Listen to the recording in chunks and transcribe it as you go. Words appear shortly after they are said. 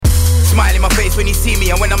when you see me,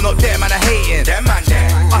 and when I'm not there, man, I hating. Them man there.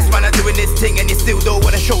 Us man are doing this thing, and you still don't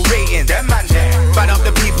wanna show ratings. Them man there. Bad up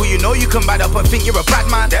the people, you know you can bad up and think you're a bad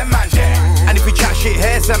man. Them man there. And if we chat shit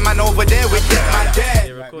here, some man over there with them man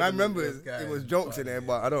there. I remember it was jokes in there,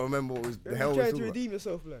 but I don't remember what was the hell was trying to talking redeem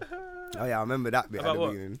yourself, like. Oh yeah, I remember that bit About at the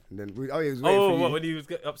what? beginning. And then he was waiting for you. When he was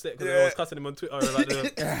getting upset because I was cussing him on Twitter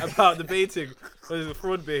about the baiting. It was a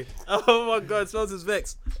fraud bait. Oh my god, Smells is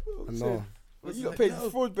vexed. I know. You got paid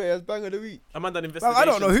fraud bay as bang of the week. A man done Well, investigation. I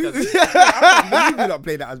don't know who. I can't believe you not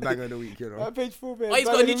played that as banger of the week, you know. I paid fraud bay. Oh, he's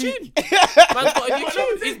got a new tune. Man's got a new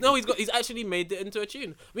tune. He's actually made it into a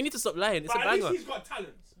tune. We need to stop lying. It's a At banger. least he's got talent.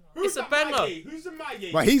 It's a banger. Who's the Maye?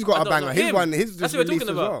 But he's got I a don't banger. know. His Him. one, his That's just what we're released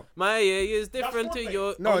talking as about. well. My is different to fraud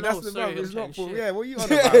your. No, oh, that's no, the sorry, no, it's I'm not chatting for. shit. Yeah, what are you on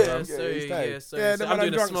Yeah, about? man? sorry, it's time. yeah, sorry. Yeah, So the I'm man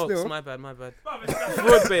doing a drunk smoke. still. My bad. Fraud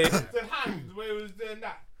Fraud bait. The hand where he was doing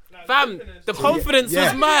that. Like, Fam, the confidence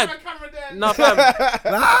Yeah. was mad. Nah, fam.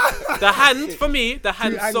 The hand, for me, the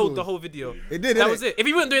hand Two sold angles. the whole video. It did, That innit? was it. If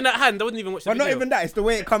he wasn't doing that hand, I wouldn't even watch the But video. not even that. It's the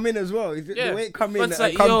way it come in as well. It's Yeah. the way it come in Man's and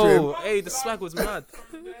like, come to him. yo, hey, the swag was mad.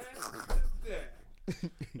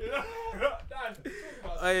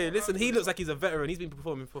 Hey, listen, he looks like he's a veteran. He's been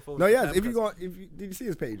performing. No, yeah. for If you Camcast. go, did you see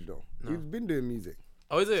his page though? He's been doing music.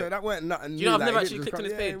 Oh, is it? So that weren't nothing. You know, new, I've never he actually didn't clicked on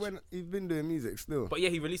just his come- page. Yeah, he's been doing music still. But yeah,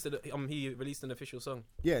 he released an official song.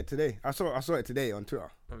 Yeah, today I saw it today on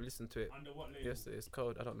Twitter. I've listened to it. Under what label? Yes, it's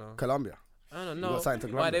called. I don't know. Columbia. I don't You know. got signed to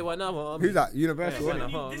Why Columbia. they want now? Who's that? Universal. Yeah, innit?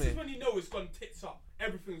 why not? This is when you know it's gone tits up.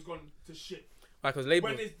 Everything's gone to shit. Because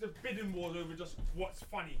labels. When it's the bidding wars over just what's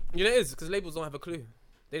funny. You know it is because labels don't have a clue.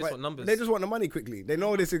 They just But want numbers. They just want the money quickly. They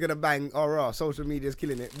know this is gonna bang. Oh, raw. Social media's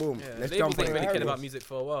killing it. Boom. yeah, Let's labels jump on ain't it. really cared Haribo's. about music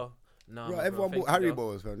for a while. Nah, Bro, bro, everyone thank bought you,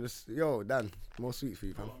 Haribo's, fam. Just yo, Dan, more sweets for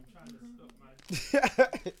you, fam. I'm trying to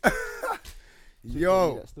stop, man.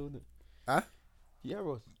 Yo, Still, innit? Huh? Yeah,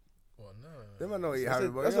 Ross. Well, no. them man don't eat I said-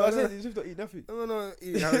 Haribo. That's what I said. You just don't eat nothing. Them man don't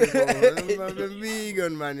eat Haribo. Them man been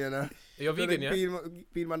vegan, man. You know. You're vegan, yeah?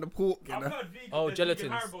 Feed man the pork, you I've know. heard vegan. Oh, there's vegan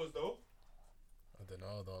gelatins. Haribos, though. I don't know.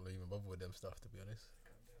 I don't even bother with them stuff, to be honest.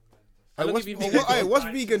 How long What's, have you been vegan? what's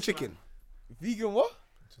vegan chicken? Vegan what?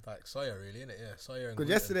 It's like soya, really, innit? Yeah, soya and Because gluten.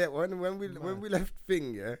 yesterday when we left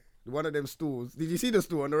thing, yeah, one of them stools. Did you see the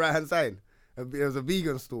stool on the right hand side? It was a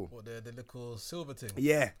vegan stool. What, the little silver thing?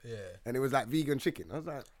 Yeah, Yeah. and it was like vegan chicken. I was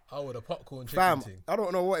like, Oh, with a popcorn chicken fam, thing. I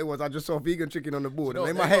don't know what it was. I just saw vegan chicken on the board. You know,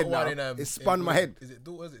 and in my they head got now, one it spun my head. Is it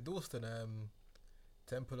Dalston?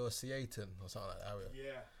 Temple or Seaton or something like that area?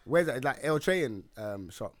 Yeah. Where's that? It's like El Train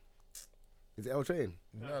shop. Is it El Train?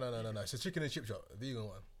 No. It's a chicken and chip shop, a vegan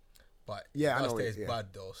one. But Yeah, I it does know it, taste yeah. bad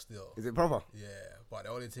though still. Is it proper? Yeah, but the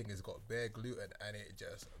only thing is it's got bare gluten and it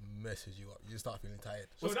just messes you up. You just start feeling tired.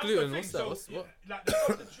 So What's that's gluten? the thing. What's that? So, What's- what? Like the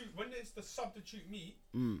substitute, when it's the substitute meat,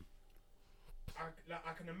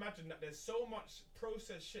 I can imagine that there's so much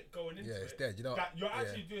processed shit going into Yeah, it's it dead. You know, that you're yeah.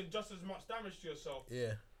 actually doing just as much damage to yourself,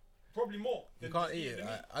 Yeah, probably more. you than can't just eat eating it. the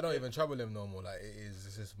meat. I don't even trouble him no more. Like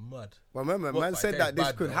it's just mud. Well, remember, What, man like, said tastes that this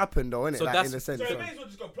bad, could though? happen though, innit? So Like, that's- in a sense. So So it may as well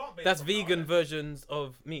just go plant-based. That's or something vegan like versions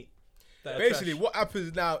of meat. that are Basically, trash. what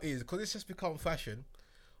happens now is because it's just become fashion.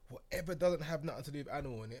 Whatever doesn't have nothing to do with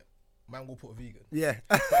animal in it, man will put vegan. yeah.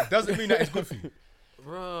 It doesn't mean that it's good for you.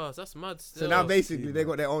 Bro, that's mad. So Still. now basically they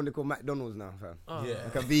got their own little McDonald's now, fam. Oh, Yeah.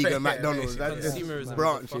 Like a vegan Yeah, McDonald's. basically, That's yeah. Consumerism just is a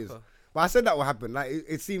branches. fucker. But I said that will happen. Like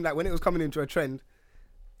it seemed like when it was coming into a trend,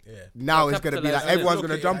 Yeah. now it's gonna be like Capitalise, everyone's Look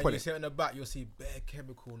gonna at jump and on you it. see on the back, you'll see bare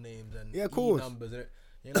chemical names and Yeah, of course. numbers. And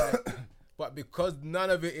you're like, but because none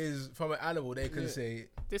of it is from an animal, they can say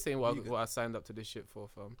This ain't what I signed up to this shit for,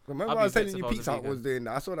 fam. Remember I'd I was be telling vexed you if I was a Pizza Hut vegan. was doing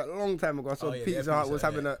that. I saw that a long time ago. I saw Oh, yeah, Pizza yeah, Hut Pizza was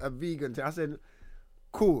Hut, having yeah. a vegan thing. I said,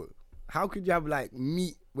 cool. How could you have like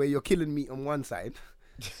meat where you're killing meat on one side,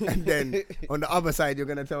 and then on the other side you're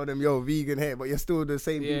gonna tell them, yo, vegan here, but you're still the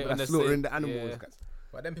same Yeah, people and that's the same- slaughtering the animals. yeah. guys.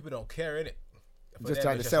 But then people don't care, innit? For Just them,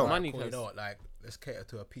 trying it's to sell. like, Money, cool, you cuz. know what, like, let's cater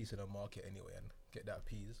to a piece of the market anyway and get that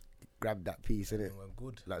piece. Grab that piece in it. And we're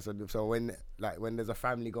good. Like so when there's a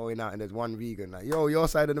family going out and there's one vegan, like yo, your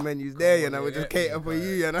side of the menu's there, you know, we just cater for you,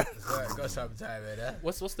 you know. So got some time in there.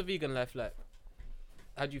 What's the vegan life like?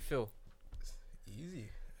 How do you feel? Easy.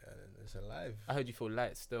 It's alive. I heard you feel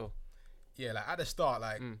light still. Yeah, like at the start,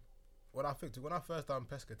 like Mm. when I first done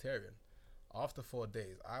pescatarian, after 4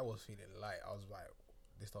 days, I was feeling light. I was like,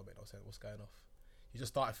 this don't make no sense. What's going off? You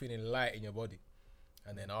just started feeling light in your body,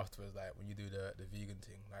 and then afterwards, like when you do the vegan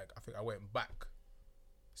thing, like I think I went back.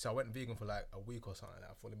 So I went vegan for like a week or something. I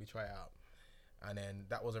thought, let me try it out, and then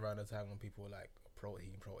that was around the time when people were like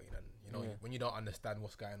protein, and you know, Yeah. when you don't understand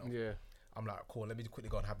what's going on, Yeah. I'm like, cool. Let me quickly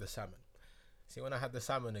go and have the salmon. See, when I had the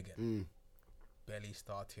salmon again, belly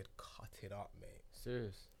started cutting up, mate.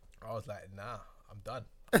 Serious. I was like, nah, I'm done.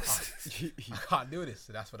 I can't do this.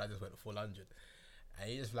 So that's when I just went full 100.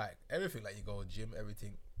 And you just like everything, like you go gym,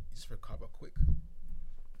 everything, you just recover quick.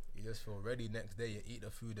 You just feel ready next day. You eat the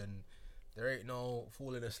food and there ain't no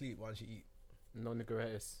falling asleep once you eat. No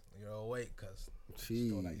niggeritis. You're awake because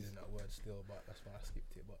still like using that word still, but that's why I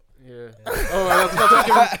skipped it. But Yeah. Oh,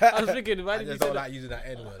 I was thinking. Why I did you just say don't that? like using that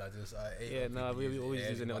N word. I ate Yeah, it, no, people we use always yeah,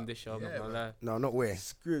 using it on but this show. I'm yeah, not gonna man. lie. No, not where.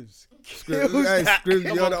 Scribs. Scribs, hey, Scribs,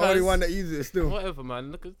 Come you're on, the only cuz. one that uses it still. Whatever,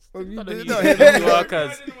 man. Look at. Well, you I don't did use not it. hear You me. are, I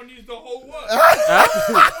cuz. didn't want to use the whole word.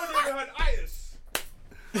 I only ever heard itis.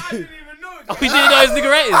 I didn't even know it. Oh, you didn't know it's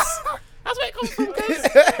niggeritis. That's where it comes from, cuz.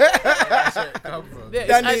 That's where it come from. Yeah, it's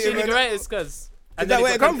That actually nigga, man. niggeritis, cuz. Is that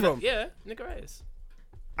where it come from? Yeah, niggeritis.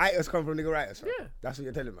 Itis come from niggeritis, right? Yeah. That's what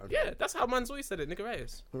you're telling me. Yeah, that's how man's always said it,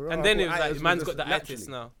 niggeritis. Right, And then I it was thought like, itis was man's just got the itis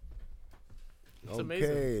naturally. now. It's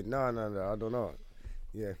amazing. Okay, no, I don't know.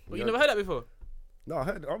 Yeah. Well, you never heard that before? No, I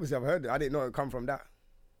heard. Obviously, I've heard it. I didn't know it come from that.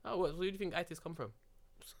 Oh, what? Where do you think itis come from?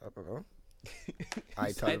 I don't know.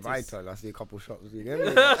 Itis, Itis. I see a couple shops. You get me?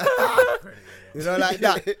 You know, like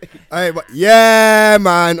that. Hey, but yeah,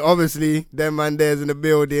 man. Obviously, them man there's in the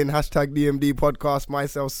building. Hashtag DMD podcast.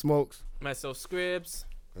 Myself smokes, Myself, Scribs.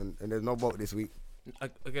 and there's no Bolt this week.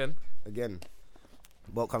 Again. Again,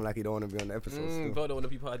 Bolt come like he don't want to be on the episode. still. But I don't want to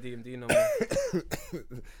be part of DMD no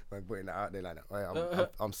more. Like putting that out there like that. Right,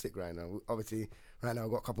 I'm sick right now. Obviously, right now I've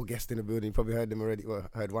got a couple guests in the building. You probably heard them already. Well,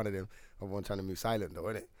 heard one of them. Everyone trying to move silent though,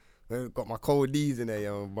 innit? I've got my cold D's in there,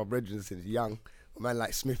 yo. My brethren since young. A man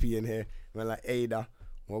like Smithy in here. A man like Ada.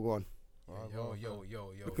 Well, go on.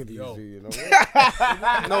 Yo. Look at these two, you know.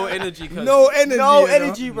 No energy, cuz. No energy. No you know?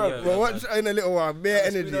 energy, bro. Yeah. Well, watch in a little while. Bare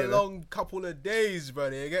It's energy. been a you know? long couple of days,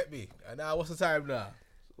 brother. You get me? And now, what's the time now?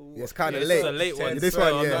 Yeah, it's kind Yeah, of this is late. a late one. This so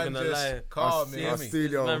one, I'm yeah. not gonna Just lie. calm, Our you hear me?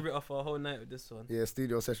 studio. Man writ off for a whole night with this one. Yeah,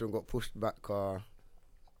 studio session got pushed back.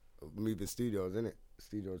 Moving studios, innit?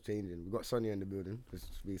 Studios changing. We got Sonia in the building.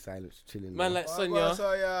 Just be silent, chilling. Man like Sonia,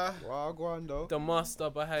 So yeah, Wagwan though. the master She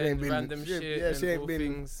ain't behind been- random she- shit yeah, and she ain't all been-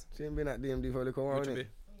 things. She ain't been at DMD for a little while, Which would innit?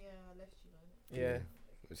 be- Yeah, I left you, man. Yeah.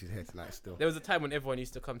 But she's here tonight still. There was a time when everyone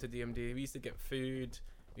used to come to DMD. We used to get food.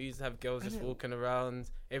 We used to have girls just walking around.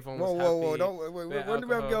 Everyone was Whoa. happy. Don't, Bit when of do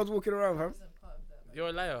we have alcohol. girls walking around, fam? I wasn't part of that. Like, You're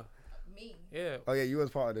a liar. me. Yeah. Oh, yeah, you was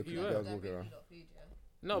part of the You were. girls That walking really around. not food, yeah.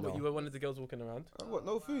 No, but No. you were one of the girls walking around. I've got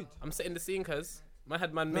no food. I'm setting the scene, cuz. Man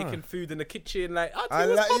had man Nah. making food in the kitchen, like, oh, I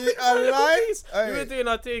what's like popping? you- Come on, I little like- piece. Hey. We were doing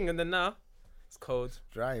our thing, and then now it's cold.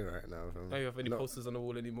 Dry right now, fam. I don't have any No. posters on the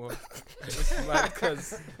wall anymore. It's mad,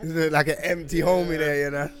 cuz. It's like an empty home in there,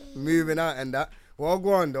 you know? Moving out and that. Well,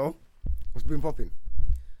 go on, though. What's been popping?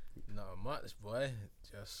 not much, boy.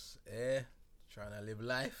 Just trying to live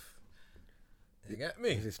life. You get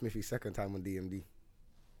me? This is Smithy's second time on DMD.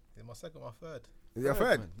 It's my second, my third. Is it your Third,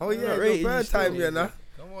 third? man. Oh, You're yeah, not it's rating, your you third still time, need you it. know?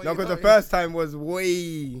 Come on, No, you because the know, first time was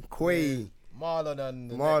way Quay. Marlon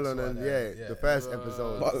and the Marlon next and one, yeah, the first uh,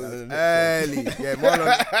 episode. Marlon That was and the early. Yeah,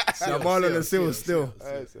 Marlon. Seal, Marlon and Seal, Seal still.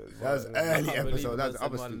 Hey, That was early Can't believe episode. That's man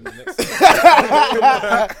other said stuff. man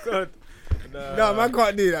next- God. No, man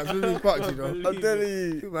can't do that. Smithy's fucked, you know. I'm telling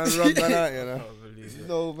you. Man, rub that out, you know. Can't believe it.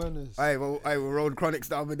 No manners. I rode Chronics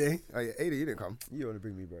the other day. Hey, Ada, you didn't come. You want to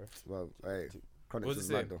bring me, bro? Well, hey, Chronics What's was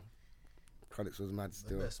it mad saying? though. Chronics was mad The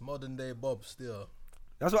still. best modern day Bob still.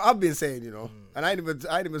 That's what I've been saying, you know. And I ain't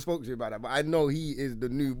even spoke to you about that, but I know he is the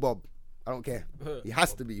new Bob. I don't care. He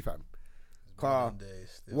has to be, fam. Car. Modern day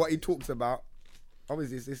still. What he talks about,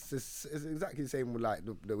 obviously, it's exactly the same with like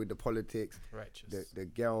with the politics, Righteous. the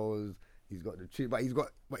girls. He's got the truth,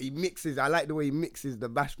 but he mixes. I like the way he mixes the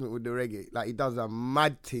bashment with the reggae. Like he does a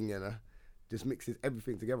mad thing, you know. Just mixes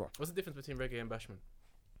everything together. What's the difference between reggae and bashment?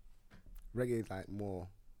 Reggae is like more,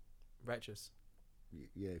 Righteous.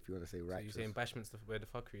 yeah. If you want to say So right. you're saying bashment's where the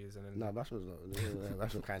fuckery is, and then No, Bashment's not.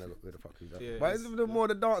 Bashment kind of look where the fuck is that. Yeah, But it's it's- the more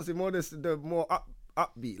the dancing, more the more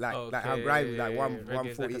upbeat, like how Okay, grimy, like yeah, one yeah.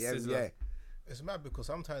 Reggae's like 140 a m, sizzler. yeah. It's mad because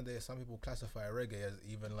sometimes some people classify reggae as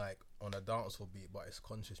even like on a dancehall beat, but it's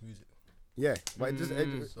conscious music. Yeah, but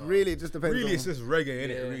So really it just depends. Really, on, it's just reggae, innit?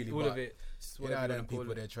 Yeah, Really, all but of it. It's you know whatever how you them wanna call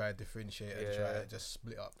people it. they try to differentiate and try to just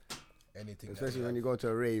split up anything. that especially you when have. you go to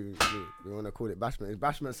a rave, you want to call it bashment.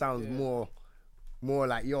 Bashment sounds Yeah. more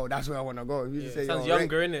like yo, that's where I want to go. If you just say Sounds yo,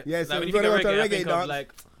 younger, innit? Yeah, like so when you you think of gotta go to reggae, a I reggae think dance. of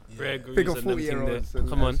like Yeah. Greg Think of and them 40 thing year there. olds.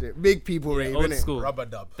 Come on, big people rave, old innit? school. Rubber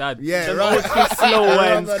dub. Dad. Yeah, Them right. old school slow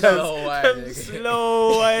ones, Rubber cuz. Slow wine, Them nigga.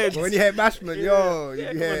 slow ones. But when you hear bashment, yo, Yeah, you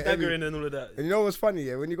come on, hear every, daggering and all of that. and you know what's funny?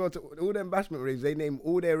 Yeah, when you go to all them bashment raves, they name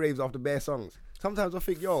all their raves after bare songs. Sometimes I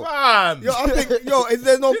think, yo, Fam! I think, yo, is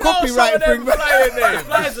there no You know copyright some of thing? them flyer The names.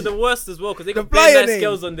 flyers are the worst as well because they The got bare flyer nice names.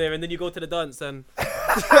 girls on there, and then you go to the dance and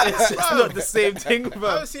it's not the same thing, bro.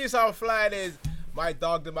 I've seen some flyer names. My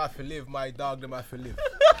dog them have to live. My dog them have to live.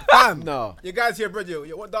 Fam. No. You guys here, brother?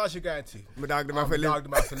 What dance you going to? My dog the man for Dog live. the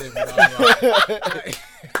man for live.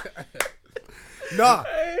 Nah,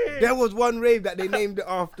 there was one rave that they named it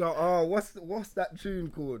after. Oh, what's that tune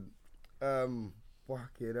called?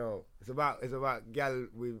 Fucking hell. It's about gal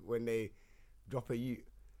when they drop a ute.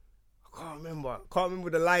 I can't remember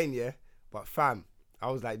the line, yeah. But fam,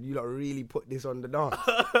 I was like, you lot really put this on the dance.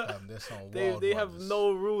 There's some They wild have ones.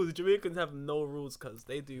 no rules. Jamaicans have no rules because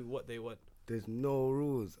they do what they want. There's no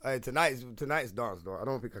rules. Hey, tonight's dance though. I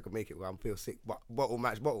don't think I can make it. I feel sick. But bottle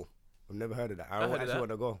match bottle. I've never heard of that. I heard don't of actually that.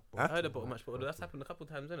 want to go. I Huh? heard a bottle match, but that's happened a couple of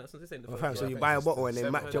times, isn't it? This ain't the Oh, first fam, so time. you I buy a think bottle it's and they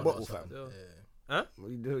the match your seventh bottle, or fam. something. Huh?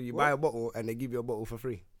 What you buy a bottle and they give you a bottle for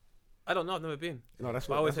free. I don't know. I've never been. No, that's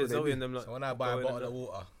But I what. always That's say what they Zoe do. and them. Like, So when I buy a going bottle and of that.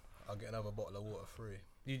 water, I'll get another bottle of water free.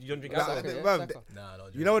 You don't drink That- alcohol. yeah, bruv, sucker. Nah, no.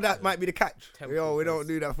 You know that might be the catch. Temple Yo, we Fest. don't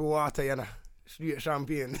do that for water, you know. Street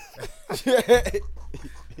champagne. Yeah,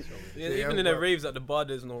 Yeah, even in the bro. raves at the bar,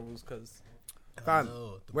 there's no rules because Fam,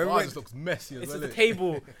 No, the when we bar went- just looks messy as it's well. just a innit?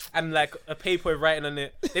 table and like a paper writing on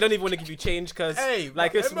it. They don't even want to give you change because Hey,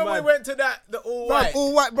 like it's remember mad. we went to the all bruv, white?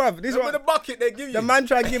 all white, bruv. This Remember one, the bucket they give you? the man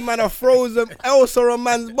tried to give man a frozen Elsa on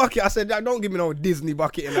man's bucket. I said, don't give me no Disney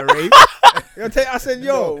bucket in a rave. I said,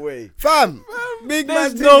 yo, No way. fam, big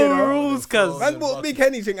There's man no thing, you know. rules, cuz. Man bought big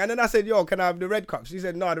anything, and then I said, yo, can I have the red cups? She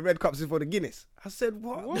said, no, the red cups is for the Guinness. I said,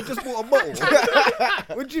 what? You just bought a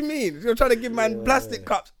bottle. What do you mean? You're trying to give man plastic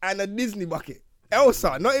cups and a Disney bucket.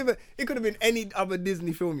 Elsa, not even, it could have been any other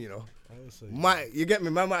Disney film, you know. You get me?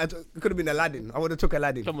 It could have been Aladdin. I would have took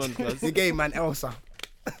Aladdin. Come on, cuz. You gave man Elsa.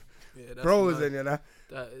 Yeah, that's Frozen, mad. you know.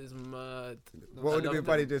 That is mad. What would have been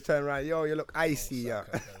funny to turn around, yo, you look icy, yeah.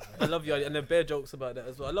 I love Yardie, and there are bare jokes about that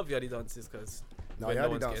as well. I love Yardie dances because No, when Yardie no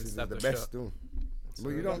one's getting dances is stabbed the or best shot. too. But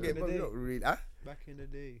you don't back get, in the but you day. don't really, huh? Back in the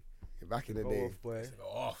day. Back in the Go day. off, boy. Go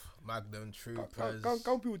off. Magnum Troopers.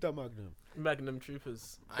 Can't be with that Magnum. Magnum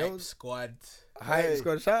Troopers. Hype Squad. Hype Hey.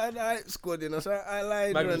 squad, shout out the Hype squad, you know, shout out I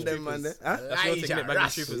lied Magnum on them, man. Troopers. Huh? That's your thing, innit? Magnum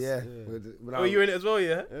Ras. Troopers. Yeah. Oh, you in it as well,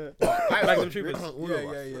 yeah? Magnum Troopers. Yeah.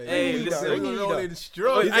 Hey, Ring listen. leader. We're rolling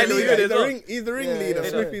strong. I know you he's as the well. ring. He's the ringleader. yeah.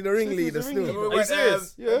 Slippy the ringleader Slippy's the still. ringleader. Are you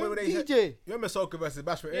serious? Yeah, DJ. You remember Soca versus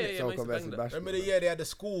Bashment? Yeah, innit? yeah. Soca man, it's versus banged Bash. Remember the year they had the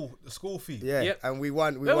school fee? Yeah, Yep. and we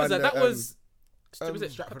won. Where was that? That was. um, Was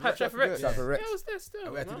it Stratford Stratford Rex? Stratford Rex. Yeah, I was there still.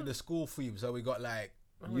 And we had to do man. the school fee, so we got like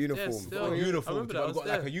I was there uniform. still. a I uniform. remember that. We I was got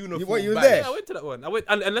there. like a uniform. What, you was badge. there? Yeah, I went to that one. I went,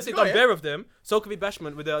 and unless they You done got it? bare of them, so could be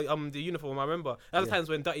Bashment with the uniform. I remember. That was times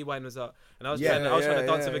when Dirty Wine was out, and I was Yeah, trying to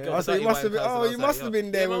dance with a girl. Oh, with so you Dirty must have Wine been. cuz, Oh, and I you was must like, have yo.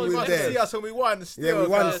 been there Yeah, when man, we You was didn't see there. us when we won. Still, we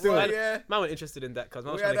won cuz. still. Yeah. Man weren't interested in that because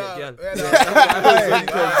man was We trying had to a- get we girl. had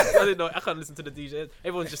a- I didn't know. I can't listen to the DJ.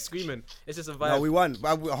 Everyone's just screaming. It's just a vibe. No, we won.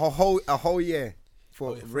 But a whole year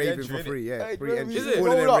for free raving entry, for free. Yeah, Hey, free bro, entry. we used to All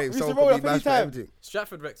of roll them up. raves. We used to So roll could up be bashed for anytime. everything.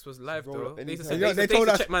 Stratford Rex was live Roll though. up They used to anytime. say- Yeah, they they told used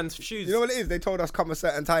to us- check man's shoes. You know what it is? They told us come a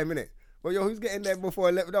certain time, innit? Well, yo, who's getting there before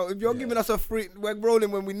 11? No, if you're giving us a free, we're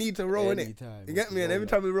rolling when we need to roll, innit? Anytime. You get me? And every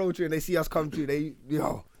time we roll through and they see us come through, they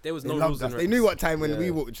There was they no loved rules us. in They Rex. knew what time when we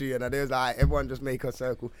Yeah. walked through, and they was like, everyone just make a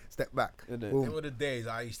circle, step back. Innit? Boom. Them were the days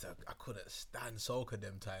I couldn't stand Soca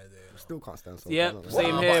them times. Still can't stand so. Yeah, I'm not gonna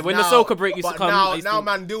same lie. here. But When the now- soca break used to but come, Now, I used now to-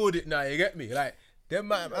 man deal with it now. You get me? Like them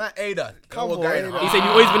man, like Ada. Come on, going Ada. He said you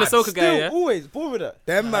always been a soca guy, Still, yeah? always. Born with that.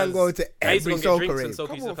 Them man go to I used to every go and get soca drinks rave. and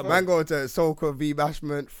soca used to Come come on, on. Man go to Soca, V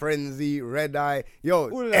Bashment, Frenzy, Red Eye. Yo,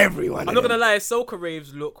 All of them. everyone. I'm not gonna lie, soca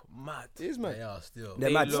raves look mad. It is, man. They are still. They're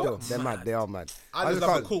They mad look still. They're mad. mad. They are mad. I I just just love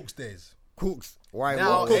can't- the Cooks days. Cooks. Wine Now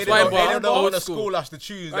bar. they Cooks don't, wine they bar, don't old want to school. school us the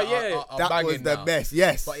tunes. Oh, that yeah. are That banging was the now. best.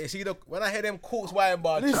 Yes. But you see, when I hear them Cooks wine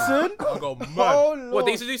bar tunes, Listen. I go mad. Oh, What Lord.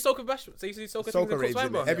 they used to do soca bash? They used to do soca things Soca in raves, Cook's Wine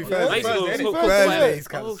innit? Bar. Every I Thursday. used to go Thursday. Cook's Thursday. Wine Thursdays,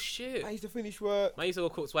 Bar. cuz. Oh shit! I used to finish work. I used to go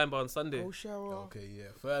Cook's Wine Bar on Sunday. Go shower. Okay, yeah.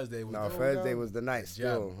 Thursday was No, the Thursday was the night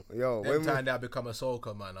still. Yo, Them when time that I become a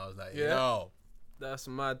soca man, I was like, Yeah. yo. That's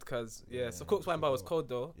mad, cause so Cook's Wine Bar was cold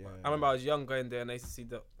though. Yeah, I remember I was young going there and I used to see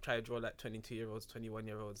try to draw like 22-year-olds,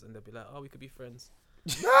 21-year-olds, and they'd be like, "Oh, we could be friends."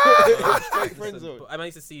 Straight friend zone. But I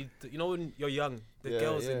used to see, you know, when you're young, the Yeah,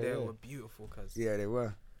 girls in yeah, there yeah. were beautiful, cause yeah, they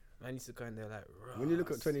were. I used to go in there like. When you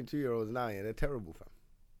look at "Ras." 22-year-olds now, yeah, they're terrible, fam.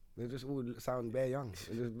 They just all sound bare young.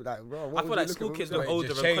 They're just like, bro, I what feel would like you school look at- kids It look older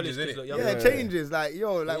just and college changes, kids innit? look Yeah, younger. it changes. Like,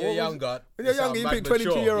 yo, like When what you're was- younger, when you're they younger, sound you mad think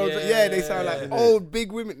mature. 22-year-olds. Yeah, Yeah, they sound like yeah. old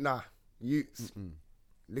big women. Nah, youths.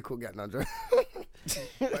 Little get now, Joe.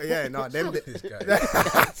 But yeah, no, them. This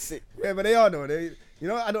guy. Sick. Yeah, but they are though. They, you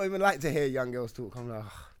know, I don't even like to hear young girls talk. I'm like,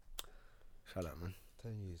 shut up, man.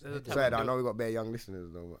 10 years. There's a time Sorry, when I they- know we got bare young listeners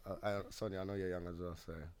though. But Sonia, I know you're young as well,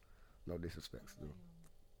 so no disrespect still.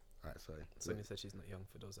 Alright, sorry. Sonia said she's not young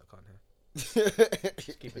for those that can't hear.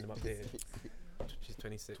 She's keeping them updated. She's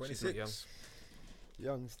 26. She's not young. 26.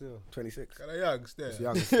 Young still. 26. Kind of young still. It's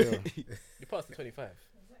young still. You passed the 25.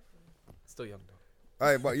 still young though.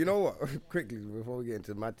 Alright, but you know what? Quickly, before we get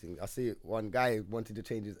into the mad thing, I see one guy wanted to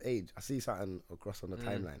change his age. I see something across on the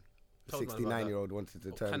timeline. A Told man about 69-year-old wanted to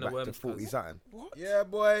What turn kind of back to worms, 40 cuz? something. Yeah,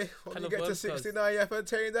 boy. When Kind you of get to worms, cuz. 69, you have to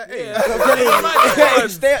change that age. Yeah.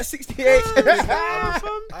 Stay at 68.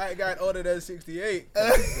 I ain't got older than 68.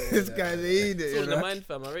 This guy's an idiot, It's all you in the know? mind,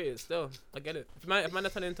 fam. I rate it still. I get it. If man are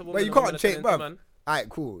turning into woman, But you or can't woman are change, turning into bruv. man, Alright,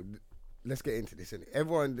 cool. Let's get into this, innit?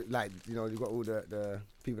 Everyone, like, you know, you got all the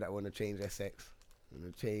people that want to change their sex,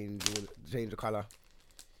 change the colour.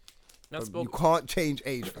 that's You spoken. can't change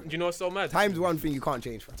age, fam. Do you know what's so mad? Time's one thing you can't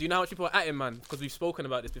change, fam. Do you know how much people are at him, man? Because we've spoken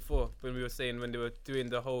about this before when we were saying when they were doing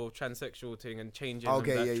the whole transsexual thing and changing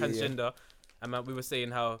Okay, and yeah, yeah, yeah. transgender, and man, we were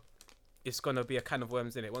saying how it's gonna be a can of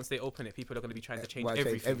worms in it. Once they open it, people are gonna be trying to change Well, change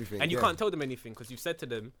everything. everything, and you yeah. can't tell them anything because you've said to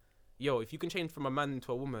them, "Yo, if you can change from a man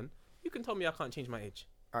to a woman, you can tell me I can't change my age."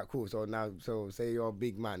 Alright, cool. So now, say you're a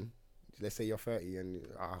big man. Let's say you're 30 and,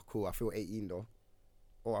 cool, I feel 18 though.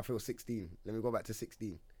 Or I feel 16. Let me go back to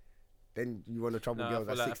 16. Then you want to trouble No,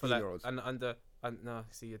 girls at 16-year-olds. No,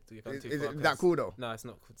 see, you're going Is too it far. that 'cause- cool though? No, it's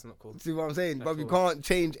not. It's not cool. See what I'm saying? That's But you cool. can't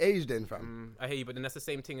change age then, fam. I hear you, but then that's the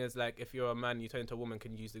same thing as like if you're a man, you turn into a woman,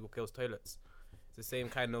 can you use the girls' toilets? It's the same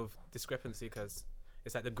kind of discrepancy because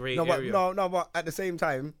it's like the grey No, but area. but at the same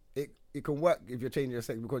time, it can work if you're changing your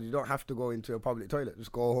sex because you don't have to go into a public toilet.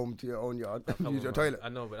 Just go home to your own yard and Come use on, your man. toilet. I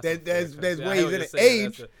know, but There's that's not fair, 'cause ways I hear what in you're it. saying,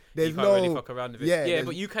 Age, you there's can't really no. fuck around with it. yeah, Yeah, there's-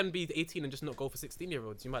 but you can be 18 and just not go for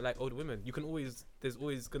 16-year-olds. You might like older women. You can always. There's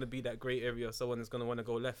always gonna be that grey area. Someone is gonna want to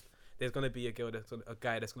go left. There's gonna be a guy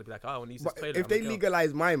that's gonna be like, oh, I want to use But this toilet. if I'm they a girl.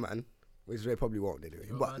 legalize my man, which they probably won't, they do.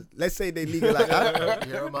 Your But man? let's say they legalize that.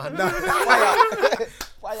 Yeah, man.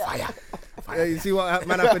 Fire. Yeah, you see what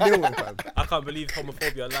man have to deal with, fam. I can't believe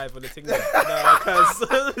homophobia live on the thing. No,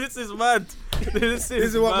 because this is mad. This This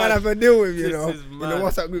is what man mad. have to deal with, you This know, is in the mad.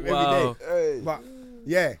 WhatsApp group Wow. every day. But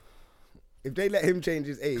yeah, if they let him change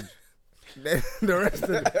his age, then the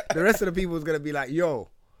rest of the people is gonna be like, yo,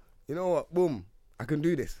 you know what? Boom, I can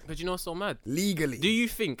do this But you know what's so mad? legally. Do you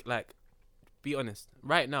think, like, be honest,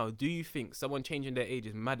 right now, do you think someone changing their age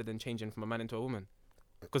is madder than changing from a man into a woman?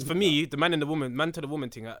 Because for me, the man to the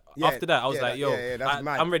woman thing, Yeah, after that, I was yeah, like, that- yo, yeah, that's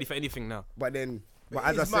mad. I'm ready for anything now. But then, but But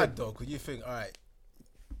as I it's said, mad though, because you think, all right,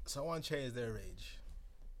 someone changed their age.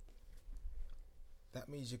 That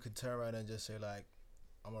means you could turn around and just say like,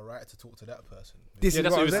 I'm alright to talk to that person. this Yeah, is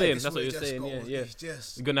that's what I'm you're saying. This That's what way you're it just saying. Yeah, goes, yeah. It's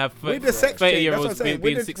just You're gonna have With the sex change, that's what I'm 30-year-olds saying.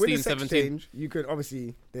 being With 16, the sex 17. change, you could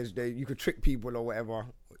obviously you could trick people or whatever.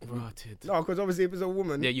 Rotted. No, because obviously if it's a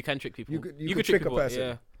woman, Yeah, you can trick people. You could trick a people, person.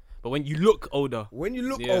 Yeah. But when you look older, when you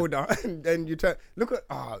look Yeah. older and then you turn look at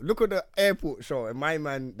the airport show and my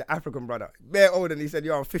man, the African brother, bare older, and he said,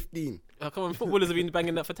 "Yo, I'm 15." come on, footballers have been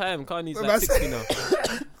banging that for time. Carney's But like that's- 60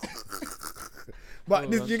 now. But Oh,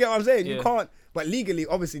 this, man. you get what I'm saying? You Yeah. can't. But legally,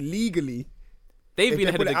 They've if been they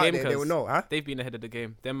ahead put of it the out game, there, they cuz. will know, huh? They've been ahead of the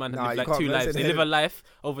game. Them man Nah, live you like can't two be lives. ahead They of live it. a life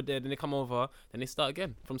over there, then they come over, then they start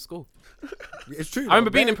again from school. It's true. I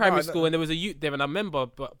remember being Bare- in primary no, school and there was a youth there, and I remember,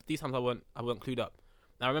 but these times I weren't clued up.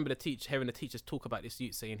 And I remember hearing the teachers talk about this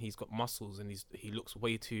youth saying he's got muscles and he looks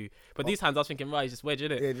way too. But these times I was thinking, right, he's just wedge,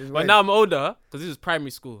 innit? Yeah, just But wedge. now I'm older because this was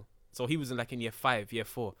primary school, so he was in like in year 5, year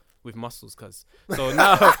 4 with muscles, cuz. So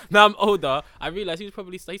now I'm older. I realized he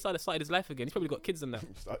started his life again. He's probably got kids and that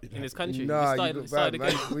in his country. Nah, he started man.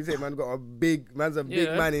 again. We say man got a big man's a big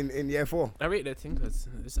Yeah. man in year 4. I rate that thing because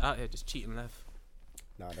it's out here just cheating life.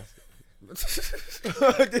 Nah, that's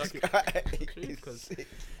This guy. True, 'cause-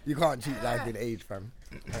 you can't cheat life in age, fam.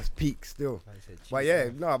 That's peak still. But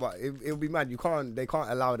yeah, no, but it'll be mad. They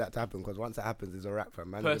can't allow that to happen because once it happens, it's a wrap,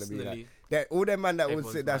 fam. Man's gonna be Personally, like, all them man that would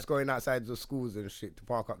everyone's sit that's mad. going outside the schools and shit to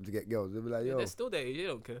park up to get girls. They'll be like, yo, they're still there. They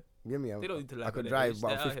don't care. give me. They don't need to I lie. could about drive their age. about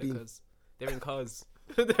They're out here 15. 'cause they're in cars.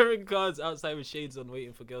 They're in cars outside with shades on,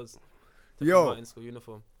 waiting for girls. To Yo. come out in school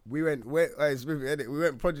uniform. We went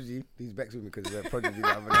Prodigy. He's vexed with me because we went Prodigy the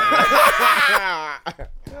other night.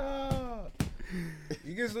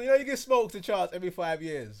 you get smoked to charts every 5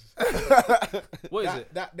 years. What is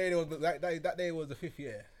it? That day was the 5th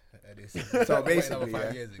year. So basically, another yeah,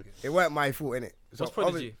 5 years ago. it weren't my fault, innit? So What's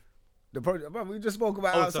Prodigy? The Prodigy, but we just spoke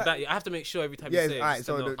about Oh, outside. so that I have to make sure every time Yeah, you say it. alright, just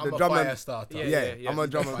so to know. the I'm a drummer- fire starter. Yeah. I'm a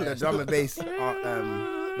drummer, Fire the drummer bass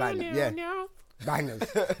band. Yeah, bangers,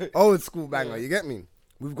 old school banger. You get me?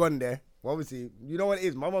 We've gone there. Well, obviously, you know what it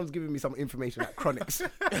is. My mom's giving me some information at Chronics.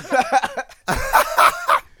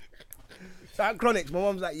 So at Chronics, my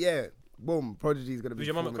mom's like, yeah, boom, Prodigy's gonna be. Was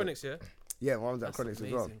your mum at performing it. Chronics, yeah? Yeah, my mom's at That's Chronics as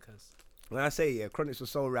amazing, well. cuz. When I say yeah, Chronics was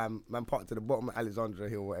so ram, man parked to the bottom of Alexandra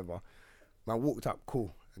Hill, whatever. Man walked up,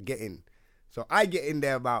 cool, get in. So I get in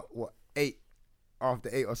there about 8 after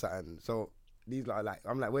 8 or something. So these like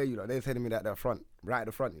I'm like, where are you? Like they're telling me that they're front, right at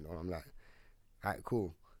the front, you know. I'm like, Alright,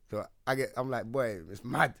 cool. So I'm like, boy, it's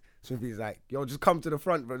mad. Smithy's like, yo, just come to the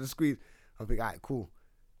front, bro, just squeeze. I'm thinking, alright, cool.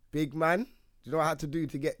 Big man, do you know what I had to do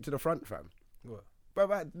to get to the front, fam? What?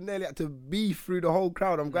 Bro, I nearly had to beef through the whole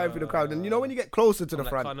crowd. I'm going through the crowd. And you know when you get closer to the Like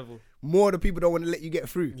front, carnival. more of the people don't want to let you get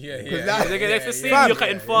through. Yeah, 'Cause yeah. that- They see Fam, you're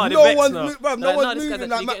cutting far. no They're one's, vexed bro, now. no one's this guy's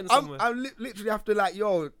moving. actually Like, getting somewhere. I literally have to like,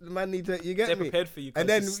 yo, the man need to, you get They're me? prepared for you. 'cause And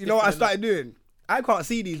then, it's you know what I stiffening up. started doing? I can't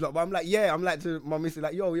see these lot, but I'm like, yeah, I'm like to my missus,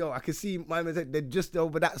 like, yo, I can see my missus, they're just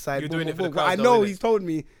over that side. You're boom, doing it boom, for the boom. But I crowd know though, he's innit? told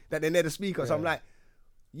me that they're near the speaker, so I'm like,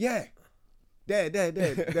 yeah,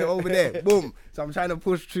 they're over there, boom. So I'm trying to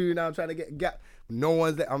push through now, I'm trying to get gap. No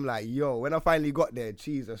one's there. I'm like, yo, when I finally got there,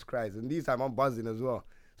 Jesus Christ. And this time I'm buzzing as well.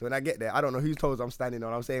 So when I get there, I don't know whose toes I'm standing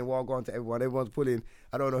on. I'm saying, well, go on to everyone. Everyone's pulling.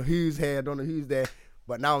 I don't know who's here. I don't know who's there.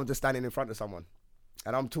 But now I'm just standing in front of someone.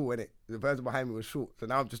 And I'm tall, innit? The person behind me was short. So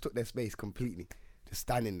now I've just took their space completely. Just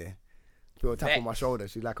standing there. People tap on my shoulder.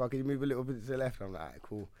 She's like, oh, can you move a little bit to the left? I'm like, alright,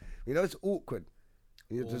 cool. You know, it's awkward.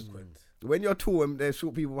 You're just, when you're tall and there's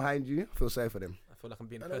short people behind you, I feel sorry for them. I feel like I'm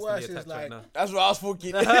being And the personally worst is attacked right like- now. That's what I was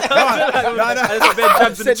thinking. No. I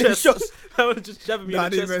jabs in the Sending chest. shots. I was just jabbing me Nah, I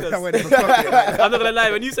in the didn't chest. even- I 'cause- went in the pocket, like, I'm not gonna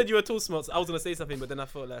lie. When you said you were tall smarts, I was gonna say something, but then I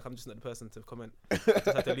felt like I'm just not the person to comment. I just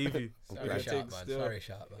had to leave you. Sorry, With sharp, things man. still. Sorry,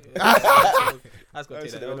 sharp, man. I was gonna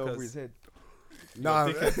take Said that it went L over his 'cause- head. Nah,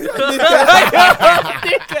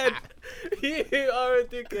 dickhead. You are a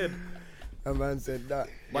dickhead. a man said that.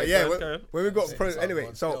 But Yeah, yeah, go on, when we got Say pro- something anyway,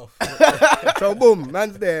 on so stealth. so boom,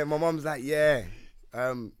 man's there. My mum's like, yeah,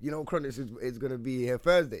 you know, Chronix is gonna be here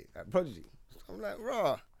Thursday at Prodigy. I'm like,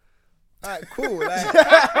 raw. Alright, cool. Like,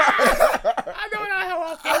 I don't know how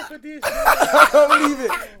I feel for this. I can't believe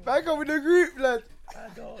it. Back up with the group, lad. I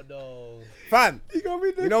don't know. fam, You got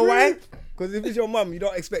me the you know why? Because if it's your mum, you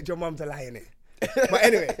don't expect your mum to lie in it. But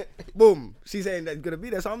anyway, boom, she's saying that it's gonna be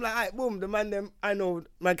there. So I'm like, alright, boom, the man them, I know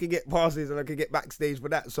man can get passes and I can get backstage for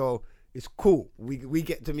that. So it's cool. We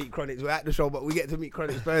get to meet Chronix. We're at the show, but we get to meet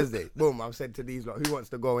Chronix Thursday. Boom, I've said to these lot, who wants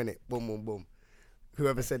to go in it? Boom, boom, boom.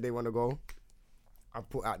 Whoever said they want to go, I've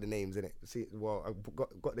put out the names in it. See, well, I've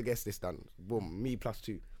got the guest list done. Boom, me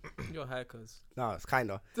 +2. You're high, cuz. No, it's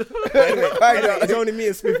kinda. Anyway, it's only me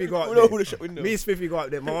and Spiffy go up We know who there. the shot we know. Me and Spiffy go up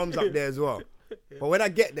there. My mum's up there as well. But when I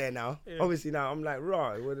get there now, obviously now I'm like,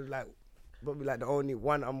 raw. It was like probably like the only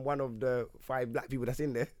one. I'm one of the 5 black people that's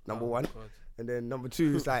in there. Number one, God. and then number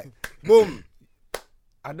 2 is like, boom.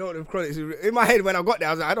 I don't know if Chronix is in my head when I got there.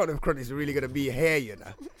 I was like, I don't know if Chronix is really gonna be here, you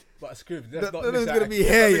know. But Scribs, that's not There's miss gonna out be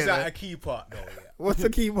hair, you know. a key part though. Yeah. What's the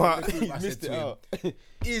key part? I said Missed to it him, out.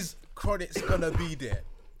 is Chronix gonna be there?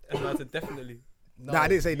 And I said definitely. No, Nah, I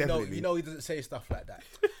didn't say you know- definitely. You know he doesn't say stuff like that.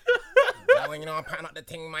 Now when you know I'm patting up the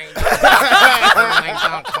thing, man.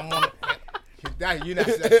 Come on. That, you know,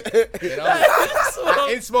 you know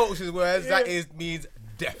in Smokes' words, that means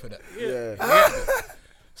definite. Yeah. Yeah.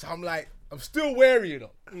 So I'm like, I'm still wary, you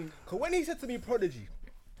know. Cause when he said to me Prodigy,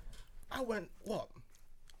 I went, what?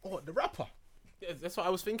 Oh, the rapper. Yeah, that's what I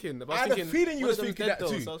was thinking. But I I had was a thinking, feeling you one was of them's thinking dead that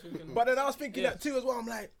though, too. so I was thinking, But then I was thinking Yeah. that too as well. I'm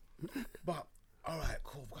like, but all right,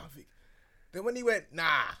 cool. Can't think. Then when he went,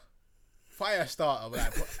 nah, fire starter, I'm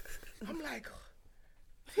like,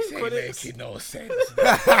 this ain't making no sense.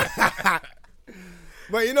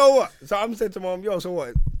 But you know what? So I'm saying to mom, yo, so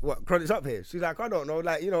what? Chronic's up here. She's like, I don't know.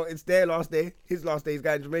 Like, you know, it's their last day. His last day is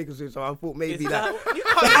going to Jamaica soon. So I thought maybe that. you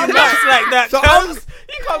can't do maths like that. So cuz.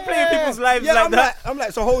 You can't play with people's lives Yeah, like that. I'm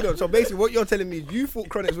like, so hold on. So basically, what you're telling me is you thought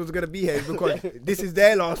Chronix was gonna be here because this is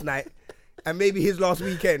their last night, and maybe his last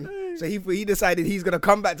weekend. So he decided he's gonna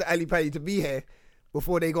come back to Ali Pali to be here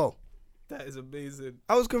before they go. That is amazing.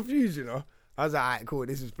 I was confused, you know. I was like, alright, cool,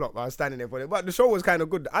 this is flop. I was standing there for it. But the show was kind of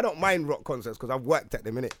good. I don't mind rock concerts because I've worked at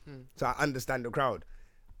them, innit? So I understand the crowd.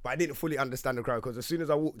 But I didn't fully understand the crowd because as soon as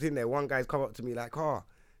I walked in there, one guy's come up to me like, oh,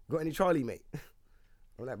 got any Charlie, mate?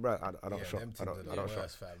 I'm like, bro, I don't shop. I don't shop.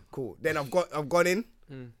 Cool. Then I've gone in.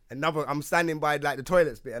 I'm standing by like the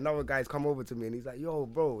toilets bit. Another guy's come over to me and he's like, yo,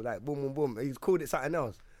 bro, like boom, boom, boom. He's called it something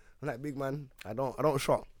else. I'm like, big man, I don't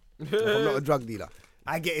shop. I'm not a drug dealer.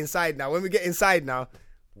 I get inside now. When we get inside now,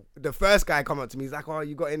 the first guy come up to me. He's like, oh,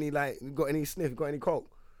 you got any sniff? You got any coke?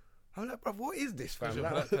 I'm like, bro, what is this, fam?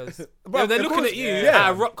 Like, Because Bruv, they're of looking course, at you yeah.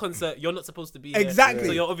 at a rock concert. You're not supposed to be here. Exactly.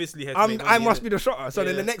 So you're obviously here. To I make money, must innit? be the shotter. So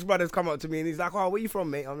then the Yeah. next brother's come up to me and he's like, oh, where you from,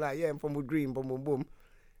 mate? I'm like, yeah, I'm from Wood Green, boom, boom, boom.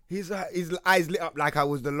 His eyes lit up like I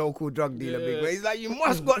was the local drug dealer, Yeah. big man. He's like, you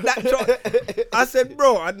must got that shot. I said,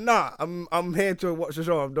 bro, I'm here to watch the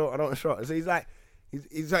show. I don't shot. So he's like,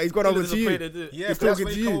 he's gone over to you. Yeah, He's but that's talking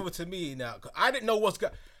when to he come you. over to me now. 'Cause I didn't know what's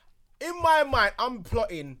going. In my mind, I'm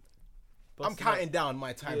plotting. I'm counting down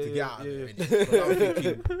my time to get out of here. innit? 'Cause I'm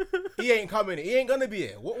thinking, he ain't coming. He ain't gonna be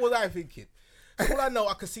here. What was I thinking? All I know,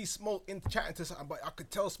 I could see Smoke in chatting to something, but I could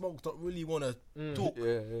tell Smoke don't really want to talk.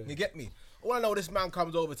 You get me? All I know, this man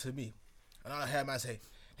comes over to me, and I hear a man say,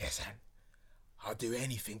 "Listen, I'll do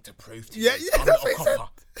anything to prove to you I'm not a copper."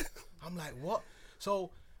 I'm like, what? So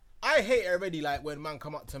I hate it already, like when man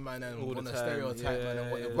come up to man and want to stereotype man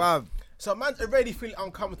and whatever. Bruv, So man already feel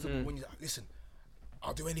uncomfortable when you're like, listen,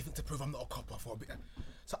 I'll do anything to prove I'm not a copper for a bit.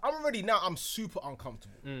 So I'm super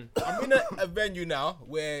uncomfortable. I'm in a venue now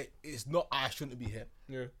where it's not, I shouldn't be here.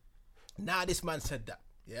 Yeah. Now this man said that,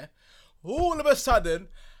 yeah? All of a sudden,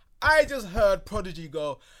 I just heard Prodigy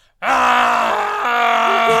go,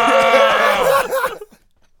 "Ah!"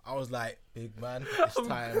 I was like, big man, it's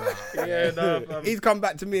time out. he's come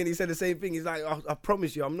back to me and he said the same thing. He's like, I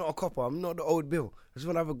promise you, I'm not a copper. I'm not the old Bill. I just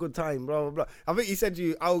want to have a good time, blah, blah, blah. I think he said to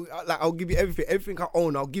you, I'll give you everything. Everything I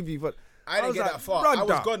own, I'll give you. But I didn't get like, that far. brother. I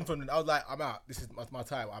was gone from I was like, I'm out. This is my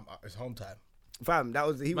time. It's home time. Fam, he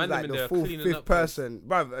was Man, like them in the there fourth, cleaning fifth up, person.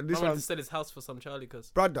 Bruv, this I wanted one, to sell his house for some Charlie, cause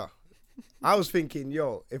brother. I was thinking,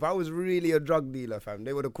 yo, if I was really a drug dealer, fam,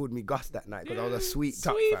 they would have called me Gus that night because I was a sweet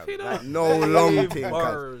tuck, fam. you know. Like, no long thing, cuz.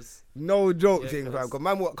 Bars. No joke thing, cuz. fam. Because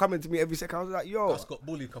man was coming to me every second. I was like, yo. Gus got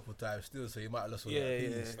bullied a couple of times still, so you might have lost all that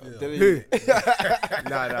opinion still. Who?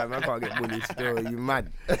 Nah, man, can't get bullied still. You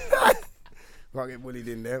mad? Can't get bullied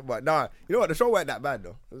in there. But nah, you know what? The show weren't that bad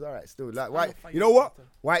though. It was alright still. Like, white, you know what?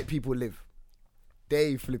 White people live.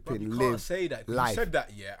 They But flipping you live. can't say that. 'Cause life. you said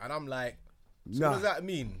that, yeah, and I'm like, so Nah. what does that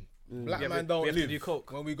mean? Black Yeah, man we don't have to live do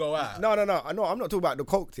coke. when we go out. No, I'm not talking about the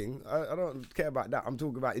coke thing. I don't care about that. I'm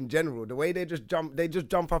talking about in general. The way they just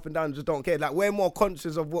jump up and down, and just don't care. Like, we're more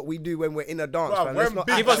conscious of what we do when we're in a dance. Bro, fam. Let's when not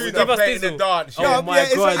Big act us- Tunes give are us playing the Diesel. dance, Oh yeah. my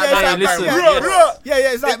it's God, like- hey, it's like listen. that. Yeah,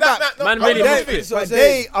 it's like that. Man really They- moving. But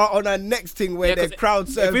they are on a next thing where Yeah, they're 'cause crowd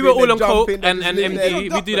serving. if we were all they're on coke jumping, and they're just MD, living we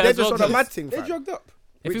their- do that they're as well, just on a cuz. mad thing, They fam. drugged up.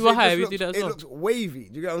 If Which we were it high, just we looks- do that as It well. looks wavy.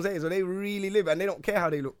 Do you get what I'm saying? So they really live and they don't care how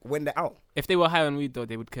they look when they're out. If they were high on weed though,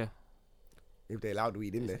 they would care. If they allowed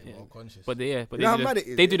weed in there. More conscious. But they You know how mad it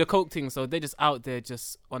is, they do yeah? the coke thing, so they're just out there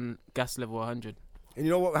just on gas level 100. And you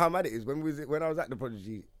know what? How mad it is when I was at the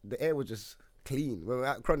Prodigy, the air was just clean. When we were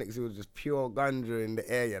at Chronics, it was just pure ganja in the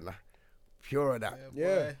air, you know, pure of that.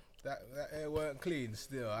 Yeah, boy, that air weren't clean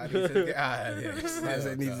still. I need to get out of here. Man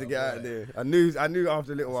said needs to get out of there. I knew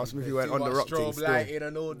after a little while Smithy went Too on the much rock thing strobe still. lighting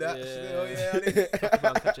and all that. Yeah.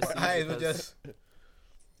 Still, yeah. Eyes were just.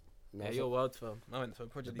 Yeah, you're wild, fam. I went to a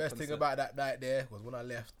The project. best thing about that night there was when I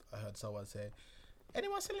left, I heard someone say,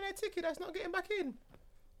 "Anyone selling their ticket that's not getting back in?"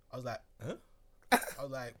 I was like, "Huh?" I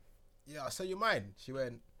was like, "Yeah, I'll sell you mine." She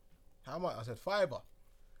went, "How much?" I said, "5."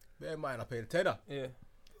 Bear in mind, I paid a tenner. Yeah,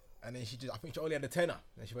 And then I think she only had a tenner.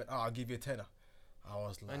 And she went, "Oh, I'll give you a tenner." I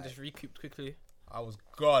was like, and just recouped quickly. I was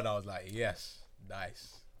gone. I was like, yes,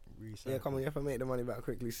 nice. Yeah, come on, you have to make the money back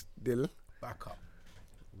quickly still. Back up.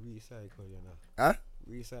 Recycle, you know. Huh?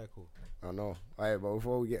 Recycle. I know. Alright, but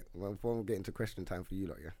before we get into question time for you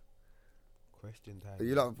lot, yeah. Question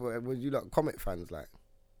time. Was you lot comic fans like?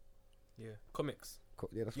 Yeah, comics.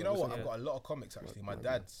 Yeah, that's You know I'm what? saying. I've got a lot of comics actually. My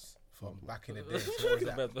dad's from back in the day. So what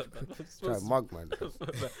was that? Try to mug, man.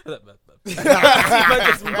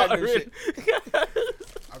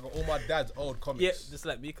 I got all my dad's old comics. Yeah, just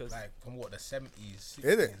like me, cause Like from what, the 70s, 60s.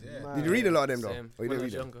 Is it? Yeah. Did you read a lot of them though? same. Or you When I didn't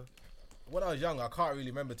was read them? younger. When I was young, I can't really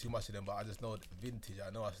remember too much of them, but I just know the vintage.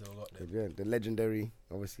 I know I still got them. Yeah, the legendary,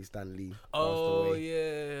 obviously Stan Lee. Oh passed away.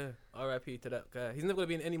 yeah, R.I.P. to that guy. He's never gonna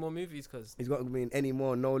be in any more movies, cause He's got to be in any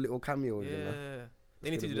more no little cameos. yeah, You know? they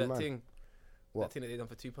need to gonna do be that mad. thing. What? That thing that they done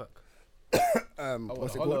for Tupac.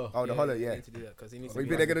 What's it the called? Oh, the Hollow. They Yeah, need to do that because he needs. Oh, to you be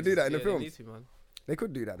think they're gonna do that in the They films? need to, man. they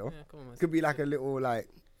could do that though. Yeah, come on, man. Could be like a little like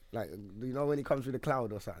you know when he comes through the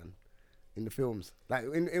cloud or something in the films. Like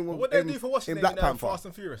in But what they do for what's his in name Black in Panther. Fast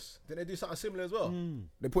and Furious? Didn't they do something similar as well?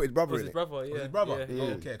 They put his brother Was in his it brother? Yeah, Was his brother? Yeah, Oh,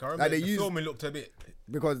 yeah. okay, 'cause I remember Like they the use- filming looked a bit.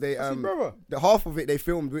 because they his brother? the half of it they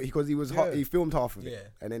filmed because he was Yeah. he filmed half of it Yeah.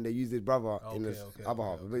 and then they used his brother in the Okay, other okay, half.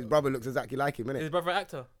 okay, But his brother looks exactly like him, Is innit? his brother an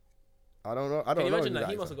actor? I don't know. I Can don't you know. imagine who that?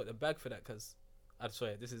 He is. must have got the bag for that, because I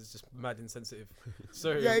swear this is just mad insensitive.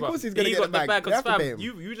 Sorry, Yeah, of bruv. course he's gonna He get got the bag. They because have to pay fam, him.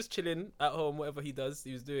 you were just chilling at home, whatever he does,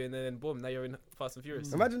 he was doing, and then boom, now you're in Fast and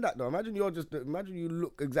Furious. Imagine that though. Imagine you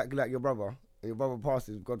look exactly like your brother. And your brother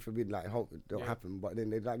passes, God forbid, like hope it don't Yeah. happen. But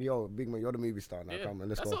then they're like, "Yo, big man, you're the movie star now. Yeah, Come on,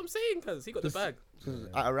 let's that's go." what I'm saying, because he got the bag Just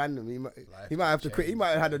at a random, he Life might have to quit. He change. might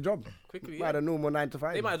have had a job. quickly. Might Yeah. have a normal 9 to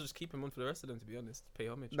 5. They might just keep him on for the rest of them, to be honest. Pay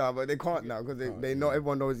homage. No, but they can't now because they know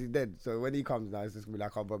everyone knows he's dead. So when he comes now, it's just gonna be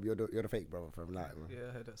like, "Oh, Bob, you're the fake brother from like." Man. Yeah,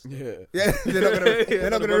 I heard that. Yeah. Yeah, they're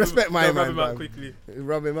not gonna respect my They'll man. rub him out fam. quickly.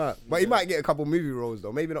 Rub him out. But he might get a couple movie roles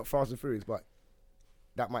though. Maybe not Fast and Furious, but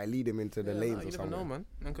that might lead him into the Yeah, lanes you or never know, something. man.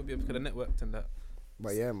 Man could be a networked and that.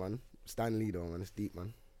 But yeah, man, Stan Lee though, man, it's deep,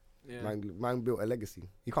 man. Yeah. Man built a legacy.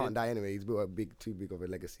 He can't die anyway. He's built too big of a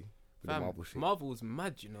legacy with the Fam, Marvel shit. Marvel's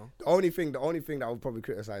mad, you know. The only thing that I would probably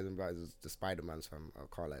criticize him about is the Spider-Man's fam. I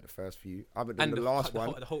can't like the first few. Other than And the last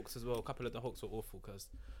one. the Hulks as well. A couple of the Hulks were awful because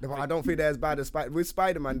I don't think they're as bad as with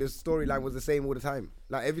Spider-Man. The storyline was the same all the time.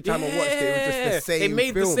 Like every time I watched it, it was just the same. They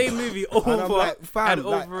made film. the same movie over And I'm like, fam, and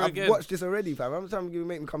like, over I've again. watched this already, fam. I'm trying to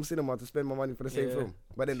make me come cinema to spend my money for the same Yeah. film.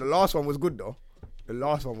 But then the last one was good though. The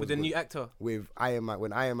last one was With the good. new actor. With Iron Man,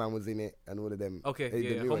 when Iron Man was in it and all of them. Okay, the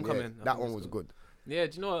yeah, new one, Homecoming, I that think one it's was called. good. Yeah,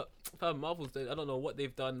 do you know what? Fam, Marvel's. I don't know what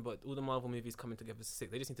they've done, but all the Marvel movies coming together is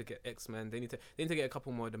sick. They just need to get X-Men. They need to get a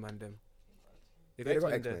couple more than them. They've Yeah, they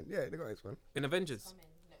got X-Men there. X-Men. Yeah, they got X-Men. In Avengers.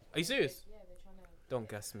 Are you serious? Yeah, they're trying to. Don't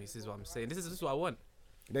gas me. This is what I'm saying. This is what I want.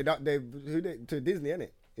 To Disney,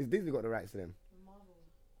 innit? Is Disney got the rights to them?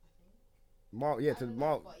 Marvel, Yeah, to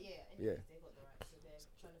Marvel. But yeah, Yeah. they got the rights, so they're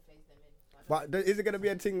trying to phase them in. But is it gonna be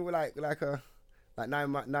a thing with like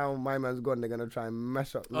now my man's gone? They're gonna try and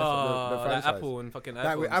mess up the Like franchise. Apple and fucking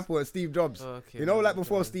Like with iPhones. Apple and Steve Jobs. Okay, You know, like man,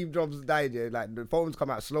 before okay. Steve Jobs died, yeah, like the phones come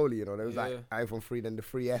out slowly. You know, there was like Yeah. iPhone 3, then the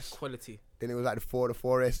 3S, Quality. then it was like the 4, the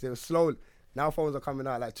 4S. It was slow. Now phones are coming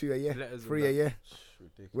out like 2 a year, Letters and 3 a that. year.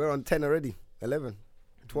 Ridiculous. We're on 10 already, 11,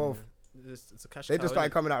 12. It's a cash They cow, just started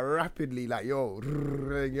innit? coming out rapidly, like, yo,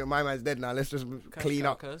 my man's dead now. Let's just Cash clean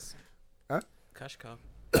cow, up. cuz. Huh? Cash cow.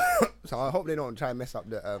 So I hope they don't try and mess up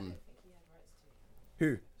the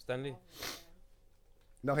who? Stanley.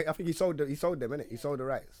 No, I think he sold them, innit? He sold the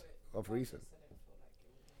rights of recent.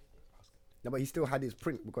 No, but he still had his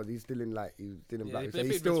print because he's still in black. So they he's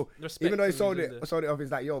paid still, respect even though he to sold him, it off,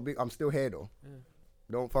 he's like, yo, big, I'm still here though. Yeah.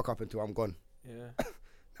 Don't fuck up until I'm gone. Yeah.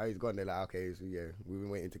 Now he's gone. They're like, okay, so yeah, we've been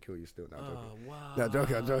waiting to kill you still. Now, Oh, wow. no,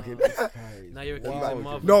 I'm joking. Now you're Wow. accusing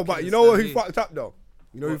Marvel. No, of but killing you know what? Stan Who Lee. fucked up though?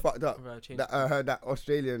 You know who What? fucked up? Right, change That I heard that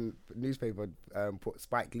Australian newspaper put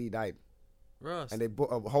Spike Lee died, Russ. and they put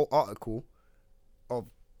a whole article of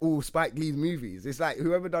all Spike Lee's movies. It's like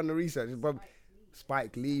whoever done the research, it's probably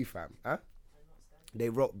Spike Lee, fam. Huh? They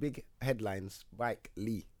wrote big headlines. Spike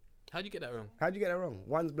Lee. How'd you get that wrong? How'd you get that wrong?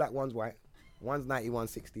 One's black, one's white. One's 91,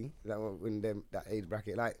 60. That one in them that age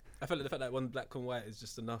bracket. Like I felt like the fact that one black and white is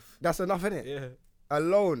just enough. that's enough, innit? Yeah.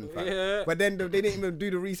 Alone, fam. Yeah. But then they didn't even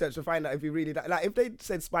do the research to find out if he really died. Like if they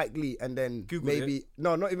said Spike Lee and then Googled maybe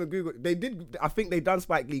no, not even Google. They did. I think they done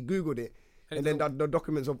Spike Lee, Googled it, and then done the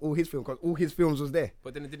documents of all his films because all his films was there.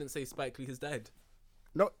 But then it didn't say Spike Lee has died.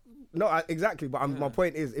 No, exactly. But my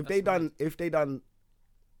point is, if they done,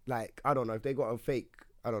 like I don't know, if they got a fake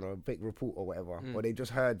report or whatever, or they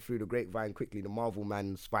just heard through the grapevine quickly the Marvel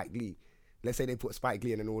man Spike Lee. Let's say they put Spike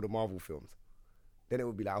Lee in all the Marvel films, then it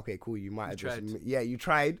would be like, okay, cool, you might have tried. you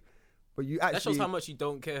tried, but you actually That shows how much you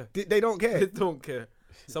don't care. they don't care. They don't care.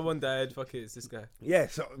 Someone died. Fuck it. It's this guy. Yeah,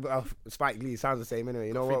 so Spike Lee sounds the same anyway.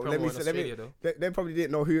 You know Free what? promo in Australia, though. They probably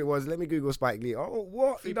didn't know who it was. Let me Google Spike Lee. Oh,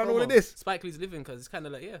 what? Free He done promo. all of this? Spike Lee's living because it's kind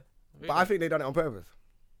of like But I think they done it on purpose.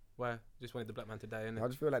 why just wanted the black man to die, I innit?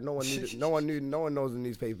 just feel like no one knows the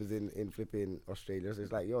newspapers in flipping Australia. So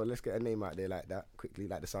it's like, yo, let's get a name out there like that quickly,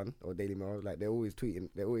 like the Sun or Daily Mail. Like they're always tweeting,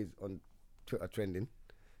 they're always on Twitter trending.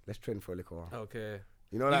 Let's trend for a little while. Okay.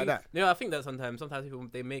 You know, like that. Yeah, I think that sometimes people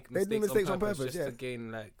they make They do mistakes, mistakes on on purpose, purpose, just yeah. to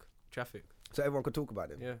gain like traffic. So everyone could talk about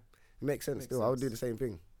them. Yeah. It makes sense Makes still. I would do sense. the same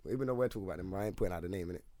thing. Even though we're talking about them, I ain't putting out the name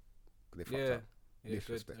in it. They fucked Yeah. up. Yeah, good.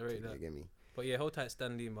 Disrespect. I rate You that. get me? But yeah, hold tight,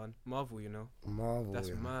 Stan Lee, man. Marvel, you know, Marvel. that's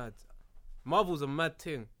yeah. mad. Marvel's a mad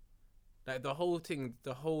thing. Like the whole thing,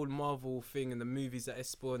 the whole Marvel thing and the movies that it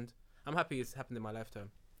spawned. I'm happy it's happened in my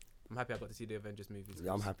lifetime. I'm happy I got to see the Avengers movies.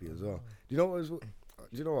 Yeah, I'm happy as well. Do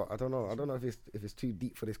you know what? I don't know if it's too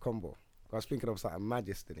deep for this combo. I was thinking of something mad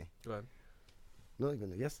yesterday. Go on. Not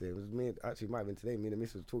even yesterday. It was me. Actually, it might have been today. Me and the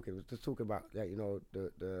missus were talking. It was just talking about like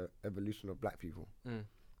the evolution of black people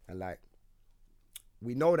and like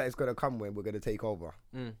we know that it's gonna come when we're gonna take over,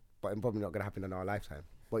 but it's probably not gonna happen in our lifetime.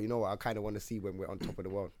 But you know what? I kind of want to see when we're on top of the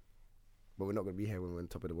world, but we're not gonna be here when we're on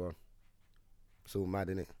top of the world. It's all mad,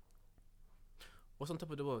 innit? What's on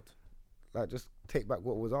top of the world? Like just take back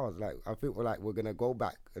what was ours. Like I think we're gonna go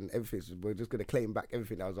back and everything. We're just gonna claim back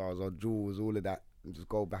everything that was ours, our jewels, all of that, and just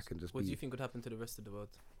go back and just What be. do you think would happen to the rest of the world?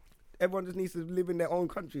 Everyone just needs to live in their own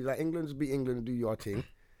country. Like England, just be England and do your thing.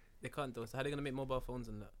 They can't though. So how are they gonna make mobile phones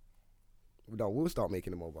and that? No, we'll start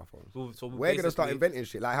making the mobile phones. So We're gonna start basically- inventing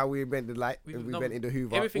shit like how we invented light, We've and we done- invented the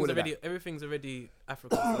Hoover. Everything's all of already that. everything's already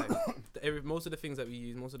Africa. Like most of the things that we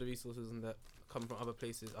use, most of the resources and that come from other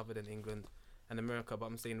places other than England, and America, but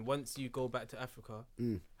I'm saying once you go back to Africa,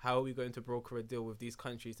 Mm. how are we going to broker a deal with these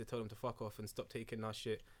countries to tell them to fuck off and stop taking our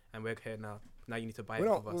shit? And we're here now. Now you need to buy it We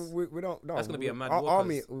from don't. us. We don't. No, That's gonna be a mad our war,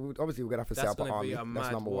 army. 'cause Obviously, we're gonna have to set That's up an gonna be army. a That's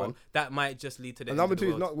mad number war. one. That might just lead to the And end number of the two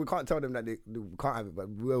is world. not. We can't tell them that they can't have it, but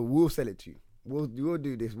we'll sell it to you. We'll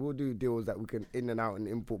do this. We'll do deals that we can in and out and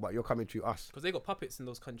import, but you're coming to us Because they got puppets in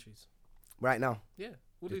those countries. right now. Yeah,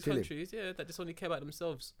 all Just these chilling. countries, yeah, that just only care about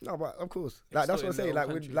themselves. No, but of course, like that's what I'm Extorting saying. their Like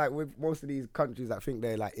own with country. like with most of these countries that think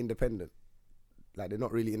they're like independent, like they're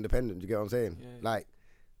not really independent. Do you get what I'm saying? Yeah.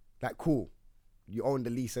 Like cool, you own the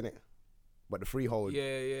lease in it, but the freehold.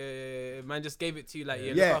 Yeah. Man just gave it to you like,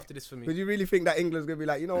 yeah, Yeah. look after this for me. Because you really think that England's gonna be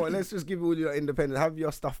like, you know what? Let's just give you all your independence. Have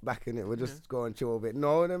your stuff back in it. We'll just go and chill a bit.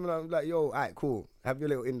 No, then I'm like, yo, alright, cool. Have your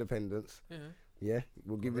little independence. Yeah. Yeah,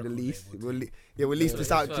 we'll give you the Record lease. label We'll too. we'll lease Yeah, this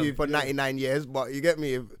yeah, out to you for 99 years. But you get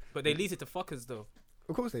me? But they lease it to fuckers though.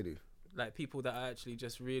 Of course they do. Like people that are actually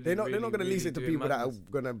just really. They're not really, gonna really lease it to doing people that are madness.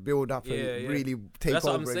 gonna build up and Yeah, yeah. really take That's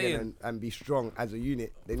what I'm over again saying. and be strong as a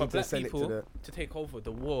unit. They For need to black send it to people the. to take over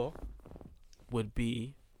the war would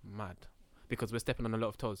be mad. Because we're stepping on a lot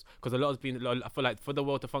of toes. Because a lot has been. I feel like for the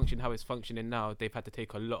world to function how it's functioning now, they've had to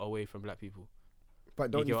take a lot away from black people. But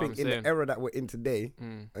don't get you what think I'm in saying? the era that we're in today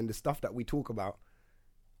Mm. and the stuff that we talk about,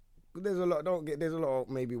 there's a lot. There's a lot of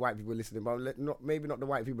maybe white people listening, but maybe not the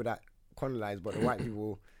white people that colonize, but the white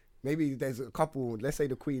people. Maybe there's a couple. Let's say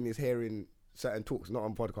the Queen is hearing certain talks, not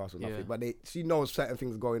on podcasts or nothing, Yeah. but she knows certain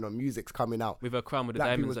things going on. Music's coming out. With her crown with the Black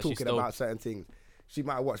diamonds people's that she talking stole. about certain things. She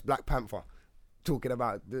might have watched Black Panther, talking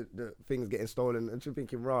about the things getting stolen, and she's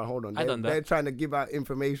thinking, "Right, hold on, I done that. they're trying to give out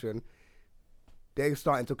information. They're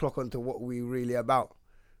starting to clock onto what we really about.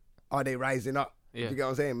 Are they rising up? Yeah. You get what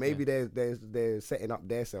I'm saying? Maybe they're setting up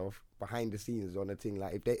themselves behind the scenes on a thing.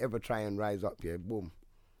 Like if they ever try and rise up, yeah, boom.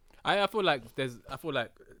 I feel like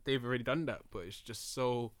they've already done that, but it's just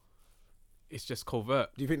so. It's just covert.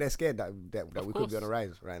 Do you think they're scared that Of we could be on course. a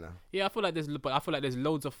rise right now? Yeah, I feel like there's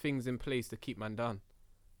loads of things in place to keep man down.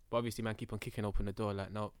 But obviously, man, keep on kicking open the door.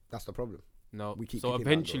 Like, no, That's the problem. no. We keep So kicking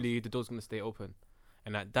down eventually, the door's gonna stay open,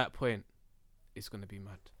 and at that point, it's gonna be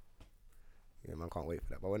mad. Yeah, man, can't wait for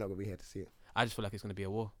that. But we're not gonna be here to see it. I just feel like it's gonna be a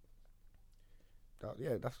war.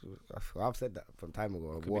 That's I've said that from time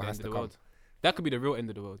ago. Could be War the has end to of the come. world. That could be the real end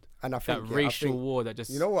of the world. And I That think racial war that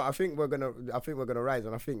just. You know what? I think we're gonna rise,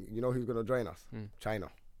 and I think you know who's gonna join us? Hmm. China.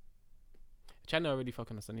 China are already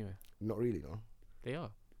fucking us anyway. Not really, no. They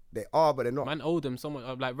are. They are, but they're not. Man, owe them so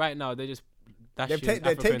much. Like right now, they're just. Dashing they're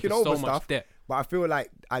Africa taking into over so much stuff. debt. But I feel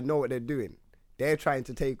like I know what they're doing. They're trying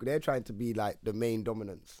to be like the main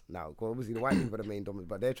dominance now. 'Cause obviously the white people are the main dominance,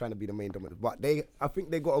 but they're trying to be the main dominance. But I think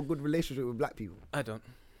they got a good relationship with black people. I don't.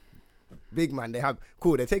 Big man, they're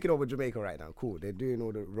taking over Jamaica right now. Cool, they're doing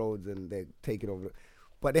all the roads and they're taking over.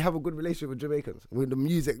 But they have a good relationship with Jamaicans, with the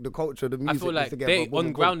music, the culture, the music. I feel like together, they boom, boom, on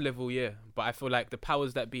boom. ground level, yeah. But I feel like the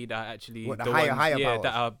powers that be that are actually What, the the higher ones, powers?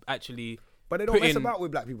 that are actually. But they don't mess putting- about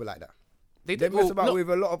with black people like that. They They do- mess well, about no, with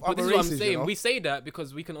a lot of But other this is what I'm races. saying. You know? We say that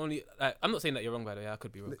because we can only. I'm not saying that you're wrong, by the way. I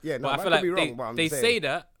could be wrong. Yeah, no, but I man feel could be like wrong, but I'm they saying. say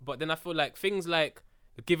that, but then I feel like things like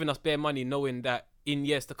giving us bare money, knowing that in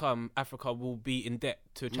years to come, Africa will be in debt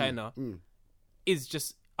to China, is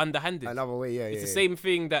just underhanded. Another way, yeah, It's the same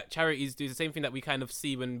thing that charities do. It's the same thing that we kind of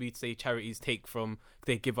see when we say charities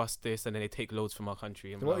they give us this and then they take loads from our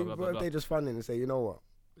country and So blah, what blah, if blah, blah. they just funding and say, you know what?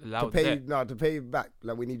 Loud to debt. pay back,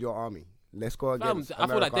 like we need your army. Let's go Fam, against I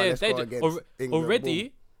feel like America, they're let's go against England, already.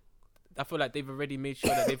 boom. I feel like they've already made sure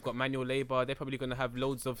that they've got manual labor. They're probably going to have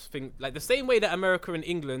loads of things like the same way that America and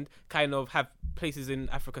England kind of have places in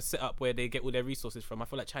Africa set up where they get all their resources from. I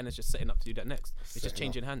feel like China's just setting up to do that next. It's just Setting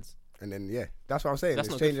changing hands. And then that's what I'm saying. That's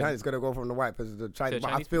It's not good changing for hands. It's gonna go from the white person to the Chinese. To the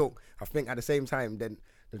But Chinese I think at the same time, then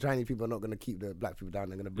the Chinese people are not gonna keep the black people down.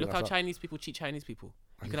 They're gonna bring Look us how up. Chinese people cheat Chinese people.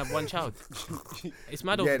 You can have one child. It's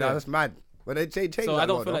mad over Yeah, there. that's mad. But they changed So that I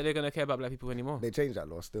don't law, feel though. like they're going to care about black people anymore. They changed that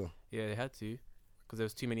law still. Yeah, they had to because there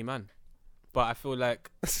was too many man. But I feel like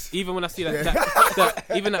even when I see Yeah.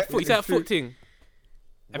 even that foot, you see that foot thing? Have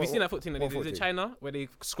you What- seen that foot thing that they what did in foot thing? China where they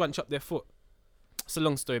scrunch up their foot? It's a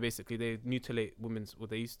long story basically. They mutilate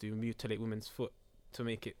they used to mutilate women's foot to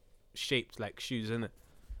make it shaped like shoes, innit?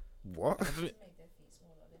 What? Make their feet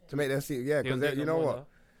smaller. They To make them see, yeah, They don't because do it you no know more,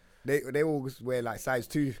 what? They all wear like size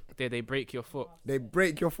 2. though. They break your foot. They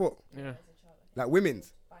break your foot, Yeah. as a child, like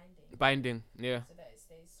women's. binding, Binding. Yeah. so that it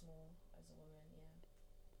stays small as a woman.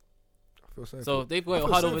 Yeah. I feel sorry So for- they've I got it feel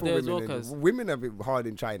hard sorry over for there as women well, in- cause women have it hard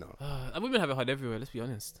in China. women have it hard everywhere. Let's be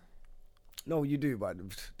honest. No, you do, but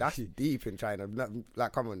that's deep in China.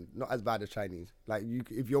 Like, come on, not as bad as Chinese. Like,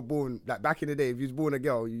 if you're born, like back in the day, if you was born a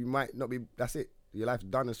girl, you might not be. That's it. Your life's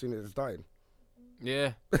done as soon as it started.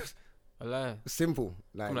 Yeah. Wallahi. Simple.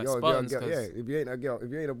 Like, Come like yo, Spartans, if you're a girl, cuz. yeah, if you ain't a girl,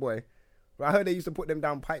 if you ain't a boy. But I heard they used to put them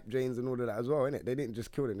down pipe drains and all of that as well, innit? They didn't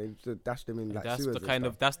just kill them; they used to dash them in like That's sewers the and kind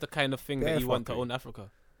stuff. of that's the kind of thing They're that you want to fuckery. own Africa.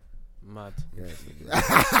 Mad.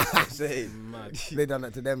 Yeah, Mad. they done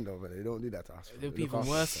that to them though, but they don't do that to us. They'll They be look even after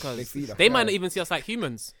worse, us. They cuz feed us. they might not even see us like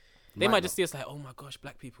humans. They Might might not. just see us like, oh my gosh,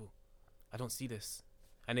 black people. I don't see this,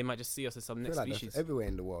 and they might just see us as some I next feel like species. that's everywhere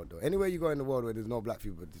in the world though. Anywhere you go in the world where there's no black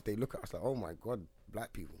people, they look at us like, oh my god,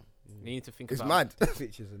 black people. They need to think It's about mad.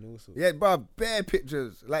 Pictures and all sorts. Yeah, bro, bare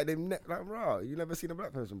pictures. Like like raw. You never seen a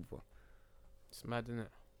black person before. It's mad, isn't it?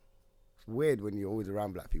 It's weird when you're always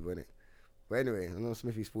around black people, innit? But anyway, I know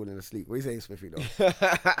Smithy's falling asleep. What are you saying, Smithy though?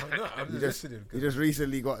 I'm You just You listening. just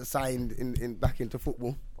recently got signed in back into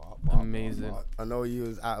football. Amazing. I know you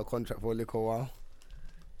was out of contract for a little while.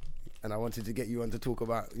 And I wanted to get you on to talk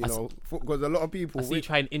about, you know, because a lot of people. I see you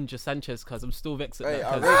try and injure Sanchez, cuz I'm still vexed at Hey, that. I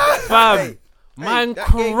 'cause rate that. Fam, Hey, man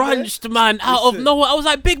that game, crunched, man, out of Listen. nowhere. I was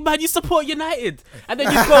like, big man, you support United. And then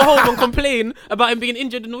you go home and complain about him being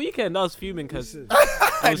injured in the weekend. I was fuming, cuz.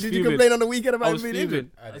 I was Did you fuming. complain on the weekend I about was him being injured?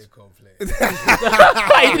 fuming. I did complain.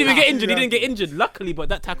 he didn't even get injured. He didn't get injured, luckily, but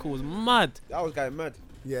that tackle was mad. I was going mad.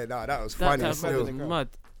 Yeah, no, that was That funny tackle still. was mad.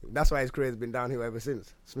 That's why his career's been downhill ever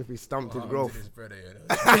since. Smithy stumped his growth. His brother, you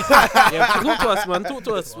know. Yeah, talk to us, man. Talk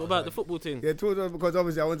to us about the football thing. Yeah, talk to us because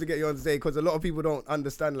obviously I want to get you on to say because a lot of people don't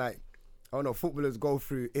understand like, I don't know, footballers go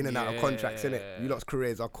through in and out of contracts, innit? You lot's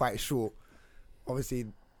careers are quite short. Obviously,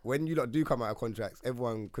 when you lot do come out of contracts,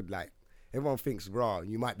 everyone thinks, raw,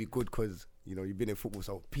 you might be good because, you know, you've been in football,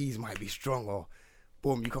 so P's might be strong or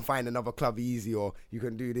boom, you can find another club easy or you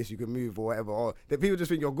can do this, you can move or whatever. Or the people just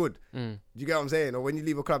think you're good. Do you get what I'm saying? Or when you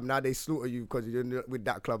leave a club, now they slaughter you because you're not with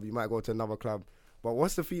that club, you might go to another club. But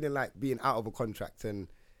what's the feeling like being out of a contract and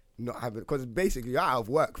not having, because basically you're out of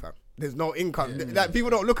work, fam. There's no income. Like, people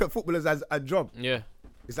don't look at footballers as a job. Yeah.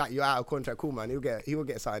 It's like you're out of contract, cool man. He will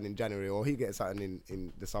get something in January or he'll get something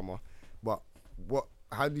in the summer. But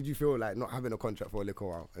how did you feel like not having a contract for a little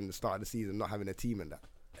while and the start of the season, not having a team and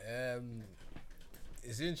that?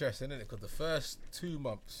 It's interesting, isn't it? Because the first 2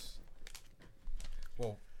 months,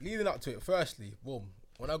 well, leading up to it, firstly, boom,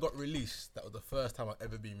 when I got released, that was the first time I've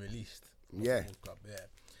ever been released. from a Yeah. football club, yeah.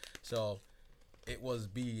 So it was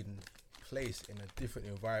being placed in a different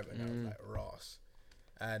environment now, like Ross,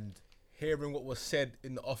 and hearing what was said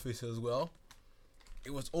in the office as well.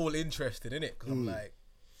 It was all interesting, innit? Because I'm like,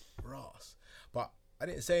 Ross, but I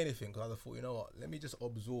didn't say anything because I thought, you know what? Let me just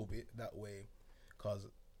absorb it that way, because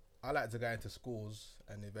I like to go into schools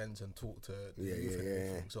and events and talk to the youth and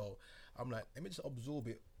everything. So I'm like, let me just absorb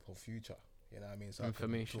it for future. You know what I mean? So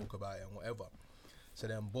Information. I can talk about it and whatever. So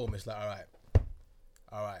then, boom, it's like,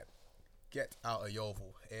 all right, get out of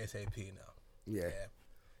Yeovil ASAP now. Yeah.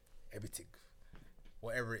 Everything,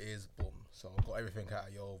 whatever it is, boom. So I got everything out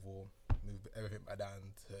of Yeovil, moved everything back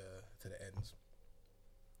down to the ends.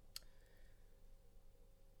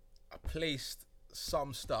 I placed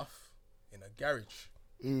some stuff in a garage.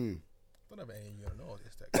 I don't know if any of you know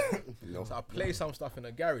this. No. So I play some stuff in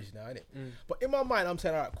a garage now, innit? But in my mind, I'm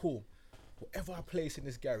saying, all right, cool. Whatever I place in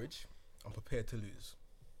this garage, I'm prepared to lose.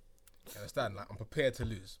 You understand? Like, I'm prepared to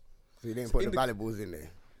lose. So you didn't So put in the the- valuables in there?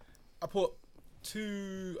 I put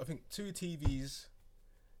two TVs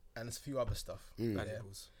and a few other stuff. Yeah.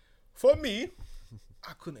 For me,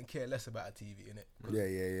 I couldn't care less about a TV, innit?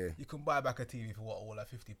 Yeah. You can buy back a TV for all like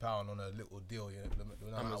 £50 on a little deal, you know, no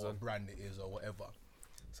matter Amazon. what brand it is or whatever.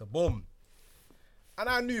 So boom. And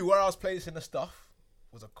I knew where I was placing the stuff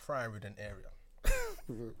was a crime-ridden area.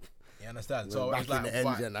 You understand? So back it's like, in the ends,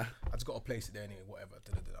 right, you know. I just got to place it there anyway, whatever.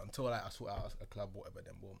 Until like I sort out a club, whatever,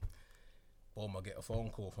 then boom, I get a phone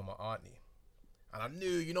call from my auntie. And I knew,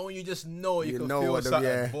 you know when you just know you can know feel what the- something,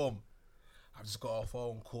 yeah. boom. I just got a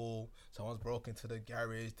phone call, someone's broke into the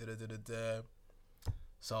garage,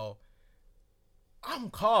 So I'm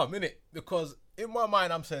calm, innit? Because in my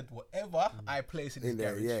mind I'm saying, whatever I place in this In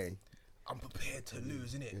there, garage, yeah. I'm prepared to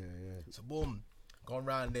lose, innit? So boom, gone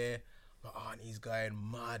round there, my auntie's going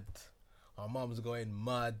mad, my mum's going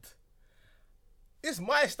mad. It's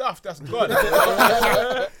my stuff that's gone.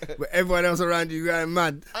 But everyone else around you going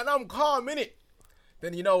mad. And I'm calm, innit?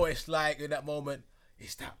 Then you know what it's like in that moment.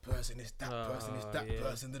 It's that person, it's that person, it's that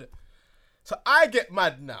person. So I get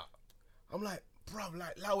mad now. I'm like, bruv,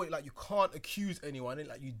 like, allow it, like, you can't accuse anyone, innit?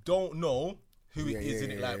 Like, you don't know who it is,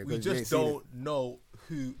 innit? Like, we 'cause you ain't just seen don't know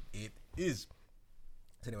who it is.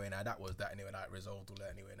 So anyway, now that was that anyway, and I resolved all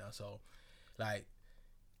that anyway now. So, like,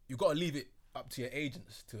 you got to leave it up to your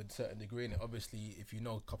agents to a certain degree, innit? Obviously, if you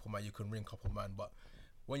know a couple man, you can ring couple man, but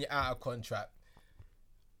when you're out of contract,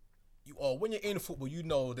 or when you're in football, you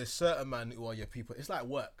know there's certain man who are your people. It's like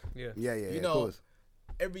work. Yeah, You of know, course.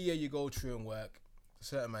 every year you go through and work,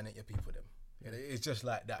 certain man ain't your people them. It's just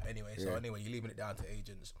like that anyway. So anyway, you're leaving it down to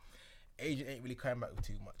agents. Agent ain't really coming back with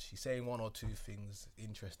too much. He's saying one or two things,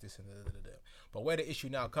 interest this and da. But where the issue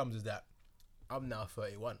now comes is that I'm now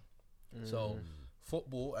 31. So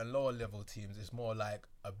football and lower level teams, it's more like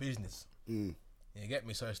a business. You get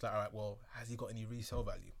me? So it's like, all right, well, has he got any resale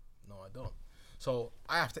value? No, I don't. So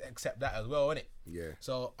I have to accept that as well, innit? Yeah.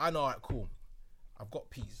 So I know, all right, cool. I've got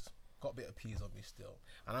peas. Got a bit of peas on me still.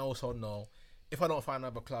 And I also know if I don't find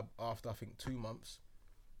another club after, I think, 2 months,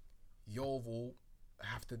 Yeovil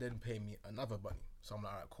have to then pay me another money. So I'm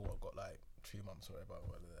like, all right, cool. I've got like 3 months or whatever.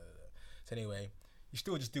 So anyway, you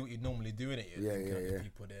still just do what you normally do, innit? You're thinking of the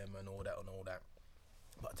people them and all that.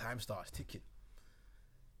 But time starts ticking.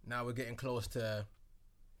 Now we're getting close to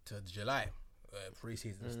July.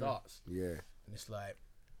 Pre-season starts. Yeah. And it's like,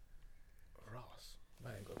 Ross,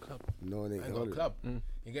 I ain't got a club. No, I ain't got a club.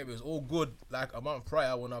 You get me? It was all good like a month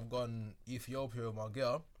prior when I've gone Ethiopia with my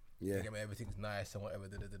girl. Yeah. You get me? Everything's nice and whatever.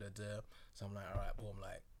 So I'm like, all right, boom,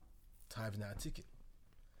 like, time's now ticking.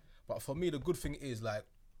 But for me, the good thing is, like,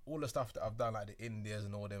 all the stuff that I've done, like the Indias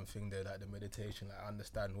and all them things there, like the meditation, like, I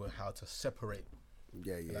understand how to separate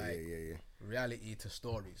Yeah. reality to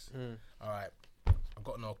stories. All right, I've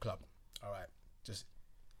got no club. All right, just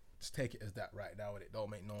take it as that right now. With it, don't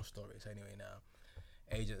make no stories. Anyway, now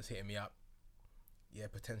agents hitting me up. Yeah,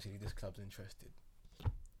 potentially this club's interested.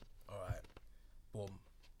 All right, boom.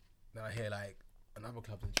 Then I hear like another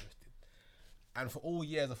club's interested. And for all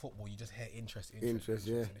years of football, you just hear interest. Yeah.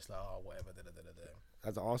 And it's like, oh, whatever.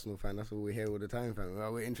 As an Arsenal fan, that's what we hear all the time, fam.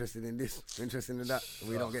 Well, we're interested in this, we're interested in that.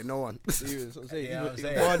 We don't get no one. That's what I'm saying. Yeah, I'm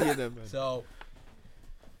saying. Guardian them, man. So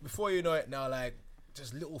before you know it, now like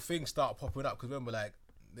just little things start popping up. Because remember, like,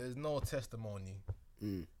 there's no testimony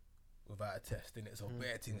without a test, innit? So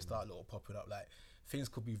bare things start little popping up. Like things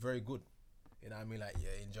could be very good. You know what I mean? Like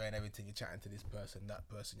you're enjoying everything. You're chatting to this person, that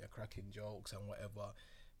person. You're cracking jokes and whatever.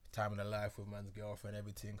 Time in the life with man's girlfriend,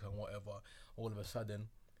 everything and whatever. All of a sudden,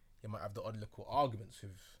 you might have the odd little arguments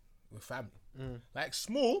with family. Like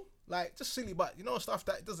small, like just silly, but you know, stuff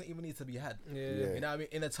that doesn't even need to be had. Yeah. You know what I mean?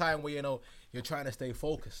 In a time where, you know, you're trying to stay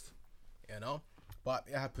focused, you know? But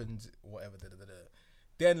it happens, whatever.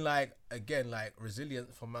 Then, like, again, like,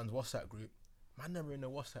 resilience from man's WhatsApp group. Man never in the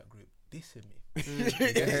WhatsApp group dissing me.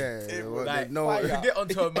 Like, no, you get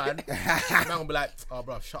onto a man will be like, oh,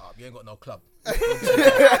 bro, shut up. You ain't got no club.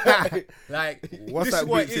 Like, WhatsApp this is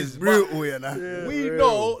what groups it is is. brutal, you know. We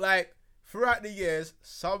know, like, throughout the years,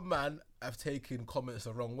 some man have taken comments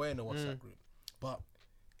the wrong way in the WhatsApp group. But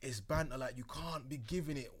it's banter, like, you can't be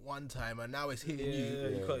giving it one time and now it's hitting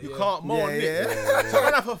you. You can't moan it. So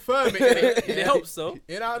man have to firm it, innit? It helps, though.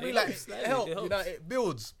 You know what I mean? Like, It it helps. helps. You know, it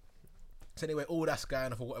builds. So anyway, all that's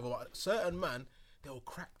going off or whatever. But certain man, they'll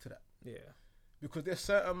crack to that. Yeah. Because there's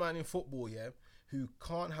certain man in football, yeah, who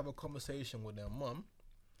can't have a conversation with their mum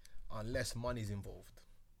unless money's involved.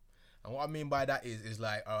 And what I mean by that is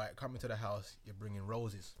like, all right, coming to the house, you're bringing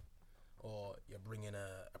roses, or you're bringing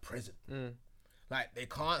a present. Like, they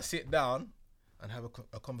can't sit down and have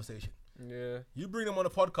a conversation. Yeah. You bring them on a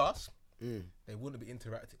podcast, they wouldn't be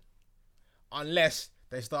interacting unless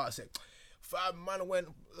they start saying, "Fam, man went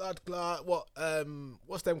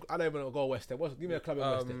what's them? I don't even know. Go West End. Give me a club in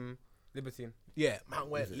West End. Libertine. Yeah, man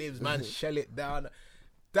went lives, man shell it down.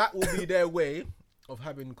 That will be their way of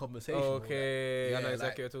having conversation. Okay, Yeah, I know exactly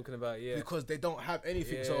like, what you're talking about. Yeah. because they don't have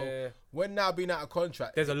anything. Yeah. So when now being out of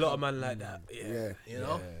contract, There's a lot of man like that. Yeah. you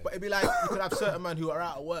know. But it'd be like you could have certain men who are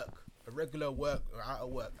out of work, a regular work or out of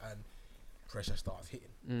work, and pressure starts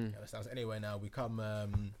hitting. You understand? So anyway, now we come.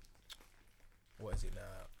 What is it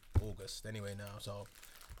now? August. Anyway, now so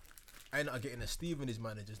I end up getting a Stephen, his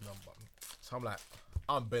manager's number. So I'm like,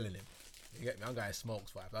 I'm billing him. You get me? I'm going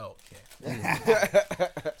smokes vibes. I don't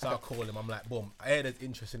care. So I call him. I'm like, boom. I heard there's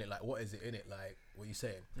interest in it. Like, what is it in it? Like, what are you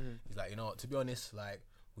saying? He's like, you know what? To be honest, like,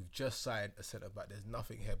 we've just signed a centre back. There's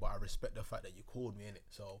nothing here, but I respect the fact that you called me in it.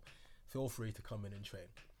 So feel free to come in and train.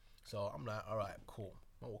 So I'm like, all right, cool.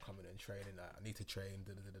 I will come in and train. And I need to train.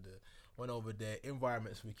 Went over there.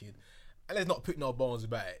 Environment's wicked. And let's not pick no bones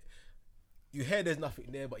about it. You hear there's nothing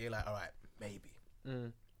there, but you're like, all right, maybe.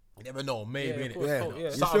 You never know, maybe, innit? Yeah. You know,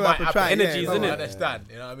 You something still might have to happen. try. Energies, yeah, innit? I understand,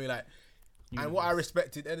 you know what I mean? Like, and what I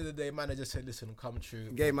respected, end of the day, manager said, listen, come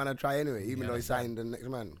true. Game man, I try anyway, even Yeah, though he that's signed the next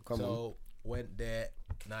man. Come on. So went there,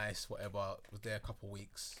 nice, whatever. Was there a couple of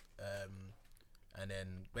weeks, and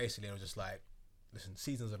then basically it was just like, listen,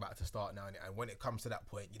 season's about to start now, and when it comes to that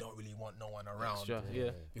point, you don't really want no one around, Extra,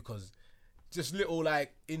 yeah. because just little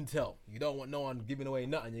like intel, you don't want no one giving away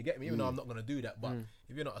nothing. You get me? Even though I'm not gonna do that, but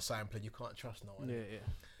if you're not a signed player, you can't trust no one. Yeah, yeah.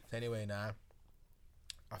 So anyway, now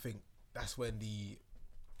I think that's when the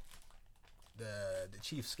the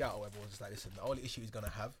chief scout or whatever was just like, listen, the only issue he's gonna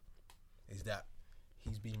have is that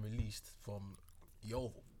he's been released from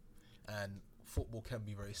Yeovil, and football can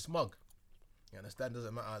be very smug. You understand?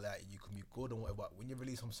 Doesn't matter that you can be good and whatever. But when you're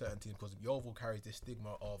released from certain teams, because Yeovil carries this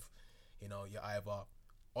stigma of, you know, you're either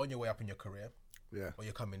on your way up in your career, or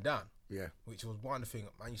you're coming down. Yeah. Which was one thing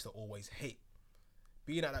I used to always hate.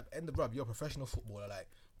 Being at that end of, bruv, you're a professional footballer, like,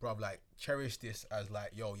 bruv, like, cherish this as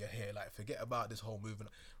like, yo, you're here, like, forget about this whole movement.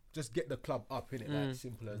 Just get the club up, innit? Like,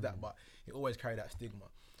 simple as that. But it always carried that stigma.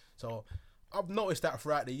 So I've noticed that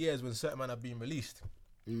throughout the years when certain men have been released.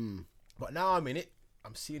 But now I'm in it,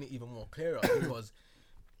 I'm seeing it even more clearer because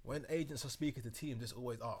when agents are speaking to teams, it's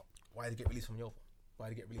always, why did he get released from Yeovil? Why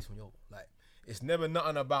did he get released from Yeovil? Like, it's never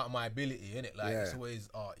nothing about my ability, innit? Like, it's always,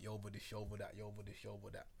 Yeovil this, Yeovil that, Yeovil this, Yeovil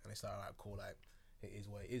that. And it's like, alright, cool, like, it is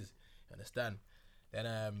what it is. You understand?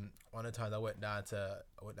 Then one of the times I went down to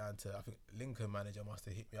I think Lincoln manager must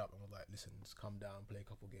have hit me up and was like, listen, just come down, play a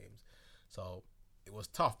couple games. So it was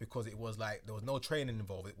tough because it was like there was no training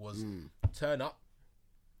involved. It was turn up,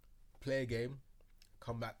 play a game,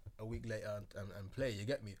 come back a week later and play. You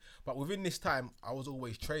get me? But within this time, I was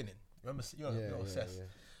always training. Remember, you know Sess.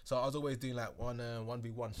 So I was always doing like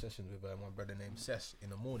 1v1 sessions with my brother named Sess in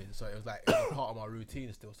the morning. So it was like it was part of my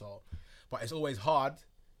routine still. So, but it's always hard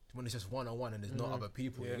when it's just one-on-one and there's not other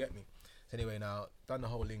people. You get me? So anyway, now done the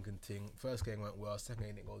whole Lincoln thing. First game went well. Second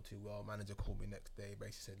game didn't go too well. Manager called me next day.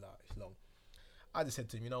 Basically said, like, it's long. I just said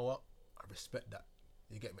to him, you know what? I respect that.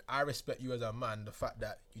 You get me? I respect you as a man. The fact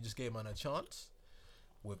that you just gave man a chance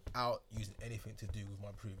without using anything to do with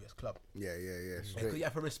my previous club. Yeah. Because you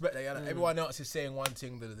have to respect that. Everyone else is saying one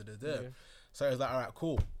thing. So it was like, all right,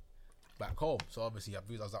 cool. Back home. So obviously, I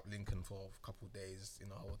was up Lincoln for a couple of days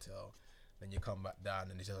in a hotel. Then you come back down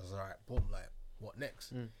and it's just all right, boom, like, what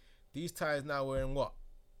next? These times now we're in what?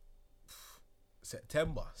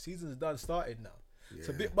 September. Season's done, started now.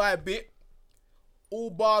 So bit by bit, all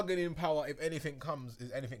bargaining power, if anything comes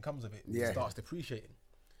of it, it starts depreciating.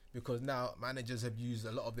 Because now managers have used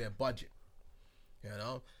a lot of their budget. You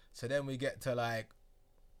know? So then we get to like,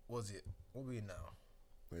 what are we in now?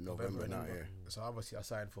 We're in November now, So obviously I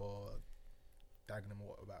signed for Dagenham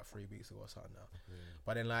about 3 weeks ago or something now.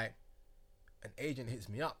 But then like, an agent hits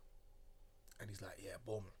me up and he's like, yeah,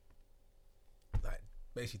 boom. Like,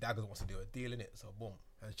 basically, Daggers wants to do a deal in it. So, boom.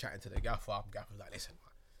 I was chatting to the gaffer. Gaffer's like, listen,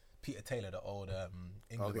 Peter Taylor, the old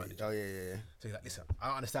England manager. Oh, yeah. So he's like, listen, I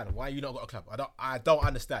don't understand. Why you not got a club? I don't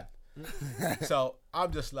understand. So,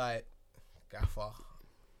 I'm just like, gaffer,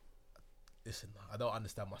 listen, I don't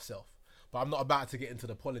understand myself. But I'm not about to get into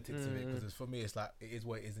the politics of it because for me, it's like, it is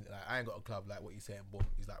what it isn't. Like, I ain't got a club, like what he's saying, boom.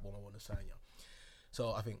 He's like, boom, I want to sign you.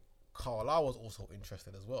 So, I think Carlisle was also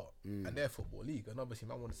interested as well, and their football league, and obviously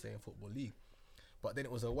man wanted to stay in football league, but then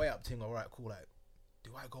it was a way up thing. All right, cool. Like,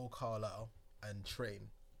 do I go Carlisle and train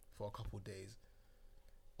for a couple of days,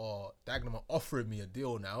 or Dagenham are offering me a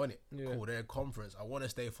deal now, innit? Cool, they're a conference. I want to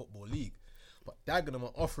stay football league, but Dagenham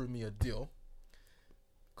are offering me a deal.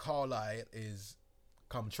 Carlisle is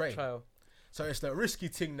come train. Trial. So it's the risky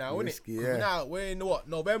thing now, Risky, innit? yeah. Now we're in what,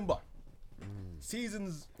 November.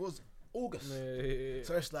 Seasons was August.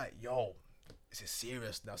 So it's like, yo, this is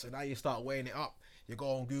serious now. So now you start weighing it up. You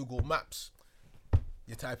go on Google Maps.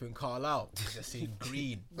 You type in Carlisle. You just see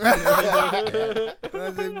green. That's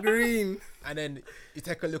a green. And then you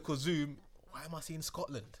take a little zoom. Why am I seeing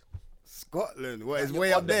Scotland? Scotland. What, Like, it's you're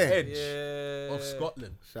way on up the there. edge of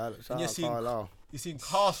Scotland. Shout And you're out seeing, Carlisle. you're seeing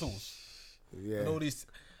castles. And all these.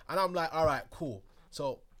 And I'm like, all right, cool.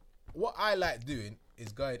 So what I like doing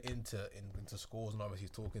is going into schools and obviously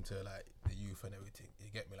talking to like the youth and everything. You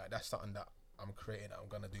get me? Like, that's something that I'm creating that I'm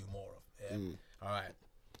gonna do more of. Yeah. All right.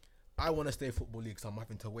 I want to stay football league, so I'm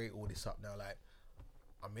having to weigh all this up now. Like,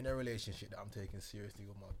 I'm in a relationship that I'm taking seriously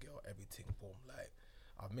with my girl. Everything, boom. Like,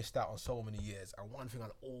 I've missed out on so many years. And one thing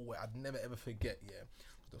I'd never ever forget. Yeah,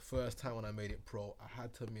 the first time when I made it pro, I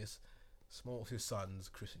had to miss Smokes' son's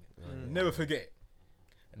christening. Never forget it.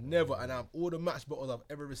 Never. And all the match bottles I've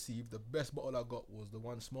ever received, the best bottle I got was the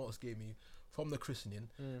one Smokes gave me from the christening,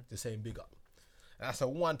 the same big up. And that's the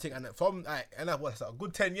one thing. And from and that was a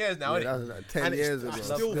good 10 years now. Yeah, Innit? that was like 10 and years ago. I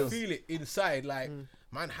still feel it inside. Like,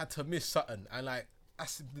 man had to miss something. And like,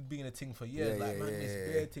 that's been a thing for years. Yeah, like, yeah, man yeah, miss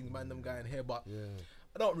yeah. bare things, man, them going here. But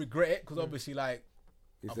I don't regret it because obviously, like,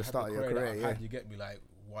 It's I've the had start of your that career, I've yeah. had, you get me, like,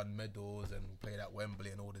 won medals and played at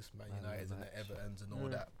Wembley and all this, Man United and the Evertons and all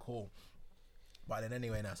that. Cool. But then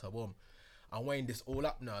anyway, now, so boom. I'm weighing this all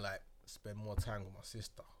up now, like, spend more time with my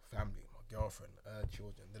sister, family, my girlfriend, her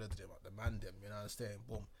children, the man them, you know what I'm saying?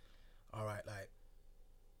 Boom. All right, like,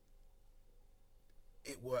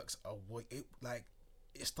 it works.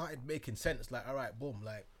 It started making sense. Like, all right, boom,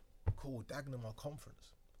 like, cool, Dagenham are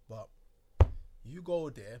conference, but you go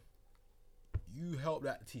there, you help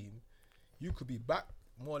that team, you could be back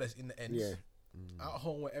more or less in the ends, Yeah. at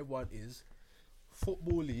home where everyone is,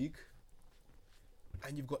 football league,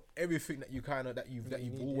 and you've got everything that you kind of that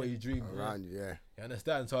you've always dreamed of. Around you, yeah. You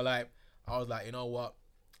understand? So like, I was like, you know what?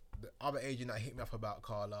 The other agent that hit me up about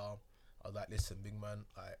Carlisle, I was like, listen, big man,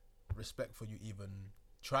 like, respect for you even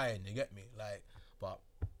trying. You get me? Like, but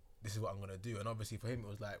this is what I'm gonna do. And obviously for him, it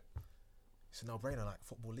was like, it's a no-brainer. Like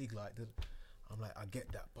football league, like, I'm like, I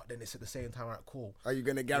get that, but then it's at the same time, right, cool. Are you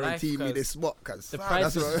gonna guarantee me this spot? Cause The Fam, price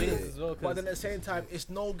that's is what- things as well. But then at the same time, it's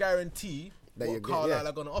no guarantee That what you get, Carlisle yeah.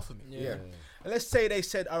 are gonna offer me. yeah. And let's say they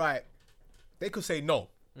said, all right, they could say no,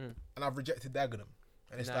 and I've rejected Dagenham,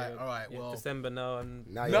 and it's Now like, you're- all right, yeah, well, December now and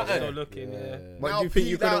Now you're still there. looking. Yeah. But now do you think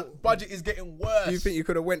you could that have? budget is getting worse. Do you think you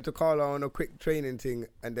could have went to Carlisle on a quick training thing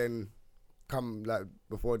and then come like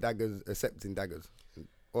before Daggers accepting Daggers,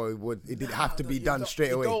 or would it did it have to be done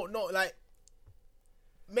straight away? Don't know, like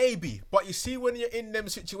maybe, but you see when you're in them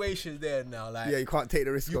situations there now, like Yeah, you can't take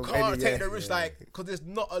the risk. you of can't any, take yeah. the risk, like because there's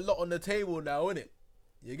not a lot on the table now, innit?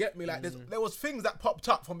 You get me? Like there was things that popped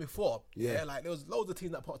up from before. Yeah. Like there was loads of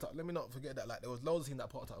teams that popped up. Let me not forget that. Like there was loads of teams that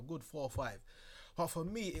popped up, a good 4 or 5. But for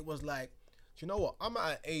me, it was like, do you know what? I'm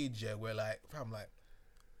at an age where like, fam, like,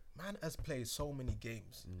 man has played so many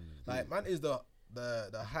games. Like man is the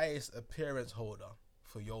highest appearance holder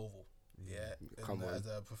for Yeovil. Yeah, Come on. as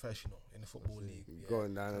a professional in the football league. Yeah.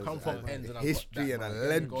 Going down as Come from ends and I've history got that, and a man.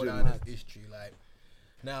 legend. Go down as history. Like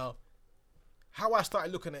now, how I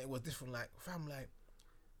started looking at it was different. Like, fam, like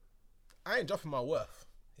I ain't dropping my worth.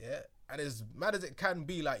 Yeah, and as mad as it can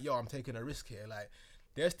be, like, yo, I'm taking a risk here. Like,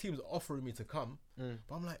 there's teams offering me to come,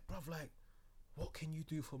 but I'm like, bruv, like, what can you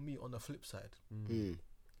do for me on the flip side?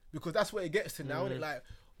 Because that's where it gets to now, innit? Like,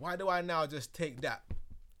 why do I now just take that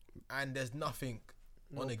and there's nothing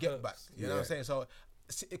on the get back? You know what I'm saying? So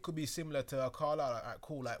it could be similar to a Carlisle. Like,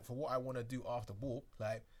 cool, like for what I want to do after ball,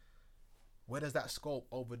 like where does that scope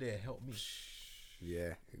over there help me?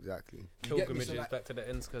 Yeah, exactly. You get me? Pilgrimages So, like, back to the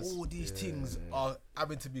ends because all these things are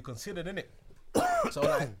having to be considered, innit? So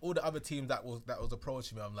like all the other teams that was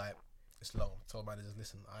approaching me, I'm like, it's long. I told managers,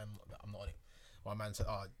 listen, I'm not on it. My man said,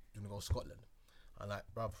 oh, you wanna go Scotland? I'm like,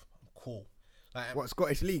 bruv, I'm cool. Like, What,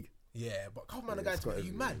 Scottish League? yeah, but come on, the Yeah, guys, are Scottish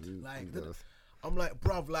you mad? League, Like, does. I'm like,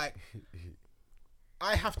 bruv, like,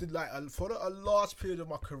 I have to, like, for a large period of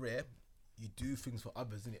my career, you do things for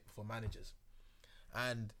others, innit? For managers.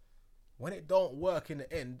 And when it don't work in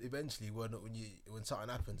the end, eventually, when something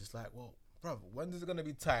happens, it's like, well, bruv, when is it gonna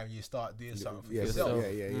be time you start doing something for Yeah, yourself?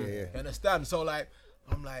 yeah. You understand? So like,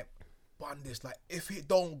 I'm like, bun this. Like, if it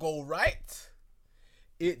don't go right,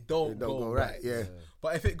 it don't go right. Yeah.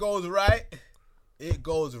 But if it goes right, it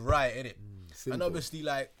goes right, innit? And Simple. obviously,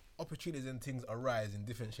 like, opportunities and things arise in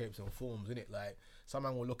different shapes and forms, innit? Like, some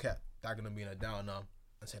man will look at Dagenham being a downer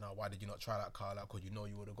and say, "No, why did you not try that Carlisle? Because you know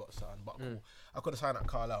you would have got something." But cool, I could have signed at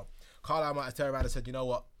Carlisle. Carlisle might have turned around and said, "You know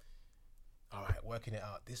what? All right, working it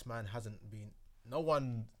out. This man hasn't been. No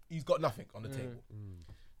one. He's got nothing on the table.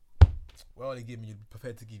 We're only giving you,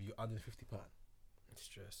 prepared to give you £150.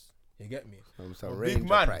 stress. You get me? Some A range big of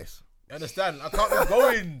man. price. You understand? I can't be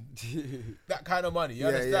going that kind of money. You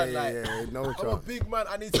understand? Like, No I'm a chance. big man.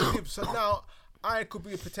 I need to give. So now I could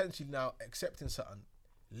be potentially now accepting something,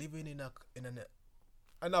 living in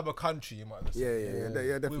another country. You might as well say,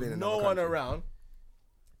 Yeah, definitely. with in no another one country. around.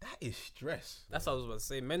 That is stress. That's what I was about to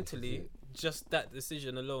say. Mentally, just that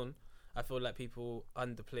decision alone, I feel like people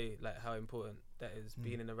underplay like how important that is.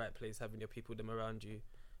 Being in the right place, having your people them around you,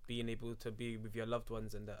 being able to be with your loved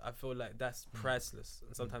ones, and that. I feel like that's priceless,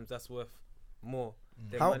 and sometimes that's worth more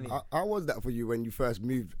than money. How was that for you when you first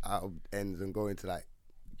moved out of ends and going to like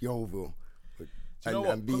Yeovil Do you know what?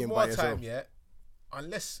 and being Because by more yourself? time, yeah.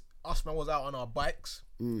 Unless us man was out on our bikes,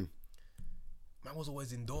 man was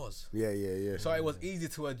always indoors. Yeah. So it was easy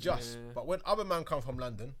to adjust. Yeah. But when other man come from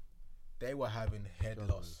London, they were having head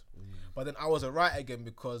loss. But then I was alright again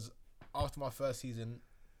because after my first season,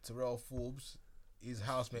 Terrell Forbes, his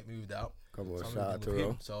housemate moved out. Come on, So I shout moved out in with Terrell.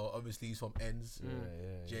 him. So obviously he's from Ends,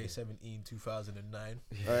 J17 2009.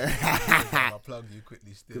 I plugged you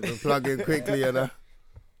quickly still. Plug in quickly, you know.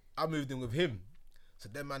 I moved in with him. So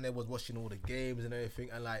that man there was watching all the games and everything.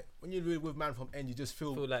 And like when you're with man from End, you just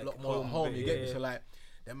feel like a lot more home, at home. You get me? yeah. So like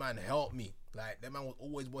that man helped me. Like that man was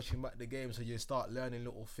always watching back the game. So you start learning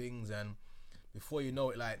little things, and before you know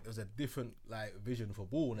it, like there's a different like vision for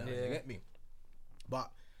ball now. Yeah. You get me? But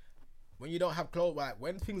when you don't have clothes, like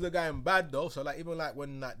when things are going bad though, so like even like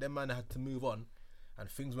when like them man had to move on and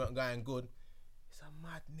things weren't going good, it's a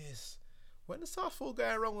madness. When the Southall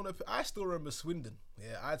going wrong on the I still remember Swindon.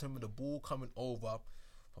 Yeah, I remember the ball coming over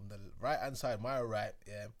from the right hand side, my right.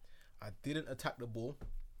 Yeah, I didn't attack the ball.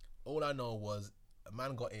 All I know was a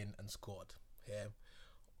man got in and scored. Yeah,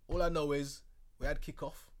 all I know is we had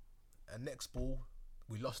kickoff, and next ball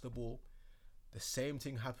we lost the ball. The same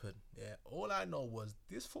thing happened. Yeah, all I know was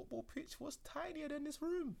this football pitch was tinier than this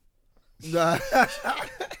room. Nah.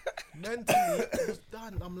 Mentally, it was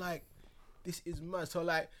done. I'm like, this is mad. So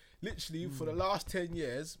like, literally for the last 10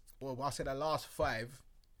 years, or I said the last 5,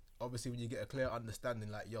 obviously when you get a clear understanding,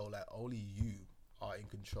 like, yo, like only you are in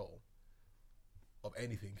control of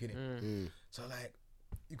anything, innit? So like,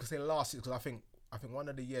 you could say the last 6, because I think one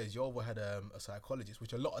of the years Yovo had a psychologist,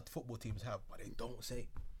 which a lot of football teams have, but they don't say.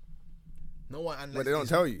 No one, unless But they don't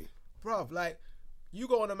tell you. bruv, like, you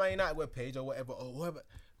go on the Man United webpage or whatever,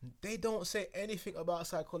 they don't say anything about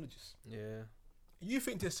psychologists. Yeah. You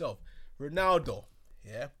think to yourself, Ronaldo,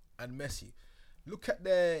 yeah, and Messi, look at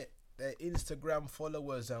their Instagram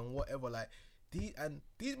followers and whatever, like, these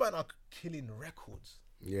men are killing records.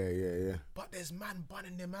 Yeah. But there's man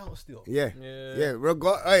banning them out still. Yeah. Yeah.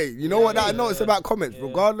 Hey, you know what I noticed about comments?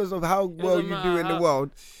 Regardless of how well you do in the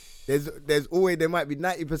world, there's always, there might be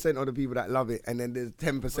 90% of the people that love it, and then there's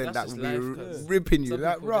 10% that will be ripping you. Some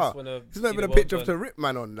Like, people just bruh, wanna it's not see even a the picture world of to rip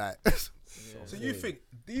man on that. So you think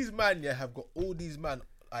these man have got all these man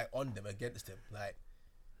like on them against them, like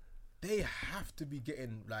they have to be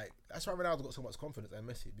getting like, that's why Ronaldo got so much confidence and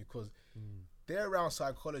Messi, because they're around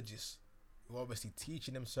psychologists who are obviously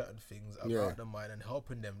teaching them certain things about the mind and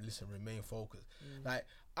helping them remain focused. Like,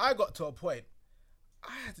 I got to a point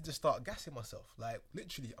I had to just start gassing myself. Like,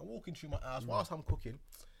 literally, I'm walking through my house whilst I'm cooking.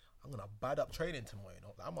 I'm gonna bad up training tomorrow. You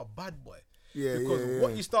know, like, I'm a bad boy. Because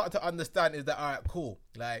what you start to understand is that, all right, cool.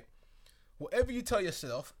 Like, whatever you tell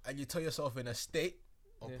yourself, and you tell yourself in a state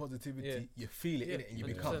of positivity, you feel it in it, and you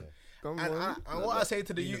 100%. become. And what I say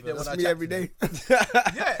to the youth then when I me chat every to them- day.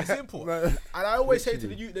 yeah, it's simple. And I always say to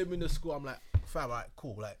the youth them in the school, I'm like, fam, alright,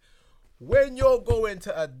 cool. Like, when you're going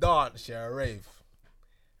to a dance, a rave,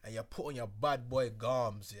 and you put on your bad boy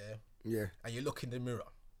garms, and you look in the mirror,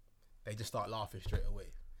 they just start laughing straight away.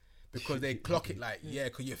 Because they clock it like,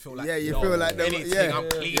 because you feel like, you feel like anything, I'm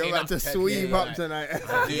cleaning you're about up to sweep up like, tonight.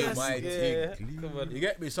 I'm doing my Yeah. thing. Come on. You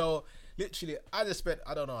get me? So, literally, I just spent,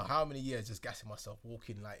 I don't know how many years just gassing myself,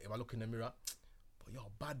 walking, like, if I look in the mirror, but you're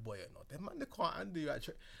a bad boy or not. Them man, they can't handle you at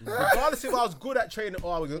training. Regardless if I was good at training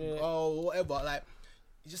or I was or whatever, like,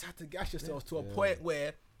 you just had to gas yourself to a point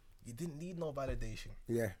where you didn't need no validation.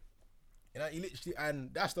 Yeah. You know, you literally,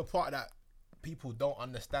 and that's the part that people don't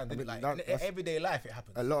understand. mean, Like, that's- in everyday life, it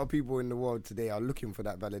happens. A lot of people in the world today are looking for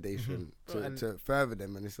that validation to further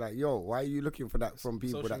them, and it's like, yo, why are you looking for that from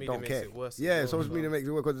people Social that media don't makes care? it worse as Yeah, well, social media makes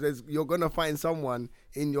it worse because you're gonna find someone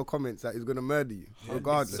in your comments that is gonna murder you,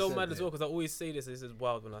 regardless. It's so mad as well, because I always say this is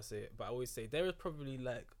wild when I say it, but I always say there is probably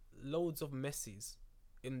like loads of Messis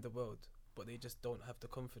in the world, but they just don't have the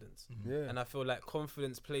confidence. Yeah. And I feel like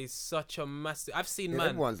confidence plays such a massive. I've seen In man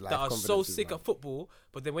everyone's life, that are so confidence is sick mad. at football,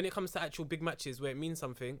 but then when it comes to actual big matches where it means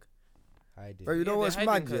something, Hiding. But you know Yeah, what's they're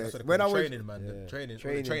mad? hiding Yeah, cause- So they when I call was, training, man, the training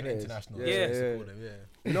Training players. international. Yeah. That's what they call them,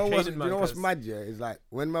 you know what's, Training you know what's mankers. mad? Yeah, is like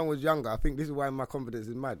when man was younger. I think this is why my confidence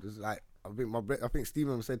is mad. It's like I think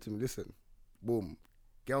Stephen said to me, "Listen, boom,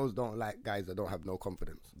 girls don't like guys that don't have no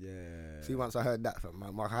confidence." Yeah. See, once I heard that, fam,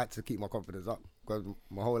 I had to keep my confidence up because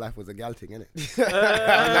my whole life was a gal thing, innit?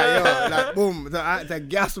 like boom, so I had to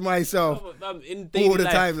gas myself in daily all the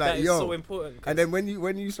life, time. Like, that is yo, so important. and then when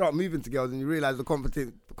you start moving to girls and you realize the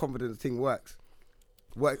confidence thing works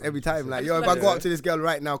every time. Like, yo, if I go up to this girl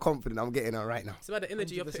right now, confident, I'm getting her right now. it's about the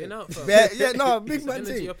energy you're putting out, fam. Yeah, no, big It's the man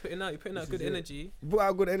energy thing. you're putting out. You're putting out good energy. You put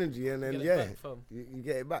out good energy, and then Get it yeah, back, fam. you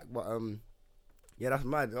get it back. But yeah, that's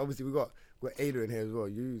mad. Obviously, we got Ada in here as well.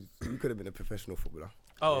 You could have been a professional footballer.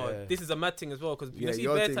 Oh, Yeah. this is a mad thing as well, because you Yeah, see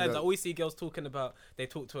your bare thing, times that- I always see girls talking about they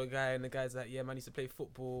talk to a guy and the guy's like, yeah, man used to play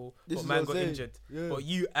football, This but is man what got I'm saying. injured. Yeah. But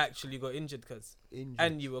you actually got injured, cuz, Injured.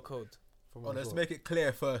 and you were cold. From Oh, my let's God. make it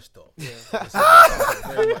clear first, though. Yeah. Let's make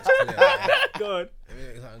something very much clear. Right? God. Let me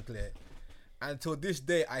make something clear. Until this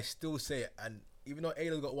day, I still say it. And even though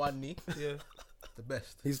Ada's got one knee, Yeah. the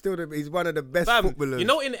best. He's one of the best Fam, footballers. you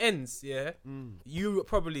know, in ends, yeah, you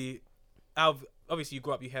probably, obviously you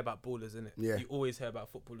grew up, you hear about ballers, innit? Yeah. You always hear about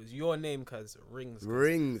footballers. Your name, cuz, rings. cuz.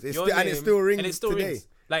 rings. It's Your still, and it name- still rings and it still today. rings.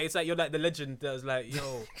 Like, it's like you're like the legend that was like,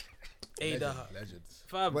 yo, Ada. Legends.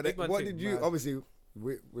 Fam, But big man what thing, did you? man. Obviously,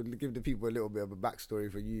 we'll give the people a little bit of a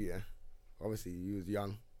backstory for you. Yeah, obviously you was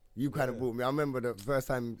young. You kind of brought me. I remember the first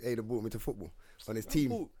time Ada brought me to football on his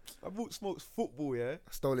team. I bought Smokes football, yeah.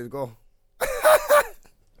 I stole his goal.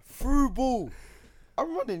 Through ball.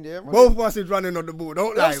 I'm running there. Both of us is running on the ball.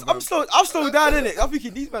 Don't lie, bro. I'm slow. I'm slowing down, innit? I'm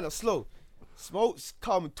thinking these men are slow. Smokes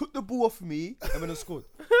come, took the ball off me, and then I scored.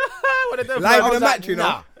 One of them. Live I in the was match, like, you know.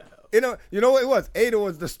 nah. You know what it was? Ada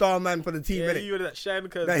was the star man for the team, Yeah, innit? you were that shine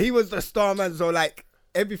because Like, he was the star man, so like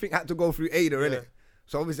everything had to go through Ada, innit?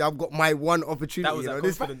 So obviously I've got my one opportunity. that was you that know?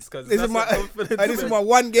 This confidence. Because is my this is my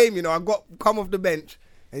one game, you know. I got come off the bench,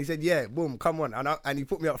 and he said, "Yeah, boom, come on," and he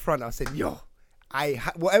put me up front. I said, "Yo,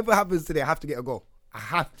 whatever happens today, I have to get a goal. I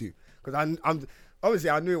have to, because I'm obviously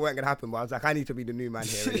I knew it wasn't gonna happen, but I was like, I need to be the new man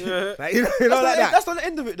here. innit? Like, you know, like that. That's not the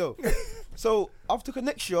end of it though. So after took a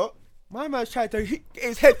next shot, my man tried to hit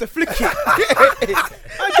his head to flick it.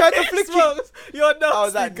 I tried to flick it. Smokes, you're nasty. I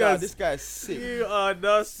was like, nah, cuz. this guy's sick. You are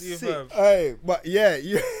nasty, Sick. fam. Hey, but yeah,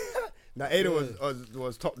 now Ada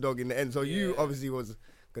was top dog in the end. So you obviously was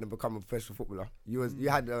gonna become a professional footballer. You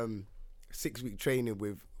had 6-week training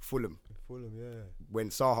with Fulham Fulham, yeah. when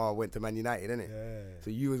Saha went to Man United, innit? Yeah. So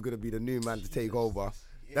you was gonna be the new man to take over.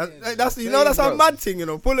 Yeah, That's that's bro. a mad thing, you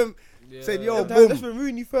know. Fulham said, "Yo, That's boom." when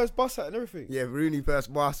Rooney first bust out and everything. Yeah, Rooney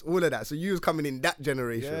first boss, all of that. So you was coming in that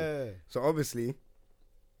generation. Yeah. So obviously,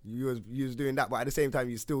 you was doing that, but at the same time,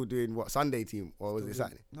 you still doing what, Sunday team, or was it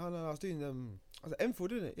Saturday? No, I was doing I was at Enfield,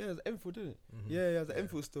 didn't it? Yeah, I was at Enfield, didn't it? Yeah, I was at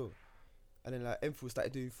Enfield still. And then like Enfield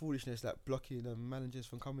started doing foolishness, like blocking managers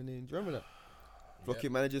from coming in. Do you remember that?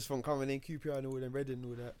 Blocking managers from coming in, QPR and all them, Reading and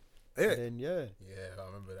all that. Yeah. And then Yeah, I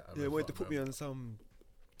remember that. they wanted to put me on some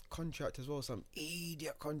contract as well, some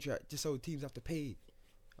idiot contract, just so teams have to pay.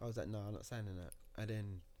 I was like, no, I'm not signing that. And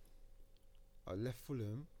then I left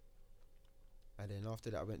Fulham. And then after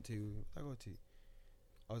that, I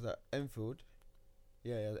was at Enfield.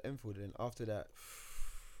 Yeah, I was at Enfield. And after that,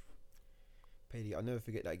 Paddy, I'll never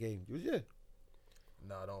forget that game. It was,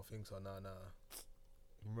 No, I don't think so. Nah.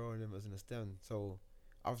 Rolling them was in the stand. So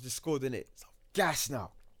I've just scored in it. So gassed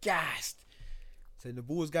now. Gassed. So the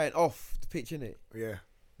ball's going off the pitch, innit? Yeah.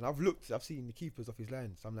 And I've seen the keepers off his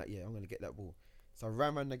line. So I'm like, yeah, I'm going to get that ball. So I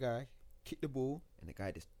ran around the guy, kicked the ball, and the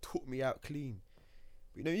guy just took me out clean.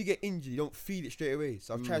 But you know, you get injured, you don't feel it straight away.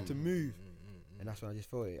 So I've tried to move. And that's when I just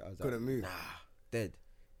felt it. I was Couldn't like, move. nah, dead.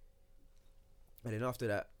 And then after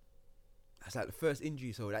that, that's like the first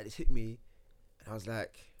injury. So that just hit me. And I was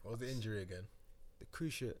like, What was the injury again? the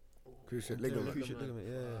cruciate Cruciate ligament. ligament,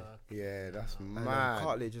 yeah. Yeah, that's And mad.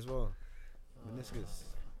 cartilage as well. Meniscus.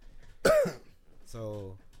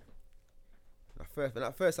 So when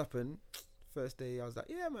that first happened, first day I was like,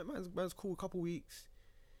 yeah, man's cool, couple weeks.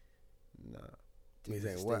 Nah. He's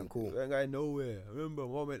Didn't ain't weren't stay. cool. Ain't going nowhere. I remember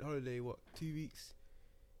mom went holiday, 2 weeks?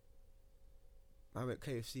 I went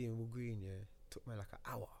KFC in Wood Green, yeah. Took me like an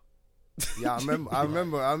hour. Yeah, I remember.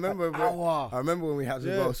 Hour. I remember when we had to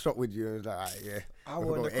Yeah. go shop with you, and it was like, alright, yeah. Hour in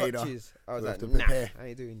the We've got Ada. crutches. I was We like, have to nah, prepare. I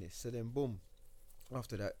ain't doing this. So then, boom.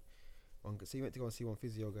 After that, so he went to go and see one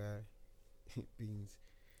physio guy, Beans,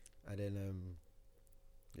 and then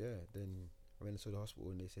then I went to the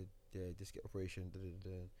hospital and they said, yeah, just get operation.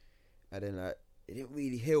 And then like it didn't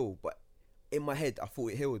really heal, but in my head I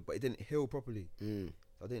thought it healed, but it didn't heal properly. So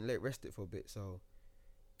I didn't let it rest it for a bit. So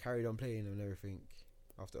carried on playing and everything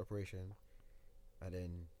after operation, and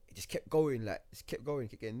then it just kept going,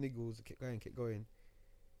 kept getting niggles, kept going,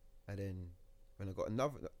 and then when I got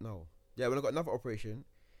another operation,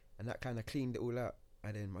 and that kind of cleaned it all out,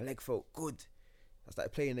 and then my leg felt good. I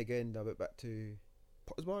started playing again. I went back to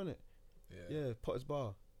Potter's Bar, innit? Yeah, Potter's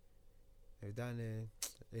Bar. They were down there.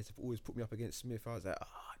 They used to always put me up against Smith. I was like,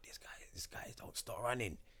 this guy don't stop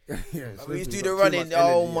running. Yeah, We used to do the running.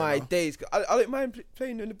 Oh my days! I don't mind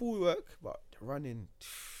playing in the ball work, but the running.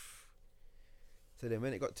 So then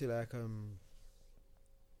when it got to the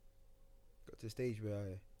stage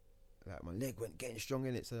where my leg went getting strong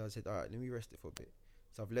in it, so I said, all right, let me rest it for a bit.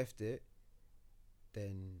 So I've left it.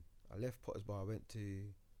 Then I left Potter's Bar. I went to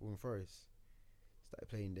Woodland Forest. Started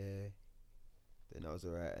playing there. Then that was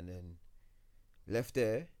alright, and then left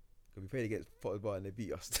there because we played against Potter's Bar and they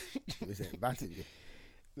beat us. We said battered you.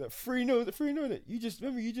 Like 3-0, the 3-0,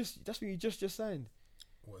 innit? That's when you just signed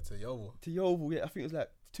What, to Yeovil? to Yeovil. Yeah, I think it was like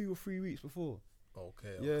 2 or 3 weeks before.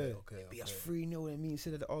 Okay. They beat us 3-0 and me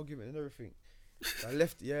instead of the argument and everything. So I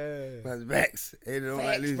left, yeah. Man's vex. He don't like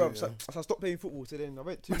Facts, losing. bruv. you So know. I stopped playing football. So then I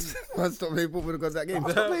went to. Man stopped playing football because of that game.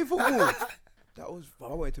 I stopped playing football. That was. I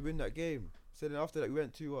wanted to win that game. So then after that, we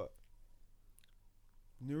went to what?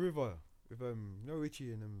 New River with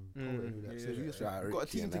Richie and Poet and all that. So we Right, got a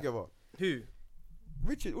Richie team and that. together. Who?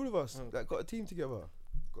 Richard, all of us, Oh. like, got a team together.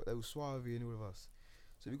 Got that was Suave and all of us.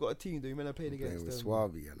 So we got a team that we meant to play Playing against with them.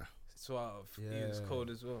 Suave, you know. Suave. He was Yeah. cold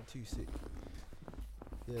as well. Too sick.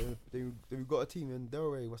 Yeah, then we got a team in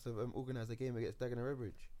Delray must have organised a game against Dagenham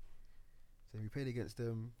Redbridge. So we played against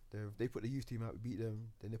them. They put the youth team out, we beat them.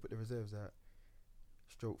 Then they put the reserves out.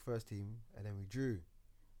 Stroke first team, and then we drew.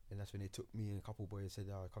 And that's when they took me and a couple boys said,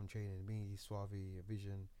 "Oh, come train with me, Suave,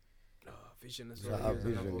 Vision." Vision as Shout well. out yeah,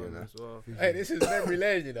 Vision, another one you know. as well. Hey, this is memory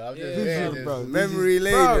lane, you know. I'm just saying this. bro. Memory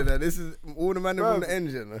lane, Bruv. you know. This is all the man Bruv. on the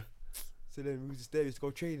engine. So then we was just there, we used to go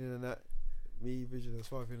training and that. Me, Vision, and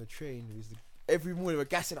Suave on the train. We used to, every morning we're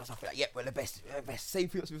gassing ourselves like, "Yeah, we're the best, we're the best." Same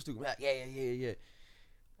thing we used to do. We're like, yeah.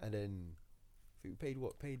 And then I think we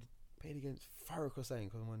paid against Farrock or something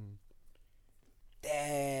because one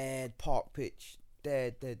dead park pitch,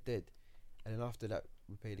 dead. And then after that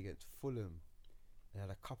we played against Fulham. They had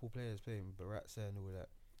a couple players playing Baratza and all that.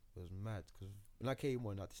 It was mad because when I came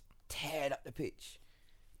on, I just teared up the pitch,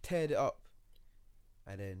 teared it up,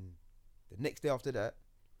 and then the next day after that,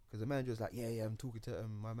 because the manager was like, yeah, I'm talking to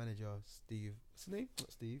my manager Steve. What's his name?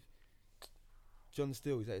 Not Steve. John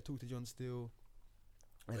Steele. He's like, talk to John Steele.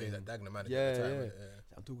 Oh, he's that Dagenham manager yeah, at the time. yeah. wasn't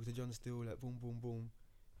I'm talking to John Steele, like boom,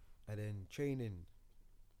 and then training,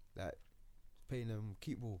 like playing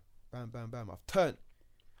keep ball, bam. I've turned,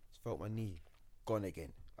 just felt my knee, gone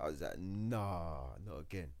again. I was like, nah, not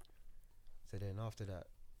again. So then after that,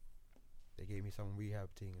 they gave me some rehab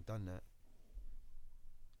thing and done that,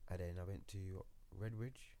 and then I went to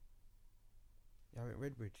Redbridge. Yeah, I went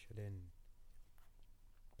Redbridge, and then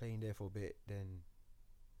playing there for a bit. Then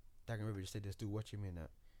Dagenham Redbridge said they're still watching me and that.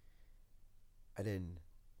 And then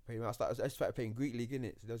I started playing Greek League,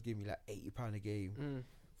 innit? So they was giving me like £80 a game,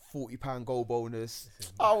 £40 goal bonus.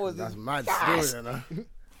 I was That's mad gassed. still, you know.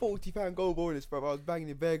 £40 goal bonus, bro. I was banging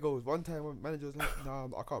in bare goals. One time, my manager was like, "Nah,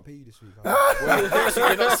 I can't pay you this week." I was like, "Well,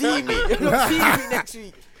 you're not seeing me. You're not seeing me next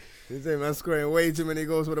week." You say man scoring way too many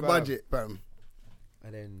goals for the Fam. budget, fam.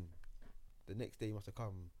 And then the next day must have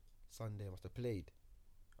come. Sunday I must have played.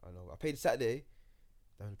 I know. I played Saturday.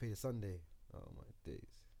 Then I played Sunday. Oh my days.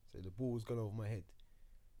 So the ball was gone over my head.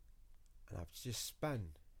 And I've just span.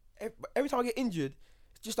 Every time I get injured,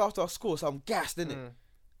 it's just after I score, so I'm gassed, innit?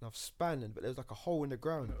 And I've span, but there's like a hole in the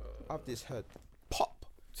ground. I've just heard pop.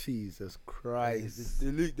 Jesus Christ.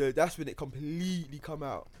 That's when it completely come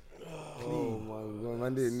out. Oh my God,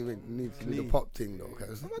 man didn't even need to do the Clean. pop thing though.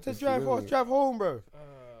 Cause I'm about to drive home, bro.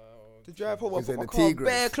 To drive home, I Is it put my the car Tigris?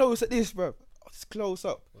 bare close at this, bro. It's close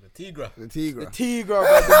up. Or the Tigra. The Tigra. The Tigra, bro.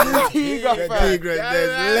 The Tigra, The fam. Tigra,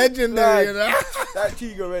 that's legendary, you know. That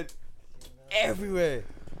Tigra went everywhere.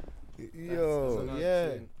 Yo.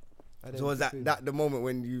 Yeah. So was that the moment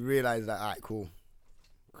when you realised that, alright, cool,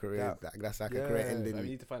 career, that's like a career Yeah. ending. I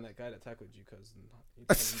need to find that guy that tackled you, cuz.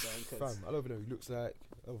 Fam, I don't even know what he looks like.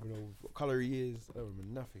 I don't even know what colour he is. I don't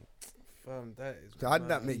remember nothing. Fam, that is. So how did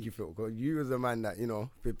that make you feel? Because you was a man that, you know,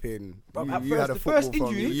 flipping, But you at had first, a the football first from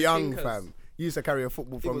injury- young, Thinkers. fam. You used to carry a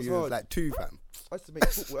football from was you was hard. like 2, fam. I used to make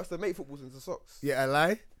football. I used to make footballs into socks. Yeah, a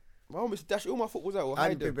lie? My mum used to dash all my footballs out or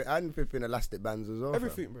hide them. And flipping elastic bands as well.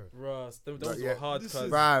 Everything, bro. Russ, them But balls yeah, were hard, this cuz.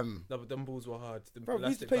 is- Fam. Them balls were hard. Them Bro, we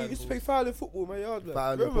used to elastic play. band Used to play balls. foul in football, my yard. Like,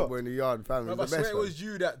 Foul the remember? football in the yard, fam. No, It but I was swear the best it one. was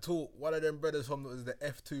you that taught one of them brothers from the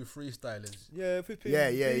F2 freestylers. Yeah, flipping. Yeah.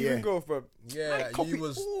 Ringo, bro. Yeah, I like copied you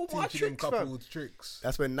was all my teaching them tricks, fam. couple tricks.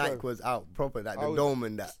 That's when Nike Bro. was out proper, like I the was- dome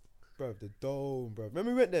and that. Bro, the dome, bro.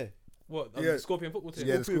 Remember we went there? What? Yeah. The Scorpion football team?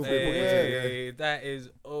 Yeah, the Scorpion football team, Hey, that is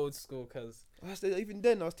old school, cuz. Even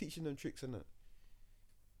then, I was teaching them tricks and that.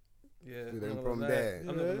 Yeah. So then I'm not from gonna lie. there- I'm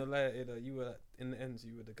not Yeah. gonna lie, you know, you were in the ends,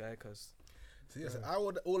 you were the guy, cuz. So yes, how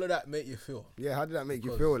would all of that make you feel? Yeah, how did that make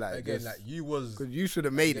you Because, feel like? again, like you was Because you should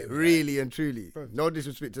have made it, Yeah, really and truly. Bro. No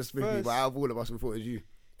disrespect to Smithy, First- but out of all of us, we thought it was you.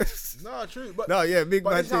 no true, but No, yeah, big but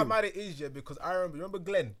man this is how thing. mad it is, yeah. Because I remember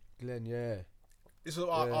Glenn. Glenn, yeah. This was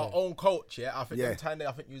our Yeah. own coach, yeah. I think Yeah. them time there,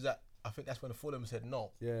 I think you was at. I think that's when Fulham said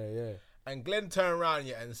no, Yeah. and Glenn turned around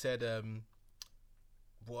yeah and said,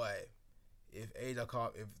 "Boy, if Ada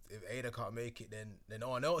can't make it, then no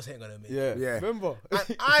one else ain't gonna make it." Yeah. Yeah. Remember?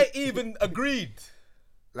 And I even agreed.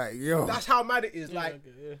 Like, yo. That's how mad it is. Like,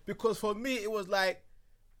 yeah. because for me it was like,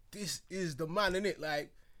 this is the man, innit?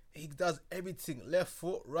 Like, he does everything, left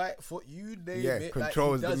foot, right foot, you name Yeah, it.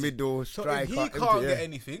 controls like, the middle, So striker. if he can't everything, get yeah.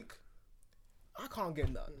 anything, I can't get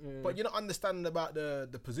nothing. But you're not understanding about the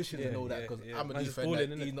position and Yeah, all that yeah, because yeah. I'm a Man's just defender.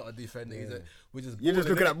 balling, innit? He's not a defender. We're just You're just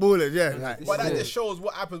balling, looking innit? at ballers, yeah. Like, But that Yeah. just shows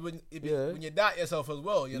what happens when you doubt yourself as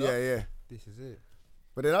well. You know. yeah. This is it.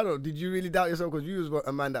 But then I don't. Did you really doubt yourself? Because you was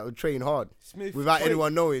a man that would train hard Smith. without Wait,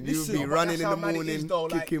 anyone knowing. You would listen, be but running That's in how the mad it morning, is, though.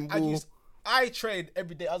 Like, kicking ball. I trained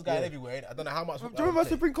every day. I was going Yeah. everywhere. I don't know how much. Do you remember I used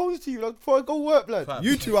to bring cones to you like, before I go work, blood? Fam.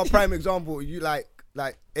 You two are prime example. You like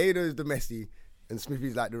Ada is the Messi and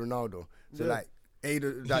Smithy's like the Ronaldo. So Yeah. like Ada,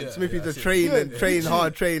 like Yeah, Smithy's yeah, I the see. train Yeah. and train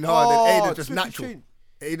hard, and Oh, Ada just Smithy natural. train.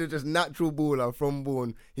 Ada just natural baller from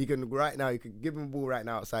born. He can right now. He can give him a ball right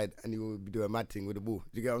now outside, and he will do a mad thing with the ball.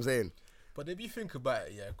 Do you get what I'm saying? But if you think about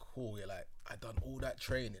it, yeah, cool. Yeah, like I done all that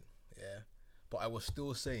training, yeah. but I was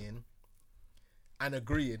still saying and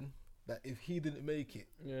agreeing that if he didn't make it,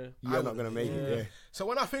 Yeah. You're not gonna make it. Yeah. So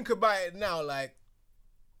when I think about it now, like,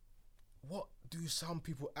 what do some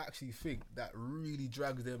people actually think that really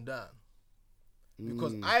drags them down?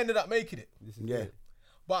 Because I ended up making it, Yeah.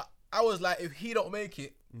 but I was like, if he don't make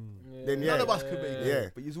it, Then none of us could make it. Yeah.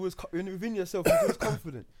 But you're always within yourself. You're always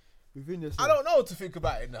confident within yourself. I don't know to think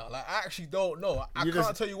about it now. Like, I actually don't know. I You can't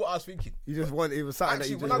just- tell you what I was thinking. You just want it was something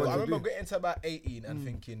Actually, that when you I just wanted remember to do. getting to about 18 and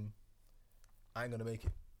thinking, I ain't gonna make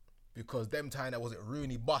it. Because them time that was it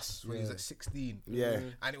Rooney bus when he was at 16. Yeah.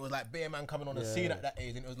 And it was like Bear Man coming on the scene at that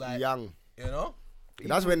age, and it was like, Young. you know?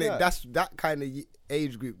 That's when that. that's that kind of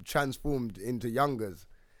age group transformed into youngers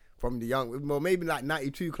from the young, well, maybe like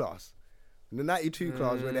 92 class. In the 92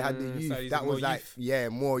 class where they had the so youth, it's that more was like,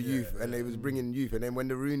 youth. more youth, and they was bringing youth. And then when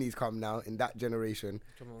the Roonies come now in that generation,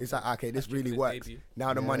 it's like, okay, this really his works. debut.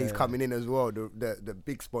 Now the money's coming in as well, the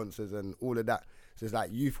big sponsors and all of that. So it's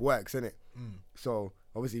like youth works, innit? So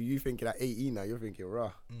obviously you thinking at 18 now, you're thinking,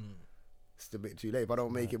 rah, it's a bit too late. If I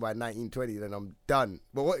don't make it by 19, 20, then I'm done.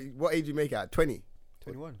 But what age you make it at? 20?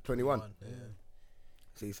 21. 21. Yeah.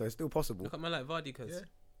 See, so it's still possible. Look at man like Vardy, cuz. Yeah.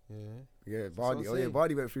 Yeah. Yeah, what Vardy. I'm Oh yeah, saying.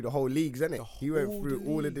 Vardy went through the whole leagues, innit? He went whole through the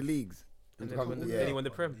all of the leagues. And He's then he won the- yeah. then he won the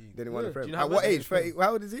Prem. Then he won the Yeah. Prem. Do you know At how what much- age? 30,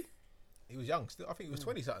 how old is he? He was young still. I think he was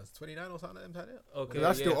 20 something, 29 or something like that. Okay.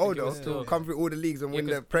 That's yeah, still I think old it though. was still- To come through all the leagues and Yeah, win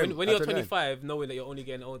 'cause the Prem. when at you're 29. 25, knowing that you're only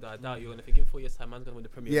getting older, I doubt you're gonna think in 4 years' time, man's gonna win the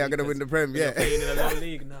Premier Yeah, I'm League. gonna win the Prem. You're Yeah, playing in a low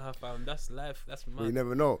league, nah, fam. That's life. That's you mad.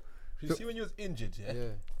 never know. You see when you was injured, yeah? Yeah.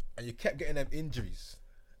 And you kept getting them injuries.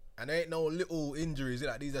 And there ain't no little injuries,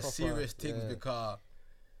 like these are Proper, serious things yeah. because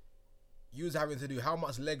you was having to do how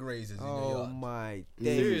much leg raises in your Oh yard my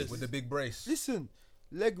Serious? days. with the big brace. Listen,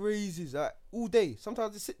 leg raises like all day.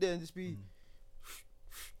 Sometimes I sit there and just be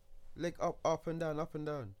leg up and down, up and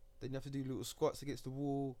down. Then you have to do little squats against the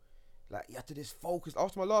wall. Like you have to just focus.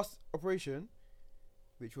 After my last operation,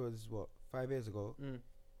 which was what 5 years ago,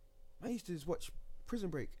 I used to just watch Prison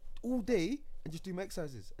Break all day and just do my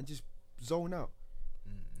exercises and just zone out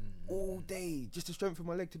all day just to strengthen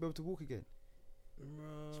my leg to be able to walk again.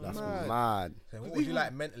 That's Mad. mad. So what would you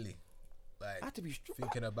like mentally? I Like had to be strong.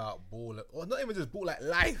 thinking about ball, or not even just ball, like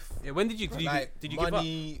life. Yeah, when did you Like did you give up?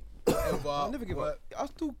 money, whatever. I'll never give work. up. I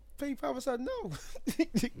still play 5-a-side now.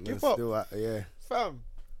 That's Give up, still, yeah. fam.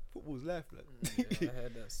 Football's life, like. Yeah, I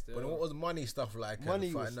heard that still. But what was money stuff like? Money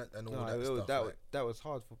and was and all no, that it stuff. was, that, like, that was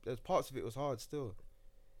hard. There's parts of it was hard still.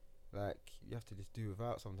 Like you have to just do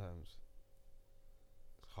without sometimes.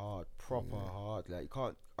 It's hard, proper hard. Like you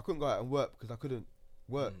can't. I couldn't go out and work because I couldn't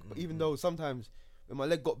work. But even though sometimes when my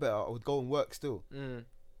leg got better, I would go and work still.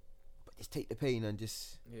 But just take the pain and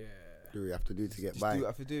just Yeah. Do what you have to do to get just by. do what I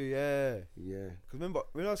have to do. Yeah. Yeah. Because remember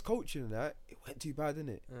when I was coaching and that, it went too bad,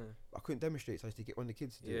 didn't it? I couldn't demonstrate, so I used to get one of the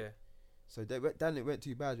kids to do Yeah. it. So then it went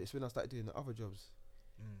too bad. It's when I started doing the other jobs.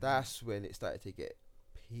 That's when it started to get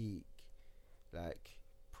peak, like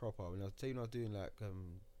proper. When I was doing like the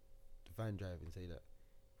van driving, say that.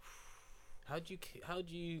 How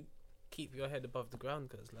do you keep your head above the ground?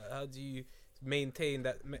 Cause like, how do you maintain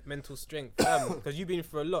that mental strength? Because you've been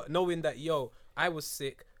through a lot, knowing that I was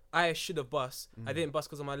sick. I should have bust. I didn't bust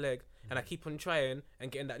because of my leg, and I keep on trying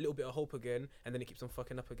and getting that little bit of hope again, and then it keeps on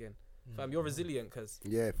fucking up again. Fam, you're resilient, cause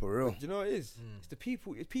Yeah, for real. Do you know what it is? It's the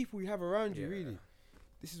people. It's people you have around you. Yeah. Really,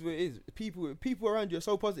 this is what it is. The people around you are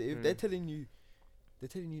so positive. They're telling you,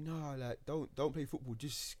 nah, like don't play football.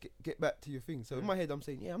 Just get back to your thing. So in my head, I'm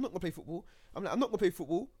saying, yeah, I'm not gonna play football. I'm like, I'm not gonna play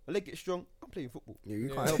football. My leg gets strong. I'm playing football. Yeah, you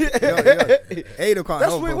Yeah. can't help it. Ada can't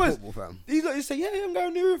That's help what it on was. football, fam. These guys say, yeah, I'm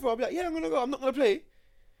going to the river. I'll be like, yeah, I'm gonna go. I'm not gonna play.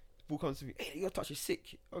 The ball comes to me. Hey, your touch is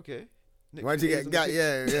sick. Okay. Next Once you here's get on the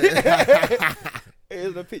got, pitch. yeah.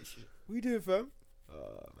 Here's the pitch. What you doing, fam?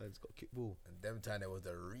 Man's got a kick ball. and them time there was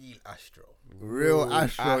the real Astro. Real Ooh,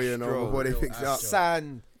 Astro, you know, Astro. before they Real fix it up. Astro.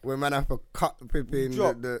 Sand, When man have to cut flipping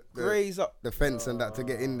drop, the graze up. the fence and that to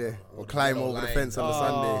get in there, or All the climb yellow over the lines, fence on the Oh,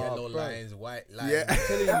 Sunday. Yellow bro. lines, white lines. Yeah.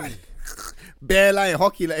 I'm telling you. Bare line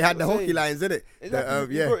hockey, like, it had the That's what I'm hockey saying. lines in it.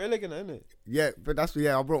 Exactly. You Yeah, broke your leg in it, innit? yeah, but that's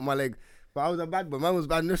I broke my leg. But I was a bad boy. Man was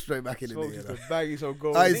bad enough straight back in the day. Smoke You used know? to bang some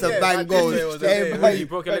goals. I used to Yeah, bang back goals then it was a day, every, you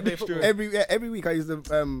broke your leg playing football. every week. I used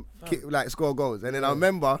to like score goals, and then I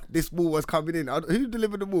remember this ball was coming in. Who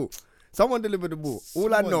delivered the ball? Someone delivered the ball.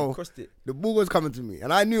 All I Someone know, crossed it. the ball was coming to me,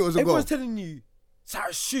 and I knew it was a goal. Everyone's telling you,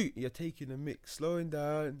 Sarah, shoot. You're taking a mix, slowing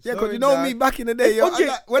down. Yeah, because slowing you know down. me back in the day. If Yo, Andre-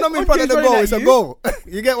 when I'm in if front of the Andre's goal, running it's at a you- goal.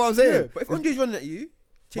 You get what I'm saying? Yeah, but if Andre's running at you,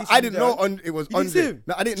 But chasing I you didn't down, know it was you didn't see Andre. him?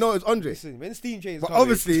 No, I didn't know it was Andre. Listen, when steam chains But coming-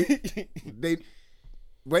 obviously,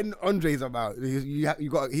 when Andre's about,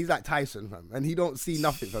 he's like Tyson, fam, and he don't see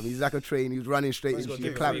nothing, fam. He's like a train. He's running straight He's into gotta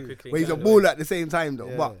your give it clap. really quickly But he's a and ball at the same time, though.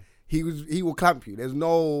 Yeah. But he will clamp you. There's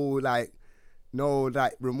no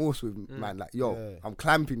remorse with man. Like, yo, I'm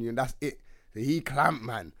clamping you and that's it. So he clamped,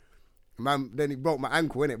 man. Then he broke my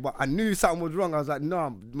ankle, innit? But I knew something was wrong. I was like, nah,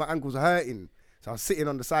 my ankle's hurting. So I was sitting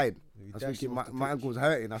on the side. I was thinking my ankle's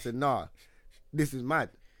hurting. I said, nah, this is mad.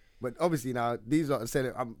 But obviously now, these are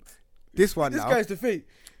saying, this guy's the fake.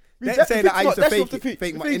 They're saying that I used to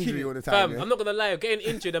fake my injury all the time. Fam, I'm not gonna lie, getting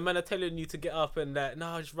injured and man are telling you to get up and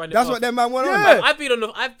nah, just run it That's off. what them man want on. Man, I've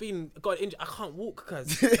got injured. I can't walk,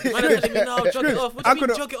 cuz. Man are telling me, no, jog it off. What do you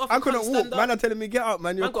mean, jog it off? I couldn't walk. Man are telling me, get up,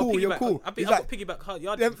 man. You're cool. You're cool. I've got piggyback hard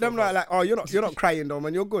yard. Them like, oh, you're not crying though,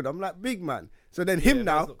 man. You're good. I'm like, big man. So then him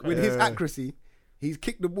now with his accuracy, he's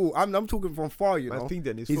kicked the ball. I'm talking from far, you know.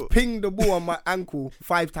 He's pinged the ball on my ankle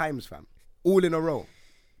 5 times, fam, all in a row.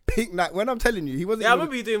 Pink, like when I'm telling you, he wasn't. Yeah, I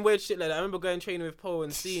remember you doing weird shit like that. I remember going training with Paul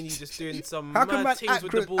and seeing you just doing some mad things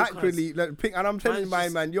with the ball. Accurately, like, pink, and I'm telling my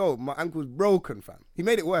man, yo, my ankle's broken, fam. He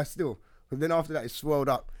made it worse still, but then after that, it swelled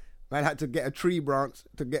up. Man had to get a tree branch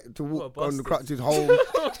to walk on the crutches home.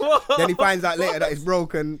 Then he finds out later that it's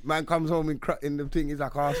broken. Man comes home in the thing. He's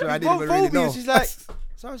like, oh, sorry, I didn't even really know. She's like,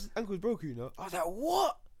 so his ankle's broken, you know. I was like,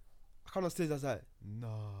 what? I come on stage. I was like, nah.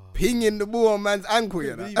 Pinging the ball on man's ankle,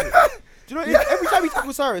 you know. Do you know, every time he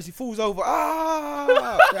tackles Cyrus, he falls over.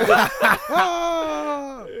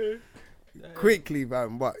 Quickly,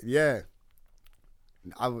 man. But yeah,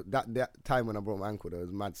 that time when I broke my ankle, that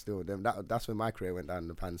was mad still. That's when my career went down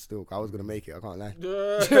the pan still. I was going to make it, I can't lie.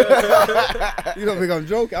 You don't think I'm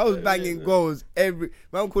joking? I was banging goals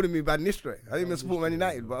man calling me Bad Nistre. I didn't even support Man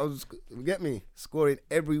United, but I was, scoring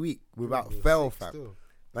every week without fail, fam. Still.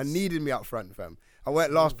 Man needed me up front, fam. I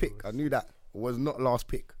went last pick. I knew that. I was not last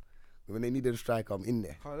pick. When they needed a striker, I'm in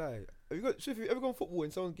there. Can't lie. If you ever gone football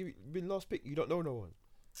and someone's been last pick, you don't know no one.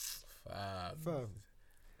 Fam.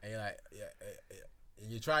 And you're like,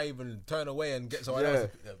 you try even turn away and get someone else to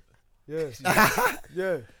pick them. Yeah.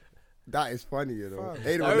 Yeah. That is funny, you know. Fam.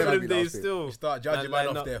 They I don't remember never them be days last pick. still. You start judging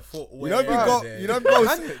man off their foot. You know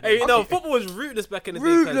if Hey, no, football was ruthless back in the day.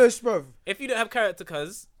 Ruthless, bruv. If you don't have character,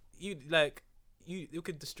 cuz you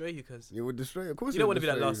could destroy you, cuz. You would destroy. Of course, You don't want to be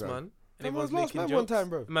that last man. I was Everyone's last making man one jokes. time,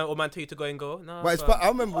 bro. Man tell you to go and go. No, But I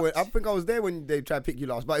remember I think I was there when they tried to pick you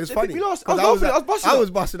last. But it was They funny. picked me last. 'Cause I was busting I up.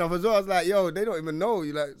 was busting off as well. I was like, yo, they don't even know.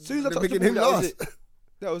 You like, As soon as I they're touched the picking ball, him that was last. it.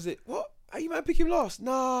 That was it. What? How you might pick him last?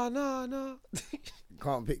 Nah.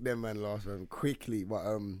 Can't pick them man last man quickly. But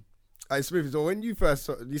Smith, so when you first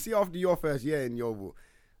you see after your first year in Yeovil,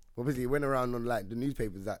 obviously it went around on like the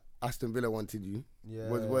newspapers that Aston Villa wanted you. Yeah.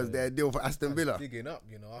 Was their deal for Aston Villa? Digging up,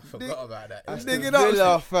 you know. I forgot about that. I'm Aston digging up.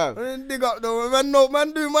 Villa, fam. Man, dig up though.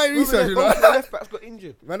 Man, do my research. You Both know? the left backs got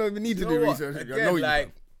injured. Man, don't even need to You do know what? research. I Again, know you.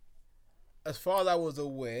 like, as far as I was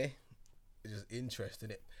aware, it's just interest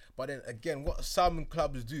in it. But then again, what some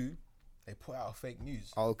clubs do, they put out fake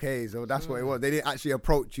news. Okay, so that's what it was. They didn't actually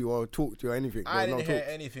approach you or talk to you or anything. I There was didn't no hear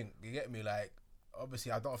talks. anything. You get me? Like,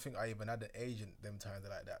 obviously, I don't think I even had an agent them times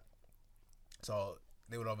like that. So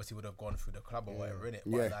they would have gone through the club or whatever in it.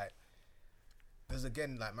 But Yeah. like, there's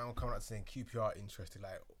again like man coming out saying QPR interested.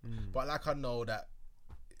 Like, but like I know that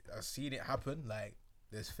I've seen it happen. Like,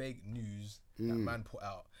 there's fake news that man put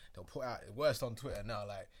out. They'll put out worse on Twitter now.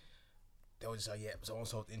 Like, they'll just say, yeah,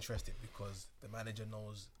 so-and-so's interested because the manager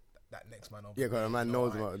knows that next man. Yeah, because the man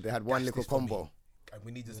knows about. They had one gas little this for me. combo. And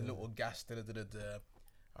we need just a little gas.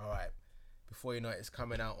 All right. Before you know it, it's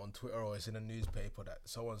coming out on Twitter or it's in a newspaper that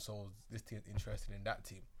so-and-so this team's interested in that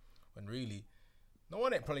team. When really, no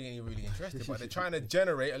one ain't probably ain't really interested, but they're trying to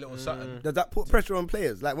generate a little something. Does that put pressure on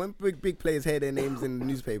players? Like when big players hear their names in the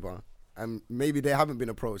newspaper and maybe they haven't been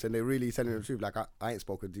approached and they're really telling the truth. Like I ain't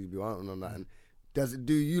spoken to you, I don't know that. And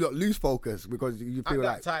do you lot lose focus because you feel At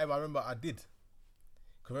like that time, I remember I did.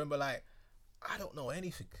 Cause remember, like, I don't know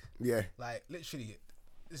anything. yeah, Like, literally,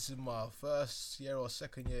 this is my first year or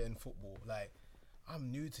second year in football. Like,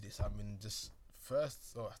 I'm new to this. I'm in just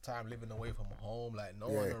first time living away from home. Like, no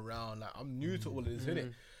one around. Like, I'm new to all of this,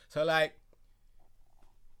 innit? So, like,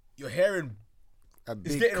 you're hearing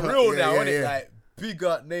it's getting real now, isn't it? Like,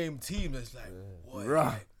 bigger name team. It's like, what? Rah.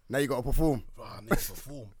 Like, Now you got to perform. I need to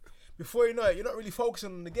perform. Before you know it, you're not really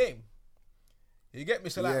focusing on the game. You get me?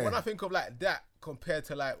 So like when I think of like that compared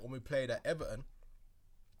to like when we played at Everton,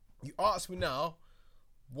 you ask me now,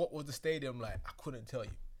 what was the stadium like? I couldn't tell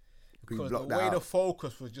you. Because the way the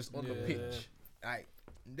focus was just on the pitch. Like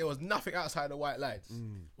there was nothing outside the white lights.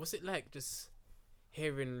 What's it like just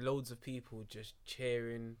hearing loads of people just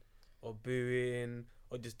cheering or booing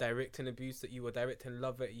or just directing abuse at you or directing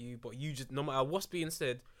love at you, but you just, no matter what's being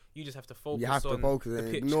said, you just have to focus on You have to focus the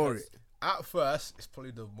and pitch ignore first. it. At first, it's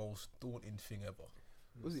probably the most daunting thing ever.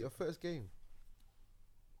 Was it your first game?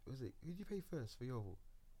 Was it? Who did you play first for Yeovil?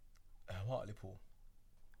 Hartlepool.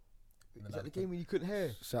 Is that the game when you couldn't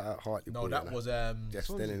hear? Shout out Hartley. No, that was Jeff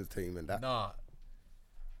Stelling's team and that. nah.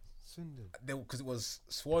 Swindon. Because it was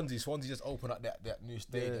Swansea. Swansea just opened up that new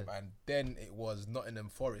stadium, and then it was Nottingham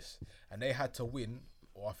Forest, and they had to win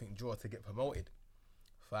or I think draw to get promoted.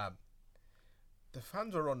 Fam, the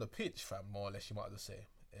fans were on the pitch, fam. More or less, you might as well say.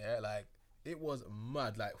 Yeah, like it was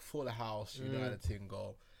mad, like full house. You know how the thing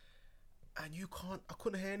go, and I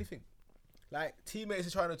couldn't hear anything. Like teammates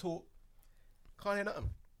are trying to talk, can't hear nothing.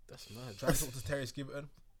 That's mad. Trying to talk to Terry Skibberton,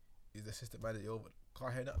 he's the assistant manager over.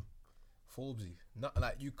 Can't hear nothing. Forbesy, not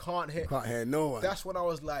like you can't hear. Can't hear no one. That's when I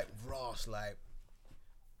was like, Ross, like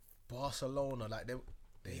Barcelona, like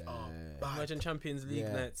they are bad. Imagine Champions League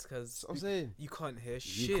Yeah. nights because I'm saying. you can't hear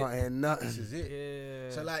shit. You can't hear nothing. This is it.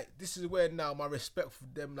 Yeah. So like, this is where now my respect for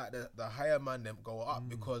them, like the higher man, them go up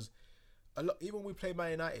because a lot. Even when we play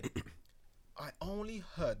Man United, I only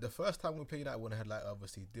heard the first time we played United when I had like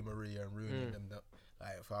obviously Di Maria and Rooney and them,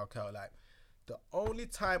 like Falcao. Like the only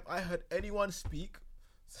time I heard anyone speak.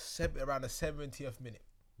 Around the 70th minute.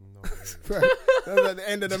 No way. That was at the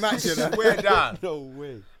end of the match, you know. We're down. No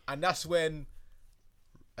way. And that's when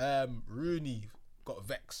Rooney got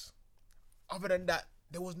vexed. Other than that,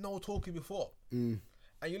 there was no talking before. And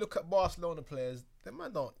you look at Barcelona players, them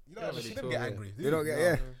man don't, you know, really they don't talk, get yeah. angry. They don't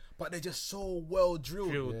get, But they're just so well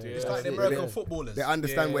drilled. It's yeah. like the That's it. American They- footballers. They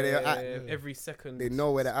understand where they're at. Every second. They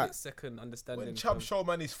know where they're at. split second understanding. When Chubb show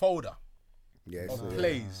man his folder Yeah, of so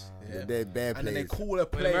plays, yeah. they're bare and then they plays. call a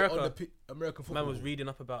play America- on the American football. Man was reading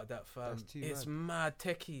up about that, fam. That's too It's mad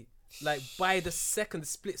techie. Like by the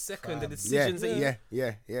split second, the Fam. decisions that you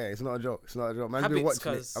Yeah. It's not a joke. It's not a joke. Man's Habits, been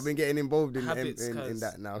watching it. cuz. I've been getting involved in Habits, cuz.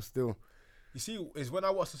 that now still. You see, is when I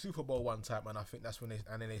watched the Super Bowl one time, and I think that's when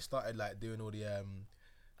they started like doing all the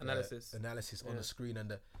analysis. analysis on the screen,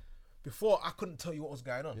 and before I couldn't tell you what was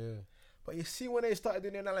going on. Yeah. But you see when they started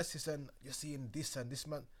doing the analysis, and you're seeing this and this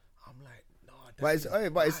man, I'm like, no.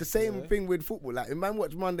 But it's the same thing with football. Like, if man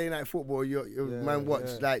watch Monday Night Football, man watch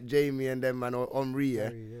like Jamie and them man or Henri,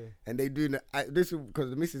 and they do this because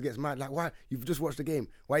the missus gets mad. Like, why you've just watched the game?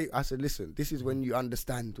 Why? I said, listen, this is when you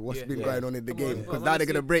understand what's been going on in the game because now they're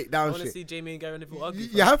gonna break I down want to shit. see Jamie and Gary Neville argue.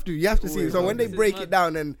 You have to see. So when they This is break mad. it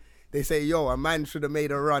down and they say, yo, a man should have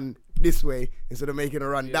made a run this way instead of making a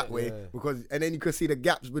run that way, and then you can see the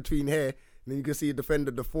gaps between here. And then you can see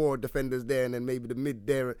the four defenders there, and then maybe the mid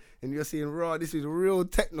there, and you're seeing, raw. This is real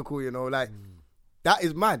technical, you know. Like that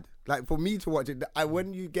is mad. Like for me to watch it,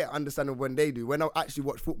 when you get understanding of when they do, when I actually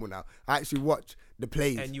watch football now, I actually watch the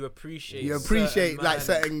plays. And you appreciate.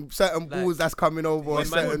 certain balls that's coming over, or when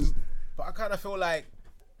man certain. But I kind of feel like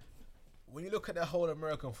when you look at the whole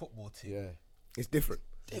American football team, It's different.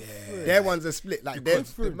 Their ones are split. Like they're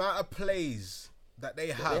the amount of plays that they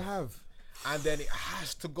have. And then it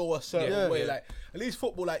has to go a certain way. Like at least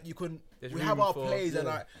football, like you can. There's we have room our for- plays, and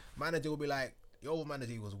like manager will be like, your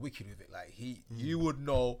manager was wicked with it. Like you would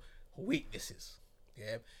know weaknesses.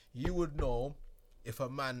 Yeah, you would know if a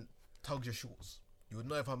man tugs your shorts. You would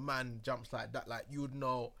know if a man jumps like that. Like you would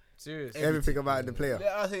know Serious. everything about the player.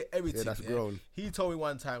 I say everything. Yeah, that's grown. He told me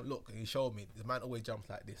one time, look, and he showed me the man always jumps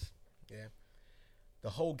like this. Yeah, the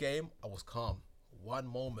whole game I was calm. One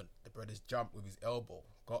moment the brothers jumped with his elbow,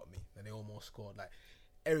 got me, and they almost scored. Like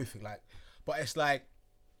everything, like, but it's like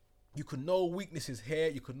you can know weaknesses here,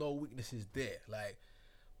 you can know weaknesses there, like,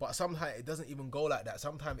 but sometimes it doesn't even go like that.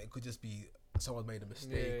 Sometimes it could just be someone made a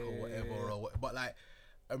mistake or whatever, or what. But like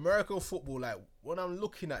American football, like when I'm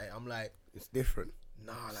looking at it, I'm like, It's different.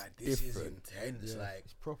 nah, like this different. is intense, like,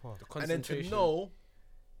 It's proper. and then to know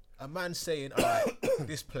a man saying, all right,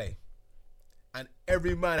 this play. And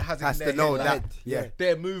every man has Has in to their know head, that. like, Yeah.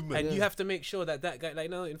 their movement. And you have to make sure that guy, like,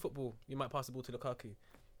 in football, you might pass the ball to Lukaku.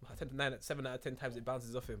 7 out of 10 times it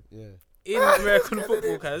bounces off him. Yeah. In American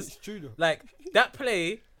football, cuz, It's true though. like, that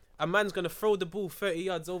play, a man's going to throw the ball 30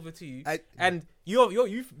 yards over to you, and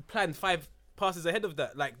you've planned 5 passes ahead of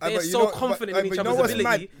that. Like, they're but you so know- confident but in each you know other's what's ability.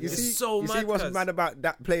 mad? You It's see, so you mad, see what's cuz. mad about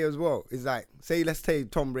that play as well is like, say let's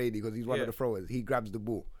take Tom Brady because he's one Yeah. of the throwers. He grabs the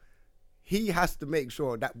ball. He has to make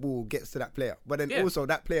sure that ball gets to that player, but then Yeah. also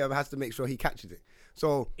that player has to make sure he catches it.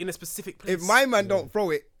 So In a specific place. if my man don't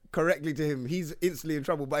throw it correctly to him, he's instantly in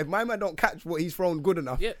trouble. But if my man don't catch what he's thrown good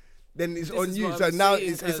enough, Yeah. then it's This on is you. what So I'm now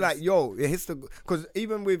saying, it's cuz- like, yo, it hits the, because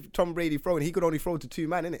even with Tom Brady throwing, he could only throw to 2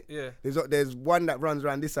 man, innit? Yeah. There's one that runs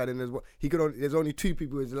around this side, and there's only 2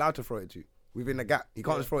 people he's allowed to throw it to within the gap. He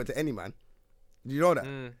can't just throw it to any man. Do you know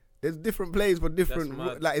that? There's different plays for different.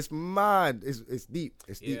 mad. Like it's mad. It's deep.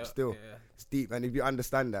 It's deep Yeah, still. yeah. It's deep. And if you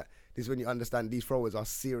understand that, this is when you understand these throwers are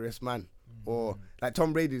serious man. Or like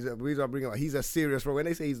Tom Brady's the reason I bring him up. He's a serious thrower. When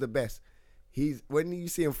they say he's the best, when you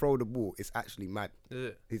see him throw the ball, it's actually mad. Is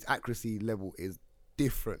it? His accuracy level is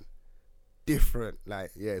different.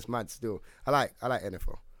 Like, yeah, it's mad still. I like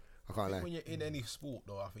NFL. I can't lie. When you're in any sport,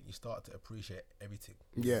 though, I think you start to appreciate everything.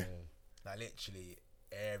 Yeah. Like literally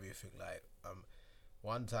everything. Like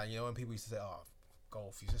one time, you know, when people used to say, "Oh,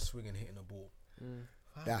 golf, you're just swinging, hitting the ball."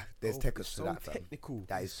 Yeah, there's Golf techers is to so that, fam. technical.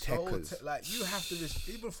 That is So techers. like you have to just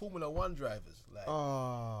even Formula One drivers. Like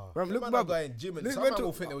Bro, look, look, man, bro. I'm going gym, and look, some we're man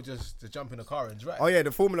will talk- think they will just to jump in the car and drive. Oh yeah,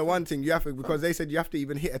 the Formula One thing, you have to, because they said you have to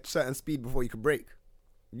even hit a certain speed before you can brake.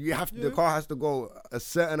 You have to, the car has to go a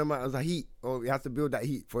certain amount of heat, or it has to build that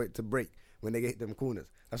heat for it to brake when they get them corners.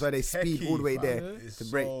 That's why they speed all the way Techie, there fam. It's to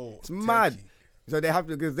brake. so It's mad. techie. So they have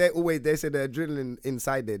to, because they say the adrenaline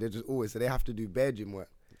inside there, they're just always, so they have to do bare gym work.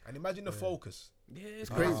 And imagine the focus. Yeah, it's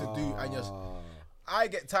Crazy crazy. to do, and just I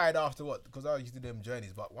get tired after what, because I used to do them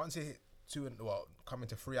journeys. But once it hit coming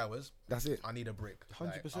to 3 hours, That's it. I need a break.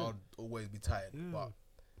 100%. Like, I'll always be tired. But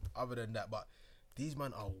other than that, but these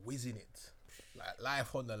men are whizzing it, like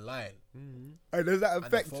life on the line. And does that the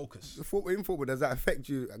affect focus. in football? Does that affect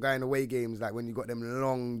you going away games, like when you got them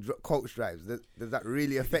long coach drives? Does that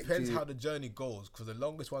really affect Depends you? how the journey goes, because the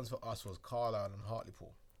longest ones for us was Carlisle and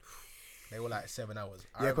Hartlepool. They were like 7 hours.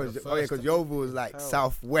 I Yeah, remember because the first Yeovil was like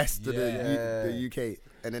southwest of Yeah. the UK,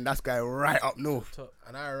 and then that's going right up north.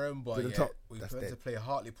 And I remember, To the yeah, top. we That's went to dead. play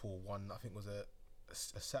Hartlepool one, I think it was a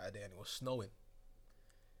Saturday, and it was snowing.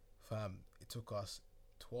 Fam, it took us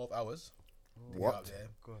 12 hours to What? get up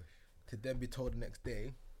there. To then be told the next day,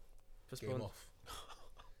 game Postponed. off.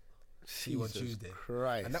 See you on Jesus Tuesday.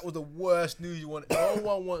 Christ. And that was the worst news you want. No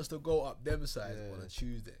one wants to go up them sides on a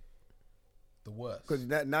Tuesday. The worst. Because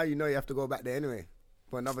now you know you have to go back there anyway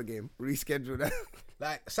for another game. Reschedule that.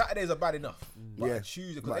 Like, Saturdays are bad enough. But Yeah. a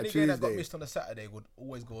Tuesday, But because a any game that got Tuesday. missed on a Saturday would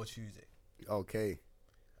always go a Tuesday. Okay.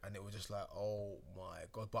 And it was just like, oh my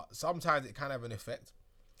God. But sometimes it can have an effect.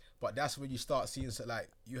 But that's when you start seeing, so like,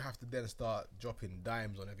 you have to then start dropping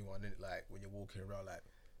dimes on everyone, innit? Like, when you're walking around, like,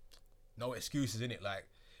 no excuses, innit? Like,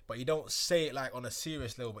 but you don't say it like on a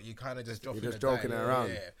serious level, but you kind of just dropping just a dime. joking around.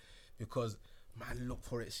 Yeah. Because man look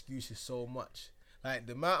for excuses so much. Like,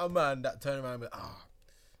 the amount of man that turn around and be,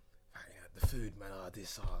 the food, man,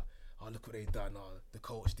 this, look what they done, the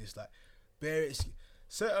coach, this, like, bare excuse.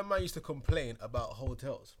 Certain man used to complain about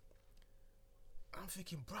hotels. I'm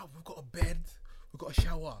thinking, bro, we've got a bed, we've got a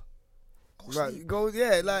shower. Go Right, sleep.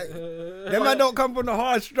 them man don't come from the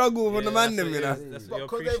hard struggle from the man them, you know.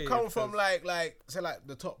 Because they've come from like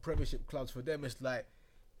the top Premiership clubs. For them, it's like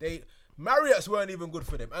Marriott's weren't even good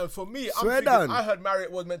for them. And for me, Swear I'm thinking, down. I heard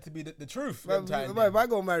Marriott was meant to be the truth. Bro, if I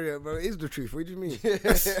go marry it, bro, it is the truth. What do you mean?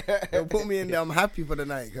 They'll put me in there. I'm happy for the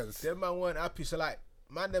night, cause Them man weren't happy. So like,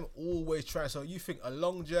 man, them always try. So you think a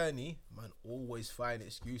long journey, man, always find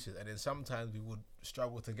excuses, and then sometimes we would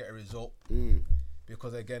struggle to get a result.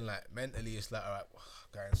 Because again, like, mentally it's like, all right,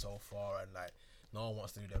 going so far, and like no one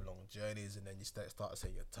wants to do them long journeys, and then you start to say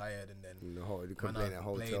you're tired, and then you complain at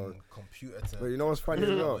hotel. computer to But you know what's funny as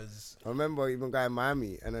well? hours. I remember even going to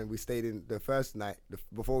Miami, and then we stayed in the first night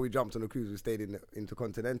before we jumped on the cruise. We stayed in the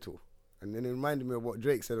Intercontinental, and then it reminded me of what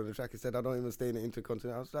Drake said on the track. He said, "I don't even stay in the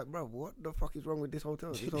Intercontinental." I was like, "Bro, what the fuck is wrong with this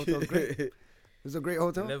hotel? This hotel's great. It's a great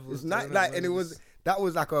hotel. Levels It's to not the like, and levels. that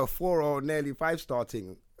was like a 4 or nearly 5-star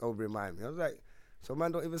thing over in Miami. I was like, so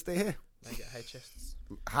man, don't even stay here. I get high chests.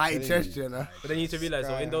 High chest, you know. But then you need to realize,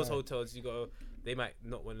 so in those Sky. hotels, they might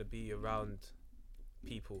not want to be around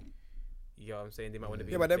people. You know what I'm saying? They might want to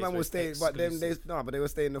be. Yeah, in but a them place man where was it's staying. But exclusive. they were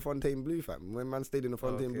staying in the Fontaine Blue, fam. When man stayed in the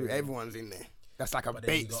Fontaine Okay. Blue, everyone's in there. That's like a But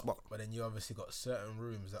then you bait got- spot. But then you obviously got certain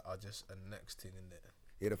rooms that are just a next thing in there.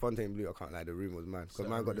 Yeah, the Fontaine Blue, I can't lie, the room was mad. Because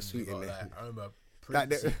Certain man got the rooms suite you in got, there. like, I remember Like,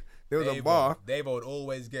 Princey, there was a Davo. bar. Davo would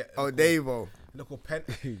always get Oh, Davo.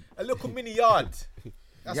 a little mini yard.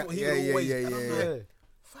 That's Yeah, what he yeah, would yeah, always. yeah, and I'm yeah. like,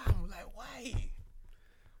 fam, like, why?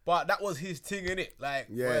 But that was his thing, innit? Like,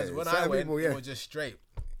 Yeah, whereas when I certain went, people, it yeah. was just straight.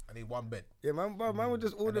 I need one bed. Yeah, man would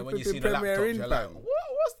just And order then when you flipping see the Premier laptops, in, you're like, fam.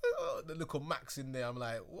 what's the little Max in there? I'm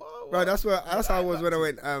like, what? Bro, that's how I was when I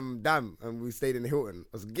went Dam and we stayed in the Hilton.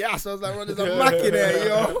 I was gas. I was like, "What? There's a Mac in there,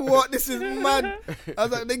 yo. What? This is mad." I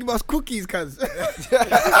was like, "They give us cookies, cuz."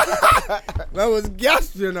 Man was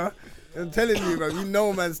gas, you know. I'm telling you, bro. You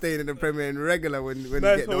know, man, staying in the Premier in regular when you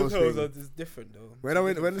get those things. just different though. When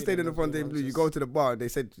I stayed in the Fontaine Blue, you go to the bar. They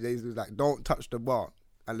was like, "Don't touch the bar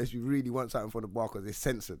unless you really want something for the bar because it's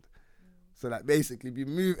censored." So like basically, if you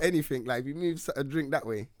move anything, like if you move a drink that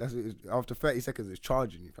way, that's what after 30 seconds it's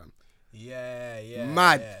charging you, fam. Yeah.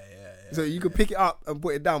 Mad. Yeah. So you can pick it up and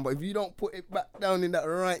put it down, but if you don't put it back down in that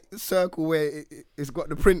right circle where it's got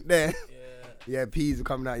the print there, yeah, peas are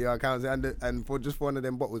coming out your account. And for just one of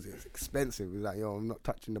them bottles, it's expensive. It's like, yo, I'm not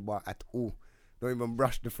touching the bar at all. Don't even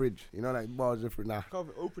brush the fridge. You know, like bars the fridge. Nah, Can't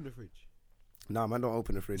even open the fridge. nah, man, don't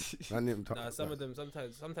open the fridge. Man, didn't talk- Nah, some of them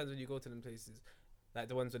sometimes when you go to them places, like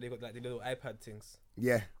the ones where they got like the little iPad things.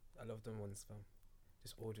 Yeah. I love them ones, fam.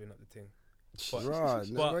 Just ordering up the thing. Right.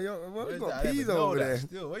 but- What you Where's got that? I never peas know over that there?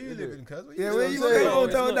 Still, where you living, cuz? Yeah, where you what I'm got saying? a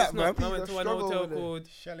hotel it's that, not. bro? I went to one Struggle hotel over there. called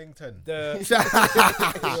Shellington. the.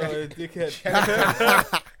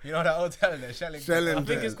 Dickhead. You know that hotel in there, Shellington. Shellington. I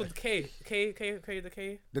think it's called K. The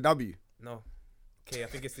K. The W. No. K. I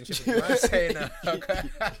think it's in Sheffield. I'm saying that.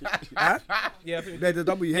 Huh? Yeah, I think. There's the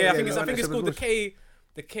W. Yeah, I think the one it's at called the Shepherd's K.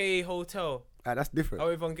 The K Hotel. Bush. That's different.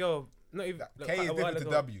 Oh, even girl. Not even. K is a while different to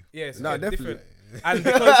ago. W. Yes. No, yeah, definitely. different. And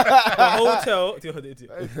because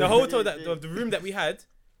the hotel that the room that we had,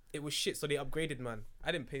 it was shit. So they upgraded, man.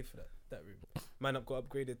 I didn't pay for that room. Man, up got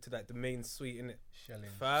upgraded to like the main suite in it. Shellington.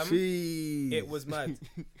 Fam, Jeez. it was mad.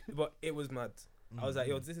 But it was mad. I was like,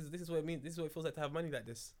 yo, this is what it means. This is what it feels like to have money like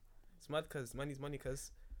this. It's mad, cause money's money,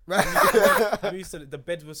 cause. I'm used to it. The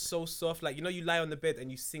bed was so soft, like you know, you lie on the bed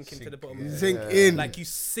and you sink into the bottom. yeah. Of the Sink bed. in. Like you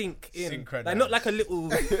sink in, Synchronized. like not like a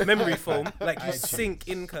little memory foam. Like you iTunes. sink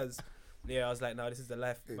in, cause yeah, I was like, no, this is the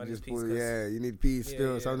life. It Man, it's just peace. pull- 'cause- yeah, you need peas Yeah,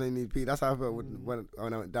 still. yeah. Something you need peas. That's how I felt when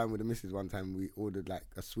I went down with the missus one time. We ordered like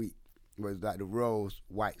a suite. It was like the rose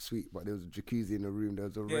white suite, but there was a jacuzzi in the room. There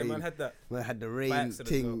was a Yeah, rain. man had that. Man had the rain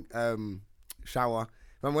accident thing shower.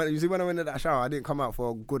 Man, you see when I went into that shower, I didn't come out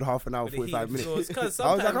for a good half an hour, With the 45 heat. minutes. So it's 'cause I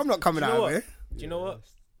was like, sometimes- I'm not coming do you out know of what? here. Do you know what?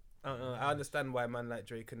 I understand why man like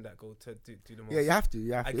Drake and that go to do the most. Yeah, you have to.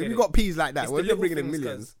 You have I to. get If you it. got peas like that, It's well, the you're little bringing in things,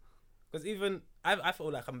 millions. Because even I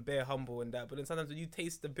feel like I'm bare humble and that, but then sometimes when you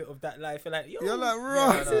taste a bit of that life, you're like, yo, You're like, Yeah,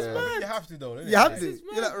 raw. no, no, you have to though. Innit? You have Like, to. is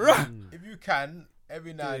You're mad. like, raw. If you can,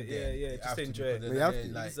 every now and Yeah, then. yeah, you just have to, enjoy it. because You then have it, to.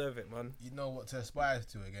 you like, deserve it, man. you know what to aspire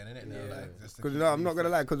to again, innit? Yeah. Like, just to Because keep I'm not it gonna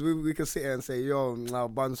lie, because we can sit here and say, yo, I'll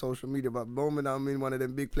ban social media, but the moment I'm in one of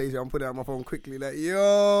them big places, I'm putting it on my phone quickly, like,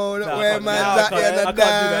 yo, look Nah, where I man's at the other can't do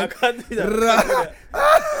that. I can't do that.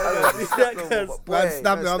 Man,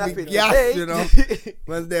 snapping, I'll be gassed, you know.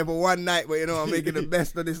 Man's there for one night, but you know, I'm making the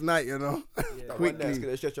best of this night, you know. Quickly. Quickly.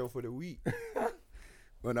 Gonna stretch out for the week.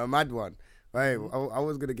 But a mad one. Hey, I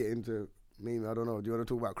was gonna get into maybe I don't know. Do you want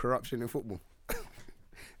to talk about corruption in football?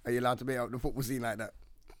 Are you allowed to make up the football scene like that?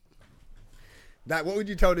 Like, what would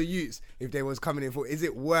you tell the youths if they was coming in for? Is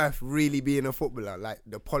it worth really being a footballer? Like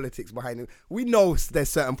the politics behind it. We know there's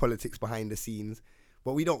certain politics behind the scenes,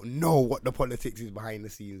 but we don't know what the politics is behind the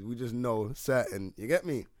scenes. We just know certain. You get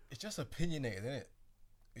me? It's just opinionated, isn't it?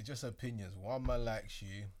 It's just opinions. One man likes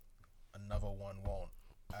you, another one won't.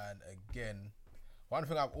 And again, one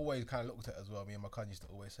thing I've always kind of looked at as well, me and my cousin used to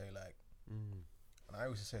always say, like, and I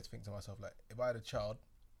always think to myself, like, if I had a child,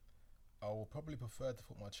 I would probably prefer to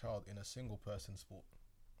put my child in a single person sport.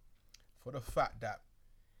 For the fact that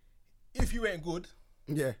if you ain't good,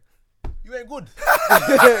 Yeah. you ain't good.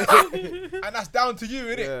 And that's down to you,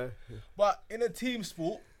 innit? Yeah. But in a team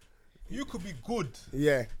sport, you could be good.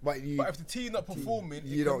 Yeah. But But if the team's not performing,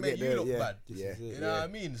 you it don't can make get you the- look yeah. bad. This Yeah. is it. You know what I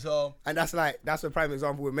mean? So And that's a prime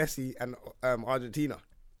example with Messi and Argentina.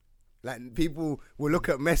 Like people will look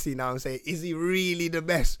at Messi now and say, is he really the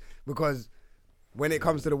best? Because when it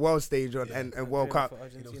comes to the world stage and World Cup,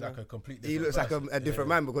 he looks like a complete different he looks like person. a different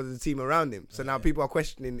man because of the team around him. So now people are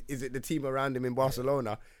questioning, is it the team around him in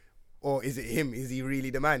Barcelona or is it him? Is he really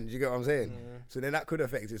the man? Do you get what I'm saying? So then that could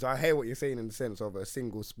affect it. So I hear what you're saying in the sense of a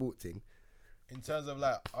single sport thing. In terms of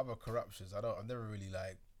like other corruptions, I've never really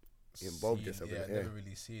like Involved seen, yourself in yeah, it, I've yeah. never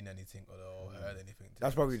really seen anything or heard anything.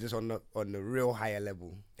 That's probably just on the real higher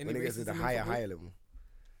level. Any When it gets to the racism in higher football? level.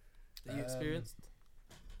 That you experienced?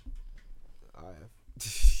 I have.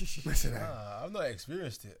 Nah, I've not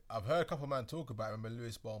experienced it. I've heard a couple of man talk about it. I remember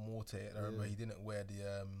Luis Balmorte, and I remember he didn't wear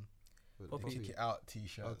the Poppy. kick it out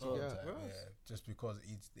t-shirt. Oh, all the yeah. time, yeah, just because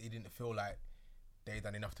he didn't feel like they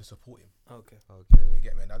done enough to support him. Okay. Okay. You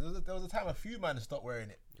get me? Now, there was a time a few man stopped wearing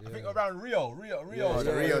it. I think around Rio. Oh,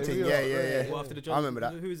 the Rio thing, yeah. Well, after the John, I remember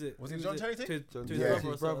that. Who's it? Was it Who's John Terry thing? John To Yeah. his His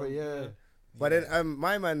brother, or brother, something. yeah. But then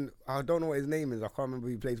my man, I don't know what his name is. I can't remember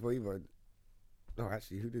who he plays for either. No,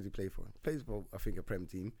 actually, who does he play for? He plays for, I think, a Prem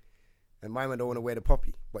team. And my man don't want to wear the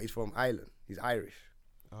poppy, but he's from Ireland. He's Irish.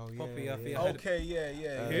 Oh yeah. Poppy, I think yeah. I heard Okay,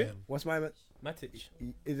 yeah. Who? What's my man? Matic.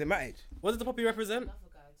 Is it Matic? What does the poppy represent? Another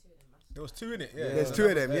guy too. Then Matic. There was two in it. Yeah, There's two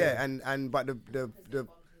of them, yeah. And but the On his home.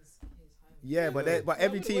 yeah, but every why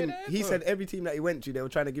would team, they wear that, he bro? said every team that he went to, they were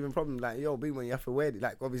trying to give him problems. Like, yo, big man, you have to wear it.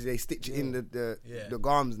 Like, obviously they stitch it in the Yeah.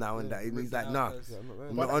 garms now and that. And he's like, nah, Yeah, I'm not wearing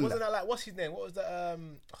I'm But not on wasn't that. that like, what's his name? What was that?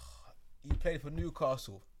 He played for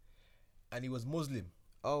Newcastle, and he was Muslim.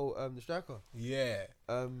 Oh, the striker. Yeah.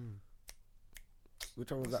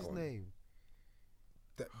 Which one was What's that his one? name?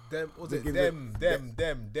 Them, was They it give them?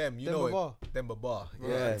 You know Demba it. Demba Ba.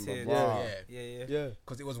 Yeah, Yeah. yeah.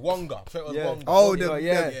 Because it was Wonga. So it was Yeah. Wonga. Oh,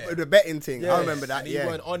 Yeah. the betting thing. Yeah. I remember that. And he Yeah.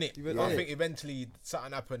 went on it. He went I on think eventually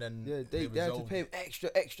something happened and Yeah, they had to resolved pay him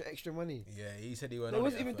it. extra money. Yeah, he said he went No, on it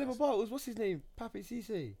wasn't it even at Demba first. Ba. It was what's his name? Papi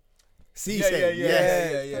Cisse. Cisse,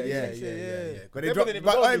 yes. Yeah. But But they they dropped- didn't even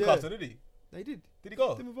but go I- to Newcastle, did he? They did. Did he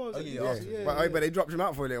go? Demba Ba was Oh, at yeah, Yeah. Newcastle, yeah. But they dropped him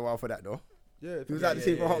out for a little while for that though. Yeah, He was Yeah, out the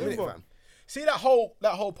team for a hot yeah, minute, yeah. fam. See that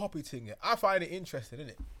whole poppy thing. Yeah, I find it interesting,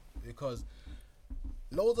 innit? Because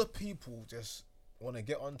loads of people just want to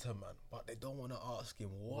get onto man, but they don't want to ask him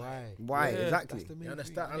why. Why Yeah, exactly? That's the main You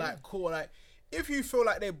understand? thing, And like, cool. Like, if you feel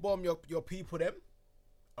like they bomb your people, them,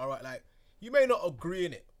 all right. Like, you may not agree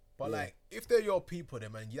in it, but like, if they're your people,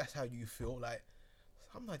 them, and that's how you feel, like,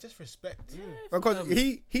 I'm like, just respect. Because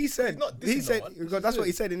he said not dissing no one. because that's what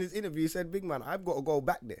he said in his interview. He said, "Big man, I've got to go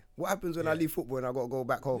back there. What happens when I leave football and I got to go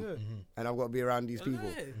back home Yeah. and I've got to be around these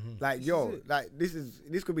people? Yeah. Like like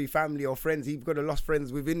this could be family or friends. He could have lost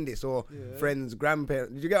friends within this or friends,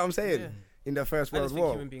 grandparents. Did you get what I'm saying? Yeah. In the First I World just think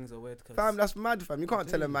War, human beings are weird. fam, that's mad, fam. You can't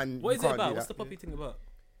tell a man. What you is it can't do about? What's that. the poppy thing about?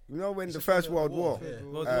 You know when the First World War? Yeah.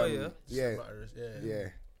 World um, War, yeah. Yeah, Yeah.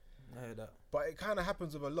 I heard that. But it kind of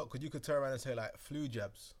happens with a lot because you could turn around and say like flu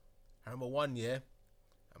jabs. I remember one year,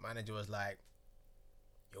 a manager was like,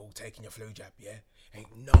 "You're all taking your flu jab, yeah? Ain't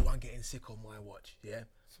no one getting sick on my watch, yeah?"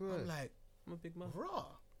 I'm like, I'm a big man. "Raw."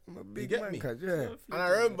 I'm a big get man, me? cuz, yeah. And I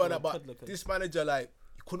remember that, Toddler, but cuz. this manager, like,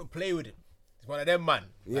 you couldn't play with him. He's one of them, man.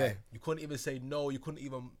 Yeah. Like, you couldn't even say no. You couldn't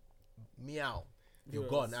even meow. You're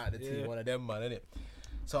gone out of the team. Yeah. One of them, man, innit?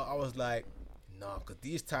 So I was like, nah, because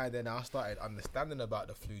these times then I started understanding about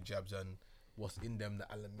the flu jabs and what's in them, the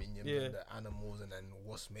aluminium Yeah. and the animals, and then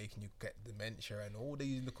what's making you get dementia and all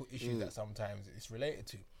these little issues that sometimes it's related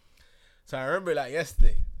to. So I remember like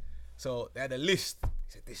yesterday. So they had a list. He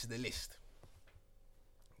said, "This is the list.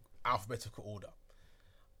 Alphabetical order.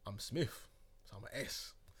 I'm Smith, so I'm an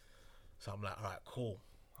S. So I'm like, all right, cool.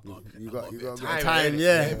 You got a a bit of bit of innit? time, You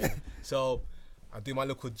yeah. get me? So I do my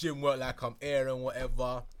little gym work like I'm airing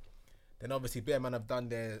whatever. Then obviously Bear Man have done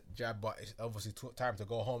their jab, but it's obviously time to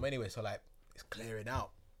go home anyway. So like it's clearing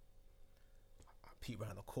out. I peeped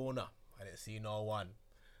around the corner. I didn't see no one.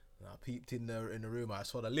 And I peeped in the room. I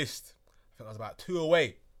saw the list. I think I was about 2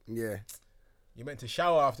 away. Yeah. You meant to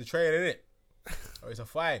shower after training, innit? Or it's a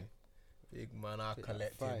fine. Big man, I Take that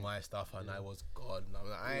collected fine. my stuff and I was gone. I'm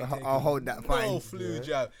like, I ain't I'll taking hold that no fine. flu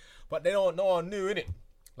jab. But they don't. No one knew, innit?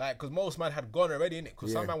 Like, because most man had gone already, innit?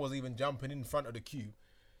 Because Yeah. some man was even jumping in front of the queue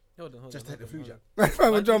Hold on. just to take the flu jab. I'm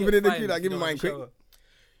Why'd you jumping get in the fined queue, if like, you give me don't mine have a quick. shower?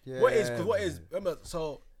 Yeah, What is? Because what man. is? Remember,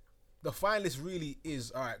 so the fine list really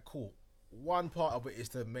is all right. Cool. One part of it is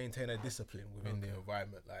to maintain a discipline within the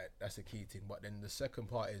environment. Like that's the key thing. But then the second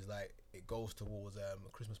part is like it goes towards a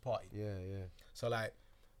Christmas party. Yeah. So like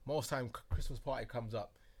most time Christmas party comes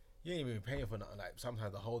up, you ain't even paying for nothing. Like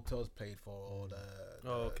sometimes the hotel's paid for or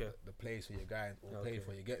the place for your guy or paid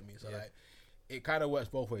for, you get me. So Yeah. like it kind of works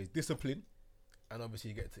both ways. Discipline and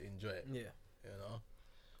obviously you get to enjoy it. Yeah. You know?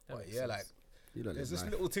 That But makes yeah, sense. like You don't there's live just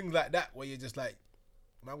life. little things like that where you're just like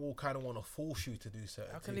man will kind of want to force you to do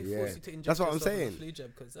certain How can they things. Yeah. force you to inject That's what I'm yourself with a saying. flu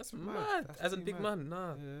jab? Because that's Mad. mad. That's As a too big mad. man,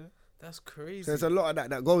 nah. Yeah. That's crazy. So there's a lot of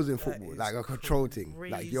that goes in That football, is like a control thing.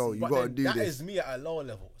 Like, yo, you But got to then do that this. is me at a lower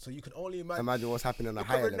level. So you can only imagine. Imagine what's happening on a Look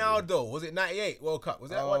higher at level. Ronaldo. Was it 98 World Cup?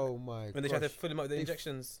 Was that one? Oh my god. when they try to fill him up with the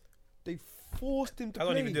injections. They forced him to I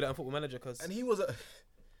don't play. even do that on Football Manager because And he was a.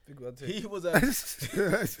 big man too. He was a.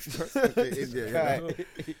 Idiot,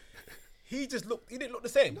 yeah. He just looked. He didn't look the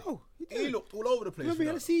same. No, he He didn't. looked all over the place. Remember he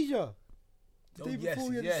had a Ronaldo. seizure. The Oh, day yes, before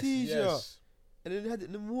he had yes, a seizure. yes. And then they had it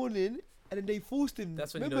in the morning, and then they forced him.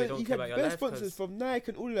 That's when you know Remember, they don't he care had about your best life, sponsors 'cause from Nike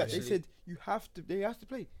and all of that. They actually- said you have to. They have to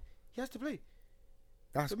play. He has to play.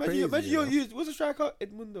 That's Imagine, crazy. imagine you know? you what's the striker?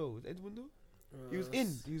 Edmundo. Was it Edmundo? He was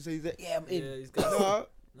in. He was like, yeah, I'm in. Yeah, he's got. No,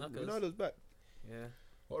 Knuckles. Ronaldo's back. Yeah.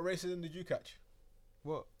 What racism did you catch?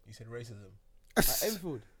 What? You said racism. At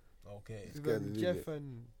Enfield. Okay. With, Scared of Jeff idiot.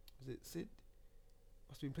 and was it Sid?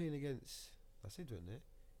 Must have been playing against. Sid wasn't there?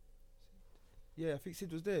 Yeah, I think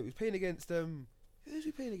Sid was there. He was playing against who was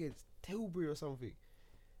he playing against? Tilbury or something.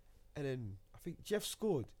 And then I think Jeff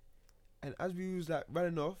scored. And as we was like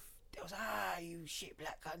running off, there was you shit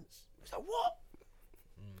black cunts. It was like what?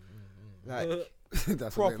 Like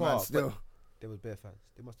That's proper, a bit mad but- still. there was bare fans.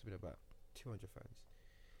 There must have been about 200 fans.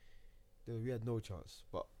 We had no chance.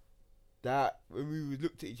 But that when we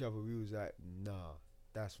looked at each other, we was like, nah,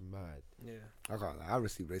 that's mad. Yeah. I can't lie. I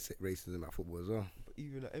received racism at football as well. But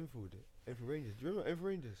even at Enfield Rangers. Do you remember Enfield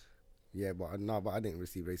Rangers? Yeah, but I didn't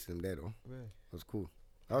receive racism there though. Where? It was cool.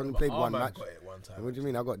 I only But played our one man match. got it one time. What do you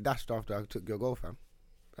mean? I got dashed after I took your goal, fam.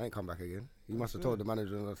 I ain't come back again. You must have told the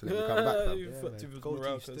manager not to let me come back, fam. You Yeah, fucked man. him with Goal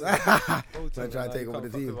morale, team cuz. still. Man, try to take over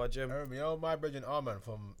the team. I remember, you know, my brethren Arman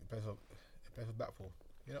from he plays for Blackpool.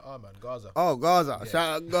 You know Arman, Gaza. Oh, Gaza. Yeah.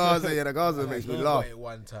 Shout out Gaza. Yeah, the Gaza Like, makes me he laugh. got it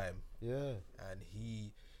one time, Yeah. and you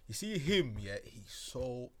see him, yeah, he's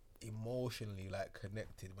so emotionally like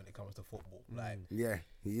connected when it comes to football. Like, Yeah,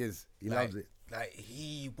 he is. He like, loves it. Like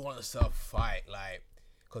he wants to fight, like,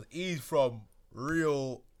 cause he's from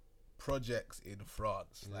real projects in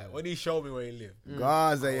France. Like when he showed me where he lived,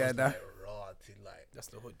 Gaza, I yeah, was that. like, rotted, like That's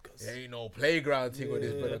the hood, cuz. there ain't no playground thing where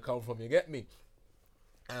this brother come from. You get me?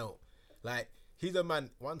 And like he's a man.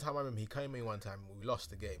 One time I remember he came in one time. We lost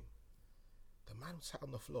the game. The man sat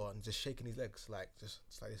on the floor and just shaking his legs like just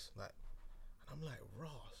like this, like. And I'm like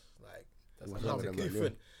Ross, like What's I'm wrong with him, man?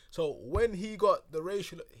 different. So when he got the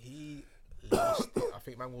racial, he lost it. I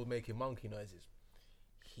think man was making monkey noises.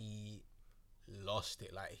 He lost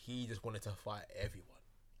it. Like he just wanted to fight everyone,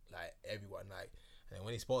 like. And then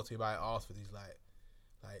when he spoke to me about it afterwards, he's like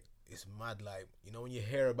it's mad. Like you know when you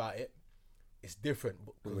hear about it, it's different.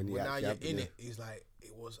 But When you when now actually you're happen, in yeah. it, it's like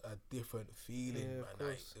it was a different feeling, Yeah, man. of Like,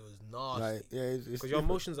 course. it was nasty. Like, yeah, it's Because your different.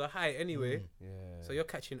 emotions are high anyway, Yeah. so you're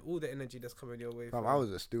catching all the energy that's coming your way. Fam, fam. I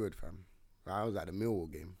was a steward, fam. I was at the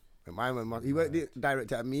Millwall game. And my man, he weren't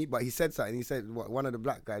directed at me, but he said something. He said, one of the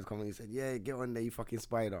black guys come in, he said, yeah, get on there, you fucking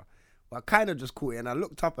spider. But I kind of just caught it, and I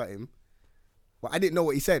looked up at him. But I didn't know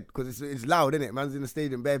what he said, because it's loud, innit? Man's in the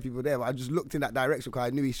stadium, bare people there. But I just looked in that direction, because I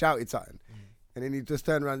knew he shouted something. And then he just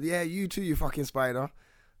turned around, yeah, you too, you fucking spider.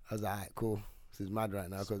 I was like, alright, cool. This is mad right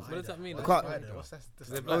now. Cause What does that mean? Why can't- spider? What's that?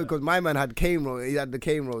 They're oh, because my man had cane roll. He had the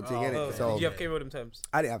cane roll thing, Oh, innit? okay. So Did you have K-Roll them times?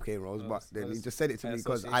 I didn't have cane rolls, Oh, but then he that's just said it to by me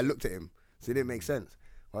because I association. looked at him. So it didn't make sense.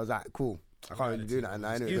 I was like, cool. I can't really do that. And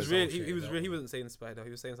I knew He it was was real. associated, He was though. real. He wasn't saying spider. He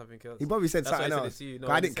was saying something else. He probably said That's why I something said else. it to you. No,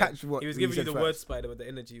 'Cause I he didn't said- catch what he was he giving you said the first. word spider, but the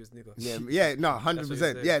energy was nigga. Yeah, no,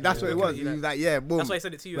 100%. Yeah, that's what it was. He was like, yeah, boom. That's why I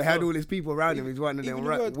said it to you. We as had well. all these people around him. He's one of them Even the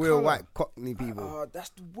word real colour. white cockney people. That's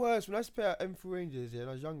the worst. When I used to play at M4 Rangers, yeah, and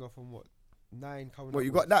I was younger, from what, 9 coming. What,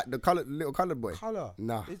 you got that? The little coloured boy? Colour.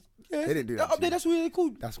 Nah, Yeah, They didn't do that Up to there, me. that's what they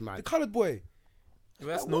called. that's The mad. coloured boy. Well,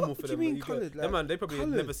 that's Like, normal what for do them. you mean You go- coloured? Them Like, man, they probably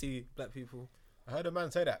coloured. never see black people. I heard a man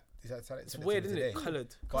say that. He said It's weird, isn't it?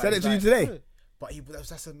 Coloured. Said it to you today? But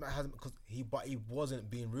that's a because he wasn't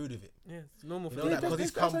being rude with it. Yeah, it's normal You for know, them. like, because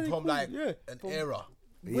he's that's how come they from call it, like yeah, an from- era.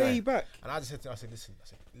 Way back. And I just said to him, I said,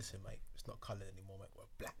 listen, mate, it's not coloured anymore, mate. We're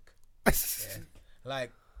black. Yeah.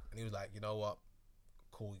 Like, and he was like, you know what?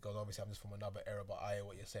 Cool. He goes, obviously, I'm just from another era, but I hear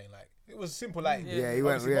what you're saying. Like, it was simple. Like, Yeah, he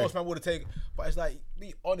went, obviously, yeah. most man would have taken, but it's like,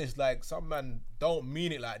 be honest. Like, some man don't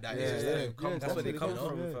mean it like that. Yeah, It's just yeah. they come Yeah, That's where they from, come you know?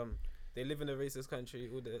 from. Yeah. Fam. They live in a racist country.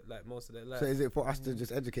 All the most of their life. So is it for us to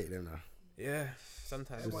just educate them now? Yeah,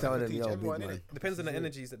 sometimes. Just Everyone tell can them, teach yo, big everyone, man. innit? Depends on the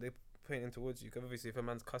energies that they're pointing towards you. 'Cause obviously, if a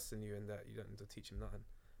man's cussing you and that, you don't need to teach him nothing.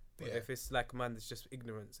 But Yeah. if it's like a man that's just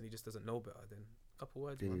ignorance and he just doesn't know better, then a couple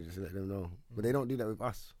words. Then you Man. just let them know. But they don't do that with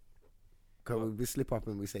us. Because we slip up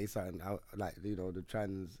and we say something out, like, you know, the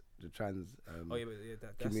trans. Oh yeah, but yeah,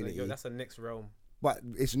 that's community. that's a next realm. But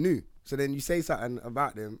it's new. So then you say something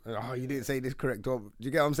about them. And, oh, you didn't say this correct. Or, do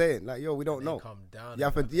you get what I'm saying? Like, yo, we don't They know. come down. You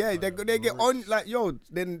have to, and yeah, kind of they get on. roots. Like, yo,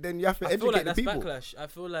 then you have to I feel educate like the that's people. backlash. I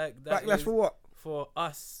feel like that Backlash is for what? for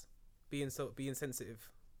us being sensitive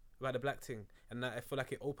about the black thing, and that I feel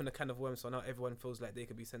like it opened a can of worms. So now everyone feels like they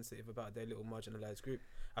could be sensitive about their little marginalized group.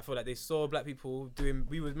 I feel like they saw black people doing.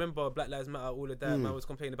 We remember Black Lives Matter, all of that. Man was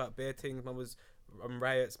complaining about bare things. Man was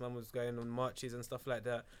riots. Man was going on marches and stuff like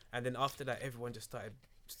that. And then after that, everyone just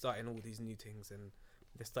starting all these new things, and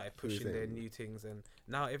they started Who is pushing their it? new things. And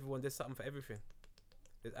now everyone there's something for everything.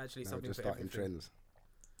 There's actually Now something just for starting everything. trends.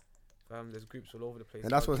 There's groups all over the place.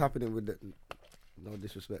 And that's what's happening with the, no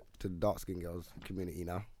disrespect to the dark skin girls community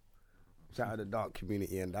now. Shout out to the dark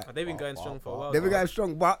community and that. They've been going strong for a while. They've been now. going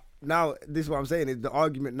strong, but now this is what I'm saying is the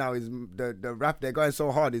argument now is the rap they're going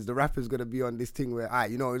so hard is the rapper's gonna be on this thing where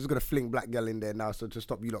you know, it's gonna fling black girl in there now so to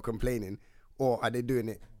stop you lot complaining, or are they doing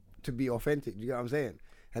it to be authentic? Do you get what I'm saying?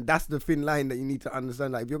 And that's the thin line that you need to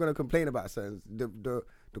understand. Like if you're gonna complain about something, the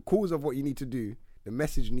cause of what you need to do, the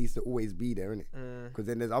message needs to always be there, innit? Because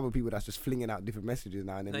then there's other people that's just flinging out different messages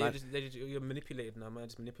now and then. No, man, you're manipulated now, man.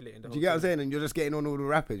 Just manipulating the do whole you get what I'm thing. saying? And you're just getting on all the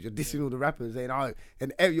rappers. You're dissing all the rappers, saying, "Oh,"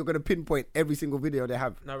 and you're gonna pinpoint every single video they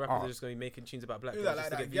have. Now rappers Oh, are just going to be making tunes about black Who's girls that?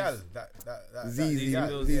 just Like to that get gal? views. That ZZ gal,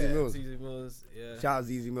 Mills. yeah. ZZ Mills. ZZ Mills, yeah. Shout out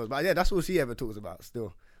ZZ Mills. But yeah, that's all she ever talks about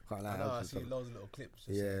still. Can't lie. I know, I that's see just- loads of little clips.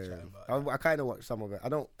 Just Yeah, chatting about I kind of watch some of it. I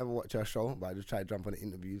don't ever watch her show, but I just try to jump on the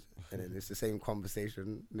interviews, and then it's the same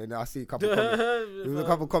conversation. And then I see a couple comments. There was a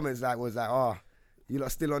couple comments that was like, "Oh, you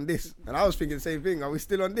lot still on this?" And I was thinking the same thing. Are we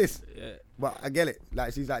still on this? Yeah. But I get it.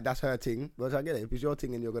 Like she's like, that's her thing. But I get it. If it's your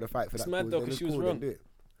thing and you're gonna fight for It's that mad cause, though, then 'cause it's she was cool, then wrong. do it.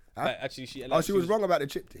 Huh? Like, actually, she. Oh, she was wrong about the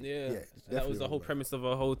chip thing. Yeah, that definitely was the wrong whole about premise of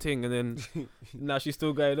her whole thing, and then now she's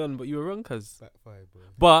still going on. But you were wrong, cuz. Backfire, bro.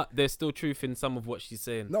 But there's still truth in some of what she's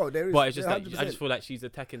saying. No, there is. But it's just yeah, like I 100%. just feel like she's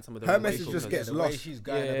attacking some of the Her wrong message people, just cuz. gets the way lost. she's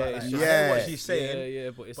going Yeah, about it's it. just- I know what she's Yeah, saying, yeah,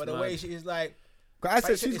 but it's but the mad. way she is like, 'Cause I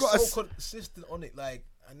said she's she's got a. so consistent on it. Like,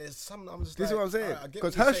 and there's some I'm just This is like, what I'm saying. I get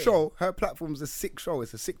Because what her you're saying. show, her platform's a sick show.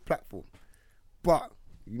 It's a sick platform. But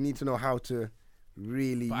you need to know how to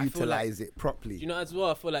really But I feel like- utilize it properly. You know, as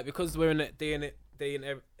well, I feel like because we're in a day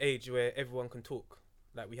and age where everyone can talk.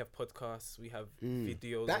 Like we have podcasts, we have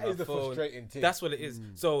videos. That on is our the phone. frustrating thing. That's what it is.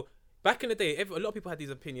 So back in the day, a lot of people had these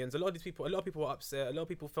opinions. A lot of people were upset. A lot of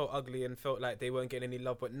people felt ugly and felt like they weren't getting any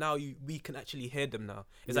love. But now we can actually hear them now.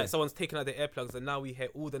 It's like someone's taken out their earplugs, and now we hear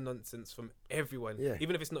all the nonsense from everyone. Yeah.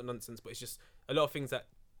 Even if it's not nonsense, but it's just a lot of things that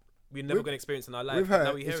we're never With- going to experience in our life. With but her,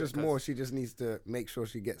 now we hear it's just it, 'cause more. She just needs to make sure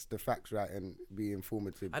she gets the facts right and be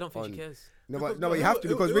informative. I don't think on- she cares. No, Because- but you have to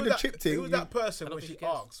because who with was the that- chip thing. Who was you- that person I don't when think she she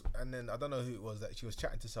cares. asked, and then I don't know who it was that she was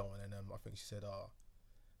chatting to someone, and I think she said,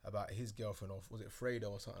 about his girlfriend, or was it Fredo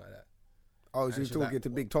or something like that? Oh, and she was she's like, talking to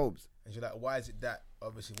Big Tobes. And she's like, why is it that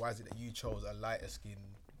you chose a lighter skinned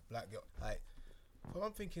black girl? Like, so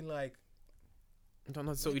I'm thinking like, I don't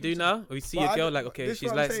know. So we do now. We see But a I girl don't- like, okay, this is she's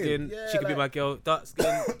what I'm light saying. skinned. Yeah, She could be like- my girl. Dark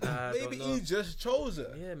skin. maybe he just chose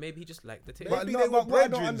her. Yeah, maybe he just liked the tape. But Maybe no, they were but what I don't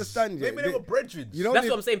brethren. understand yet, Maybe they they- were brethren. You know, That's they,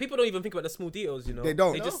 what I'm saying. People don't even think about the small details, you know. They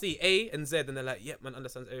don't. They No. just see A and Z, and they're like, "Yep, man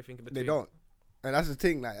understands everything in between." they don't, and that's the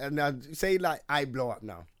thing. Like, and now say like I blow up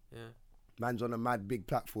now. Yeah. Man's on a mad big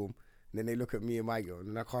platform, and then they look at me and my girl,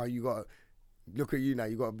 and like, oh, you got. Look at you now.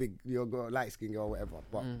 You got a light skin girl, or whatever.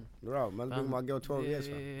 But bro, man's been my girl 12 years.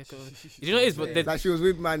 Fam. You know what it is, but Like she was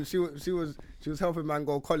with man. She was helping man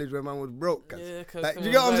go college when man was broke. Cuz. Yeah, 'cause Like, come you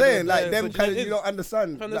on, get what I'm man, saying? man, Like but them you know kind of it you is. don't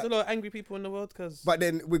understand. There's Like, a lot of angry people in the world, cause. but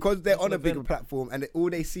then because they're That's on an a bigger event. platform and all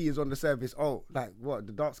they see is on the surface, oh, like what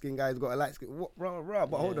the dark skin guy's got a light skin. What, rah.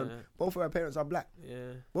 But hold on, Yeah. both of her parents are black.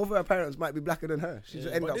 Yeah. Both of her parents might be blacker than her. She just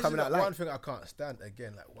ended But up this coming is out like light. one thing I can't stand.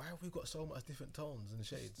 Again, like, why have we got so much different tones and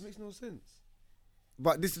shades? Makes no sense.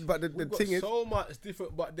 But the We've got thing is, so much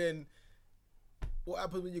different. But then, what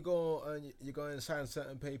happens when you go and you go and sign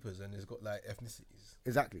certain papers and it's got like ethnicities?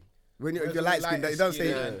 exactly. When you're, Whereas you're with light skin, lighter it doesn't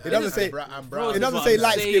skin say and- it doesn't and say brown- and Bro, brown. it this is doesn't what say I'm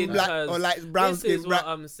light saying, skin black cuz or light brown this skin is black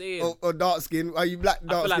what I'm saying. or dark skin. Are you black I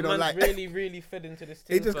dark feel like skin or man's light? really fed into this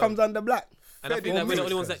thing. It just fam. comes under black. And I fed think that into we're the it,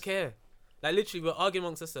 only ones cuz. that care. Like literally, we're arguing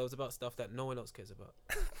amongst ourselves about stuff that no one else cares about.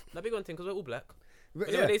 That big one thing, because we're all black. But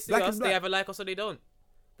Whenever they see black us, is they black. either like us or they don't.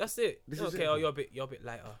 That's it. This Okay, is it, oh, bro. you're a bit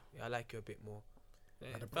lighter. Yeah, I like you a bit more. Yeah,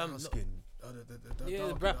 The fam, brown no- skin.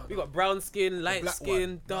 Yeah, dark, we got brown skin, light black skin,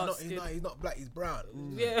 one. dark No, skin. he's not black. He's brown.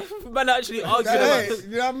 Yeah, man, actually arguing Hey, about.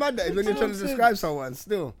 you know how mad that is when you're trying to describe someone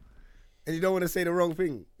still, and you don't want to say the wrong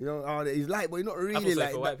thing. You know, oh, he's light, but he's not I feel really sorry like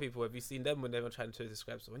for that. white people. Have you seen them when they were trying to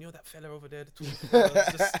describe someone? You're that fella over there. The tall,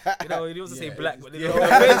 just, you know, he wants to say Yeah, black, but they yeah. don't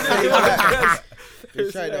know.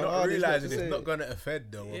 They tried They're their not hardest realizing not to it's say not it. gonna offend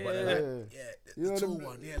though. But Yeah. they're like, yeah, You know the tall the-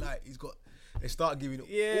 one. Yeah, like he's got. They start giving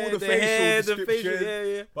Yeah, all the the facial hair, the description, facial,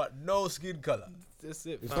 yeah. but no skin color. That's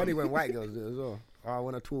it. It's fam. funny when white girls do it as well. Oh, I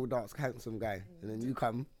want a tall, dark, handsome guy, and then you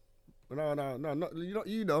come. No, not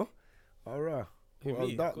you know. All right. Who, Well,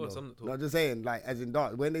 me? dark Of course, though. I'm not tall. No, just saying, like, as in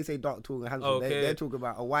dark. When they say dark, tall, and handsome, Okay. they're talking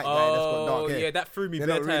about a white guy that's got dark hair. yeah, that threw me They're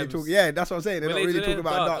bare not really times. talking. Yeah, that's what I'm saying. They're When not they really said talking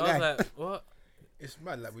about a dark I guy. was like, what? It's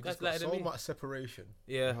mad. Like we That's just got lighter than so me. much separation.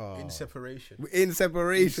 Yeah. Oh. In separation. In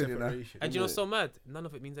separation, you know. separation. And you know what's so mad? None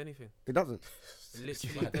of it means anything. It doesn't. It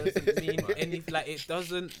literally doesn't mean any. Like it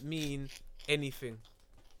doesn't mean anything.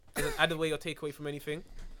 It doesn't add away or take away from anything.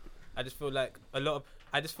 I just feel like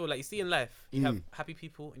you see in life, you have happy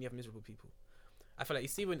people and you have miserable people. I feel like you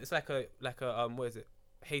see when it's like a what is it?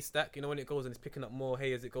 Haystack, you know, when it goes and it's picking up more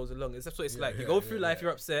hay as it goes along. That's what it's like. You go through life,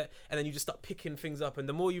 you're upset, and then you just start picking things up. And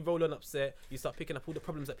the more you roll on upset, you start picking up all the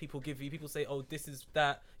problems that people give you. People say, "Oh, this is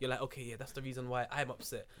that." You're like, "Okay, yeah, that's the reason why I'm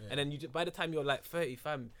upset." Yeah. And then by the time you're like 30,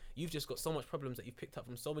 fam, you've just got so much problems that you've picked up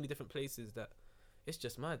from so many different places that it's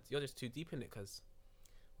just mad. You're just too deep in it, cuz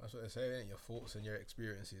That's what they say. Ain't Your thoughts and your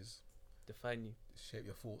experiences define you. shape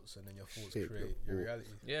your thoughts, and then your thoughts Shape create your your thoughts. reality.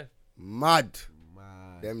 Yeah. Mad.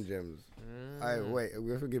 Mad. Them gems. Mm. I wait.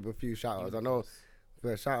 We have to give a few shout outs. I know.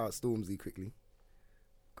 First, shout out Stormzy quickly,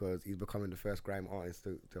 because he's becoming the first grime artist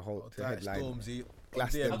to hold to headline. Stormzy.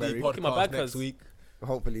 Glastonbury. DMD Look at my podcast backers. next week.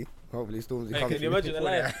 Hopefully Stormzy Hey, comes. can you through. imagine the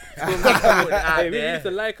live? Yeah. Hey, we need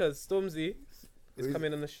to like us. Stormzy is Who's-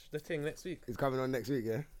 coming on the thing next week. He's coming on next week,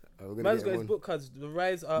 yeah. Oh, we're gonna Man's get got him his on. book cards, The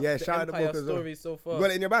Rise Up, Yeah, the shout out the Empire book as well. story so You far.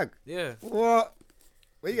 got it in your bag. Yeah. What?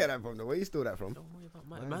 Where you get that from though? Where you stole that from? Don't worry about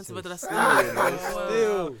mine. Man's said about to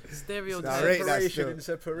still. Stereo. Nah, rate that Separation still. in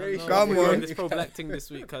separation. Come on. This pro black thing this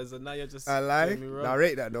week, cuz, and now you're just. I lie. doing me wrong. Nah,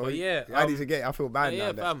 rate that though. But yeah, I need to get it. I feel bad yeah,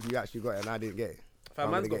 now that fam. you actually got it and I didn't get it. Fam,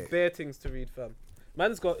 I'm man's gonna got get bare things to read, fam.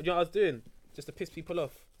 Man's got. You know what I was doing? Just to piss people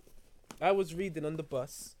off. I was reading on the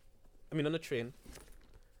on the train.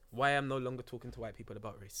 Why I'm no longer talking to white people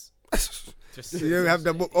about race. Just You don't have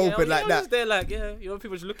the book open like I'm that. Just there, like,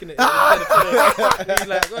 people just looking at it. He's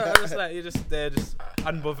like, I'm just like, you're just there, just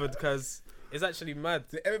unbothered, because it's actually mad.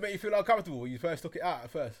 Did it ever make you feel uncomfortable when you first took it out at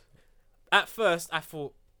first? At first, I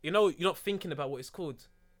thought, you're not thinking about what it's called,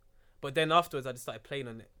 but then afterwards, I just started playing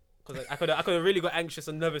on it. Because I could have really got anxious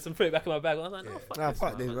and nervous and put it back in my bag. I was like, no, fuck Nah, this, fuck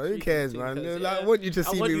man. this, I'm man. Who reading cares, this man? thing 'cause, Like, I want you to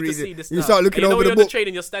see me want you to read see it. this You now. start looking And over when the you're on the book. train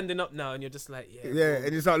and you're standing up now and you're just like, Yeah,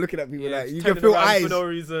 and you start looking at people like, you turning can feel around eyes. for no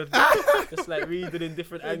reason. Just like reading in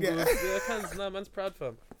different angles. Man's proud,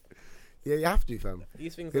 fam. Yeah, you have to, fam.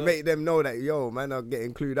 These things To are, make them know that, yo, man, are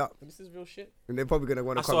getting clued up. this is real shit. And they're probably going to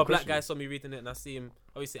want I to come saw a black question guy you. saw me reading it and I see him.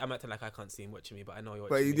 Obviously, I'm acting like I can't see him watching me, but I know you're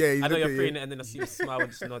But watching yeah, me. he's I know you're looking at freeing you. it and then I see him smile and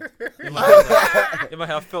just nod. In my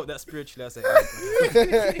head, I felt that spiritually. I was like,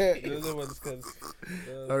 the other ones,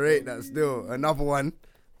 I rate that still. Another one,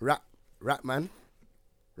 Rapman.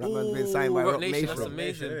 Rapman's been signed by Rock Rock Nation, Nation. that's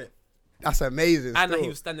amazing. That's amazing. And still. he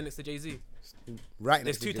was standing next to Jay-Z. right. There's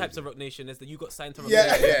next to two Jay-Z. types of Rock Nation. There's the you got signed to Rock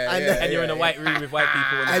Yeah, Nation. and And you're in a white room with white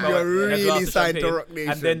people. And you're really signed to Rock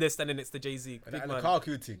Nation. And then they're standing next to Jay-Z. And Big the man.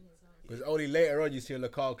 Lukaku thing. Because only later on you see a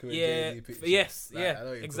Lukaku and Yeah, Jay-Z picture. yes, Like, I know yeah,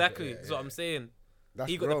 what you're exactly. talking- That's what I'm saying. That's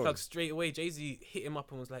He got grown. the plug straight away. Jay-Z hit him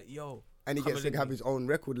up and was like, yo. And he come gets and to have link me. his own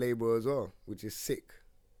record label as well, which is sick.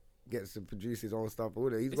 Gets to produce his own stuff. All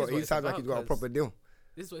that. This is He what it's sounds like about, he's got a 'cause- proper deal.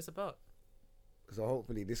 This is what it's about. So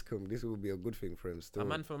hopefully this will be a good thing for him still. A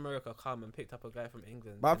man from America come and picked up a guy from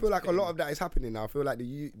England. But I and feel just like a put lot him- of that is happening now. I feel like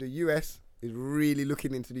the US is really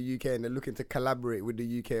looking into the UK and they're looking to collaborate with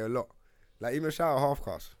the UK a lot. Like even shout out Half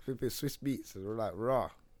Cast, flipping Swiss Beats, and we're like raw.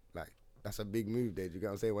 Like that's a big move there. Do you get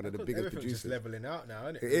what I'm saying? One of the biggest Everything's just producers. leveling out now,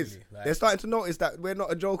 isn't it? It is. really? Like, They're starting to notice that we're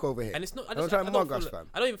not a joke over here. And it's not. I, Don't just, try I, and I, don't mug us, feel like, fam.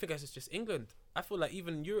 I don't even think it's just England. I feel like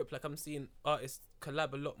even Europe, like I'm seeing artists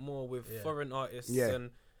collab a lot more with Yeah. foreign artists. Yeah. And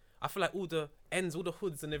I feel like all the ends, all the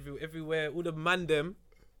hoods, and everywhere, all the mandem,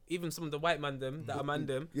 even some of the white mandem that are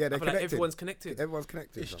mandem. Yeah, I they're feel like connected. everyone's connected. Everyone's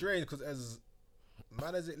connected. it's fam. strange because as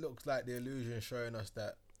mad as it looks like the illusion showing us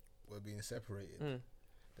that we're being separated,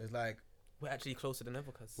 there's like We're actually closer than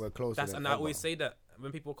ever, cause We're closer than and I ever. always say that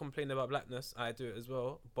when people complain about blackness, I do it as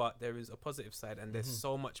well. But there is a positive side, and there's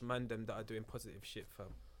so much mandem that are doing positive shit,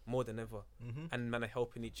 fam, more than ever, and man are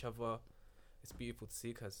helping each other. It's beautiful to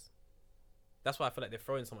see, cause that's why I feel like they're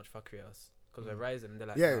throwing so much fuckery at us, cause we're rising. And they're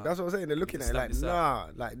like, Yeah, nah, that's what I'm saying. They're we looking need at to it like, slap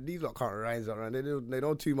this nah, like these lot can't rise up, right? They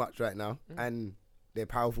know too much right now, and they're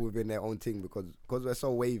powerful within their own thing because we're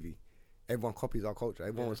so wavy. Everyone copies our culture.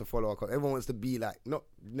 Everyone wants to follow our culture. Everyone wants to be like, not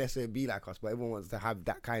necessarily be like us, but everyone wants to have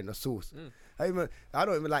that kind of sauce. I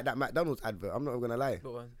don't even like that McDonald's advert. I'm not even gonna lie.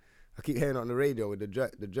 But one. I keep hearing it on the radio with the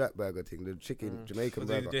jerk burger thing, the chicken Jamaican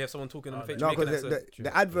Do burger. they have someone talking on the fake No, Jamaican because accent?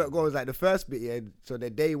 the advert goes like the first bit, yeah. So the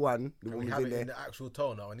day one, the can we woman's have in it there. in the actual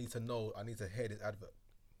tone now? I need to know. I need to hear this advert.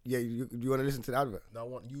 Yeah, you want to listen to the advert? Now I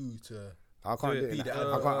want you to I can't do Be it. the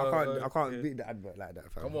I advert. can't beat the advert like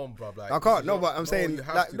that, fam. come on, bruv. Like I can't. No, this is but I'm saying, you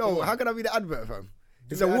have like, to, no. come on. How can I be the advert, fam? Do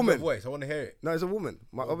It's the a advert woman. voice. I want to hear it. No, it's a woman.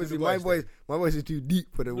 Well, do Obviously, the my voice voice is too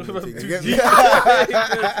deep for the woman thing. You get me?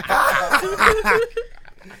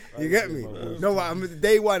 You get me? No, but I'm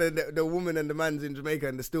day one, and the woman and the man's in Jamaica,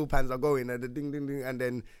 and the steel pans are going, and the ding ding ding, and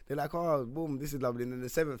then they're like, oh, boom, this is lovely. And then the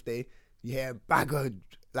 7th day, you hear a bag of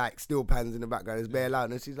like steel pans in the background. It's bare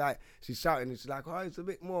loud, and she's shouting, and she's like, oh, it's a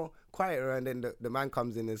bit more quieter. And then the man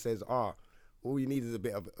comes in and says, oh, all you need is a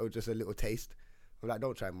bit of just a little taste. I'm like,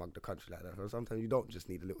 don't try and mug the country like that. Fam. Sometimes you don't just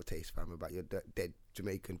need a little taste, fam, about your dead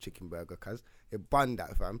Jamaican chicken burger, cuz you bun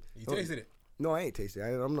that, fam. You Don't- tasted it. No, I ain't tasting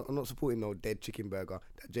it. I'm not supporting no dead chicken burger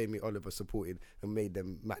that Jamie Oliver supported and made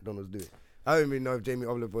them McDonald's do it. I don't even know if Jamie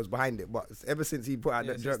Oliver was behind it, but ever since he put out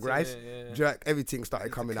that jerk rice, jerk, everything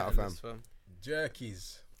started coming out, fam.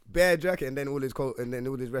 Jerkies. Bare jerky, and then all his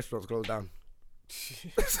restaurants closed down.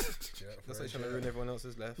 That's like trying to ruin everyone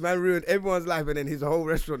else's life. Man ruined everyone's life, and then his whole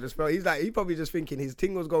restaurant just fell. He probably just thinking his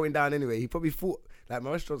thing was going down anyway. He probably thought, like,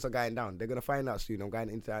 my restaurants are going down. They're gonna find out soon. I'm going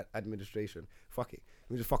into administration. Fuck it.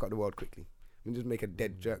 Let me just fuck up the world quickly. Let me just make a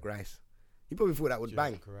dead jerk rice. He probably thought that would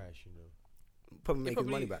bang. Crash, you know. Probably make his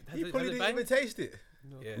money back. He probably didn't even taste it.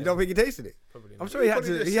 Yeah. You don't think he tasted it? Probably I'm not. sure he had probably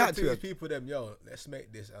to. just He said had to to. his people, them, yo, let's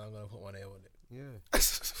make this, and I'm gonna put my name on it. Yeah.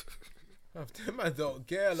 Them man don't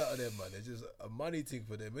care a lot of them, man. It's just a money thing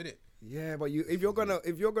for them, innit? Yeah, but if you're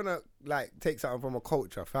gonna like take something from a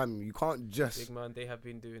culture, fam, you can't just. Big man, they have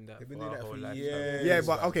been doing that. They've been for doing our that whole for life, years. Yeah,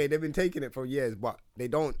 but man. okay, they've been taking it for years, but they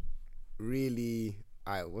don't really.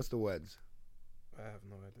 What's the words? I have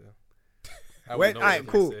no idea. When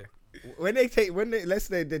cool. When they let's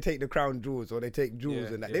say they take the crown jewels or they take jewels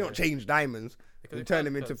Yeah, and that, yeah, they don't yeah. change diamonds. Because They they turn can't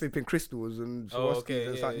them into because- flipping crystals and Swarovskis Oh, okay,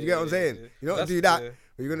 and yeah, stuff. You yeah, get what I'm yeah, saying? yeah. You don't That's- do that. yeah.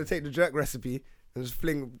 But you're gonna take the jerk recipe and just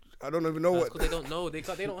fling. I don't even know That's what. because they don't know. They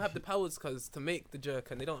don't have the powers to make the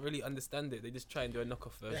jerk, and they don't really understand it. They just try and do a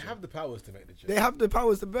knockoff version. They have the powers to make the joke. They have the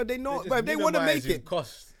powers, but they know. But they want to make it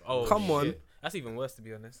Cost. Oh, Come on. shit. That's even worse, to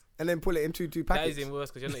be honest. and then pull it in two That packets. is even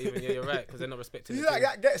worse because you're not even. Yeah, you're right because they're not respecting. See, it like, too.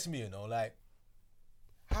 that gets me, you know, like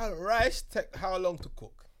how rice take how long to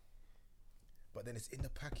cook, but then it's in the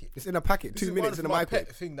packet. It's in a packet. This 2 is minutes one in the of my microwave.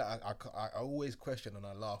 pet thing that I always question and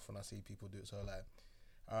I laugh when I see people do it. So like,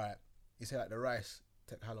 all right, you say like the rice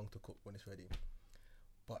take how long to cook when it's ready,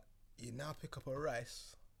 but you now pick up a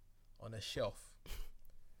rice on a shelf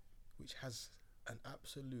which has an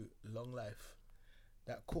absolute long life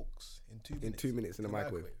that cooks in 2 minutes. In 2 minutes in the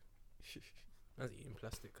microwave. That's eating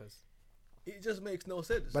plastic, cause It just makes no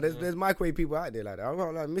sense. But there's microwave people out there like that. I'm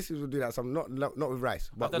not like Mrs. will do that. Some not with rice,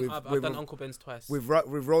 but I've done Uncle Ben's twice. with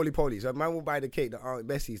roly poly. So man will buy the cake, the Aunt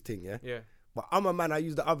Bessie's thing, yeah. yeah. But I'm a man. I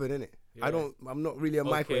use the oven, innit? Yeah. I'm not really a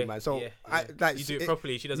microwave man. So yeah, I yeah. like You do it it-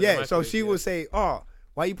 properly. She doesn't. Yeah. So she will say, "Oh,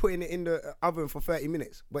 why are you putting it in the oven for 30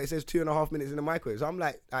 minutes?" But it says 2.5 minutes in the microwave. So I'm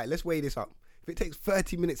like, all right, let's weigh this up. If it takes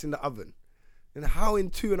 30 minutes in the oven, then how in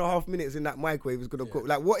 2.5 minutes in that microwave is gonna cook?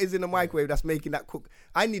 Like, what is in the microwave that's making that cook?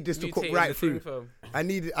 I need this to cook right through. I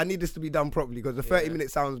need this to be done properly because the 30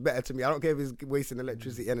 minutes sounds better to me. I don't care if it's wasting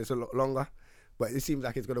electricity and it's a lot longer, but it seems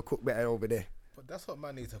like it's gonna cook better over there. But that's what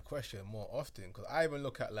man needs to question more often, because I even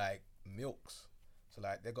look at like milks. So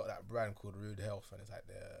like they got that brand called Rude Health, and it's like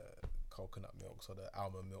the coconut milks or the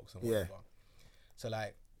almond milks and whatever. So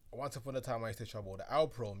like once upon a time I used to trouble the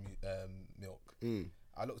Alpro milk.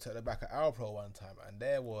 I looked at the back of Alpro one time and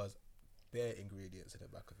there was bare ingredients in the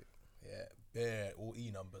back of it. Yeah, bare all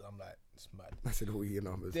E numbers. I'm like, it's mad. I said all your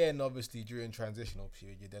numbers. Then obviously during transitional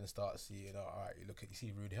period, you then start seeing, all right, you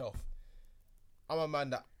see Rude Health. I'm a man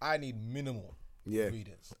that I need minimal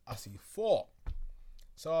ingredients. I see 4.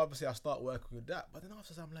 So obviously I start working with that. But then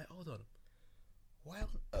after that, I'm like, hold on. Why on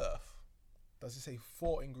earth does it say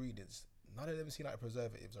 4 ingredients? None of them seem like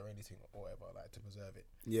preservatives or anything or whatever, like to preserve it.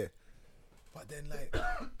 Yeah. But then like,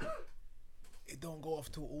 it don't go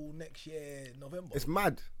off till all next year, November. It's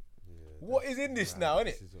mad. What is in this now,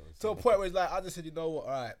 innit? To a point where it's like, I just said, you know what,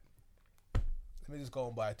 alright, let me just go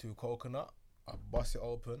and buy 2 coconut, I bust it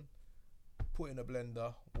open, put it in a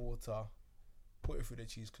blender, water, put it through the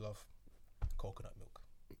cheesecloth, coconut milk.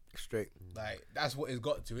 Straight. Like, that's what it's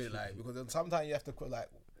got to, it, like, because then sometimes you have to put like,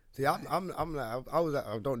 See, I'm like, I was like,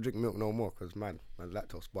 I don't drink milk no more because man,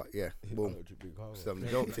 lactose. But yeah, boom, some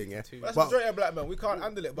joke thing, yeah. that's But majority of black men, we can't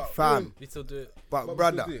handle it, but fam, We still do it. but but we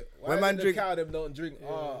brother, still do it. Why when is man it the drink, cow them don't drink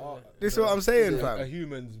this is what I'm saying, a fam.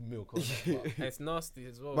 human's milk. Or And it's nasty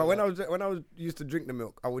as well. But when like, I was used to drink the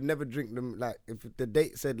milk, I would never drink them. Like if the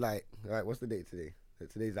date said like, right, what's the date today?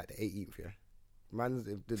 Today's like the 18th, yeah. Man's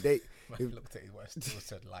if the date, Man looked at his wife, still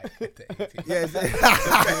said like, the 18th. yeah.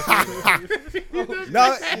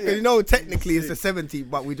 No, you know, technically it's the 17th,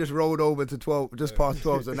 but we just rolled over to 12, just past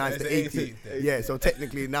 12, so now it's the 18th. Yeah, so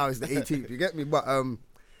technically now it's the 18th. You get me? But then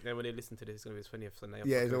when they listen to this, it's gonna be 20th. So now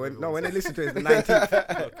yeah. So when they listen to it, it's the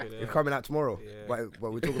 19th. they It's coming out tomorrow. Yeah.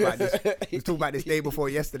 But we talk about this. We talk about this day before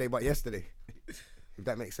yesterday, but yesterday. If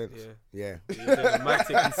that makes sense. Yeah. Yeah.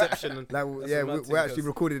 Dramatic conception. Like, That's yeah, what we Matt actually thinks.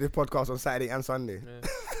 recorded this podcast on Saturday and Sunday.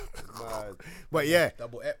 Yeah. But yeah,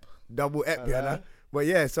 Double ep. yeah. Nah. But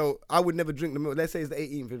yeah, so I would never drink the milk. Let's say it's the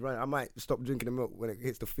 18th, it's right. I might stop drinking the milk when it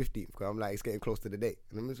hits the 15th because I'm like, it's getting close to the date.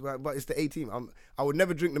 And I'm just like, but it's the 18th. I would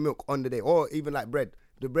never drink the milk on the day, or even like bread.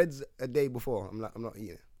 The bread's a day before. I'm not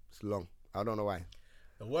eating it. It's long. I don't know why.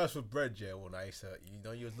 The worst with bread, yeah, when I used to,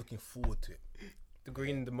 you was looking forward to it. The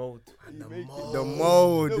green, the mold. And the mold. The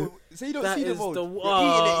mold. No, so you don't That see the is mold. the You're eating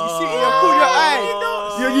it. You see it in the corner of your eye.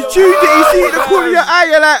 You chewed it. You see it in the corner of your eye.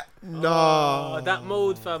 You're like, no. That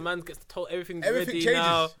mold, fam, man gets told everything's Everything ready changes.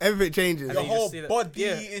 now. Everything changes. Your you just whole see that. body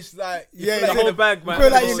Yeah. is like, Yeah, you the feel whole like bag, man. You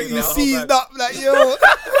feel like The whole you bag. seized up, like yo. you're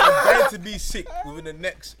going to be sick within the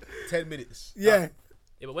next 10 minutes. Yeah.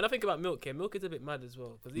 Yeah, but when I think about milk, milk is a bit mad as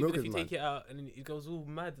well. Because even Milk if is you mad. take it out and then it goes all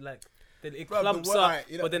mad, like then it Bruv, clumps the up, right,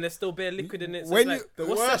 you know- but then there's still bare liquid in it. So When it's you- like, The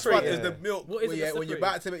what's worst one separating is it? the milk What is when, it that's when you're separating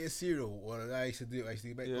about to make your cereal. What I used to do, go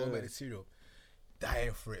make the cereal.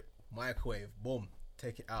 Dying for it. Microwave, boom,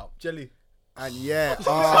 take it out. Jelly. And yeah,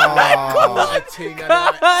 What a thing, and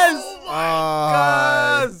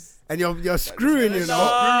and you're screwing, you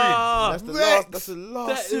know. That's the last. That's the last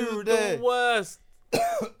That cereal is there. the worst.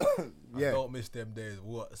 Yeah. I don't miss them days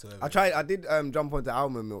whatsoever. I did jump onto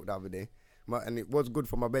almond milk the other day, and it was good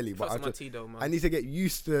for my belly. But That's my tea though, man. I need to get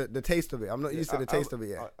used to the taste of it. I'm not used to the taste of it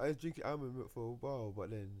yet. I was drinking almond milk for a while, but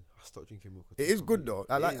then I stopped drinking milk. It is good though.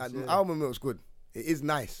 I like almond milk's good. It is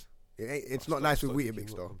nice. It's not nice with stopped Weetabix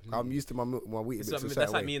drinking though. milk completely. I'm used to my Weetabix. It's a like, certain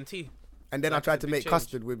that's like way. me and tea. And then I That's tried a to big make change.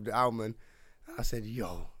 custard with the almond. I said,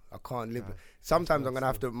 yo, I can't live. Sometimes I'm gonna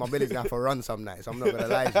have to. My belly's gonna have to run some nights. I'm not gonna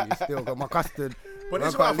lie to you. Still got my custard. But I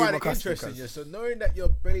this is what I can't leave find my it custard, interesting. cuz. Yeah. So knowing that your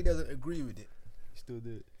belly doesn't agree with it, Still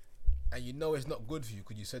do it. and you know it's not good for you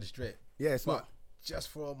because you said it straight, Yeah, it's but not. just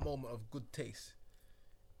for a moment of good taste,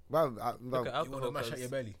 Well, Look at you want to alcohol. mash out cuz. your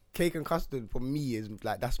belly. cake and custard for me is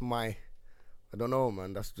like that's my. I don't know,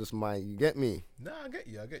 man. That's just my. You get me? Nah, I get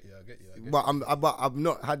you. But I've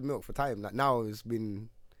not had milk for time. Like now it's been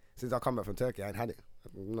since I come back from Turkey. I ain't had it.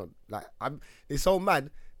 I'm not like it's so mad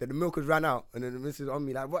that the milk has ran out, and then the missus on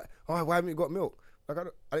me like, what? Oh, why haven't you got milk? Like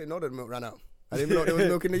I didn't know that the milk ran out. I didn't even know there was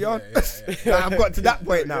milk in the yard. Like, I've got to that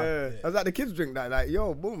point now. I was like the kids drink that. Like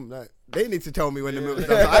yo, boom. Like they need to tell me when the milk's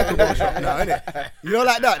done. So I can go shop now, innit? You know,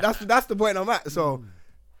 like that. That's the point I'm at. So.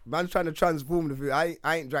 Man's trying to transform the food. I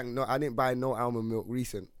ain't drank I didn't buy no almond milk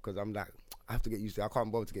recent because I'm like, I have to get used to it. I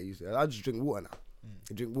can't bother to get used to it. I just drink water now.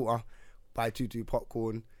 I drink water, buy 2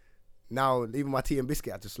 popcorn. Now even my tea and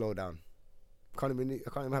biscuit had to slow down. I can't even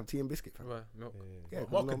have tea and biscuit. Fam. Right, milk. Yeah,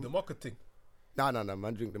 The mocha thing. no,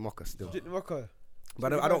 man, drink the mocha still. Drink the mocha.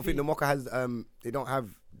 But I don't think the mocha has they don't have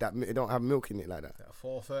milk in it like that. At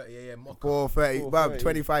 4:30 a.m. mocha. 4.30, well, 4.30.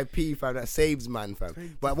 25p, fam. That saves man,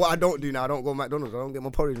 fam. But what I don't do now, I don't go McDonald's. I don't get my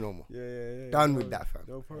porridge no more. Yeah. Done with that, fam.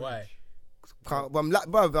 No porridge. Why? I'm like,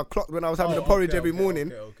 bruv, I clocked when I was having the porridge every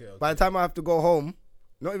morning. Okay. By the time I have to go home,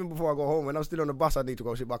 not even before I go home, when I'm still on the bus, I need to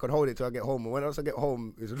go shit, but I can hold it till I get home. And when else I get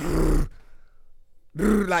home, it's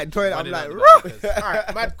like toilet. I'm like,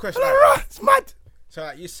 Alright, mad question. it's mad. So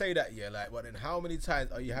like, you say that, yeah, like, but then how many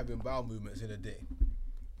times are you having bowel movements in a day?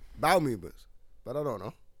 Bowel movements, but I don't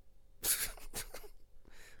know.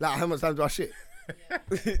 Like how much time do I shit?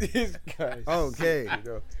 This guy. Okay.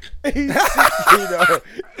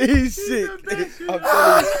 He's sick. I'm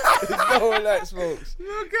telling you. No one likes smokes.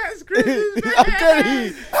 Look at screens. I'm telling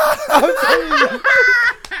you.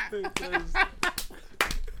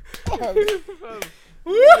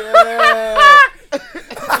 Yeah.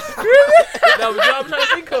 No, but you know what I'm trying to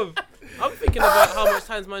think of? I'm thinking about how much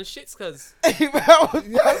times man shits, cuz. That was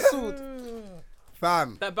cancelled.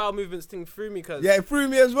 Fam. That bowel movements thing threw me, cuz. Yeah, it threw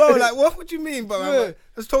me as well. Like, what do you mean? But Yeah. I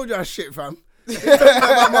just told you I shit, fam.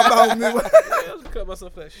 About my bowel movement. I was looking at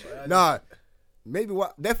myself like shit. Nah, maybe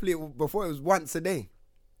definitely before it was once a day.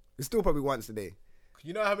 It's still probably once a day.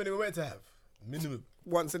 You know how many we're meant to have? Minimum.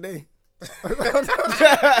 Once a day.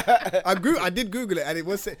 I did Google it and it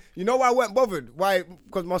was, you know why I weren't bothered? Why?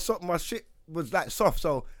 Because my shit was like soft.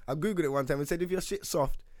 So I Googled it one time and said if your shit's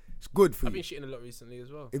soft, it's good for I've you. been shitting a lot recently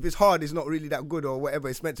as well. If it's hard, it's not really that good or whatever.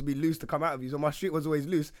 It's meant to be loose to come out of you. So my shit was always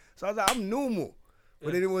loose. So I was like, I'm normal.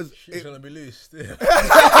 But then it was. Shit's gonna be loose still. Not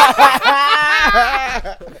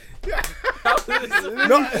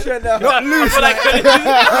I loose. feel like you're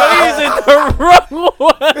using the wrong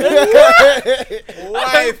one.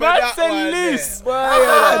 Why for Man that said one? loose.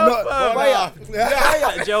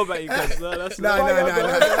 Like gel batty, cuz. That's Nah,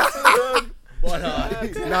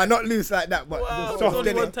 not loose like that, but Wow, soft, there's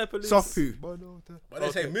only one innit? type of loose. Soft poo. But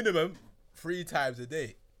they say minimum 3 times a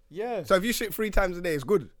day. Yeah. So if you shit 3 times a day, it's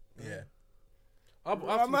good. Yeah. I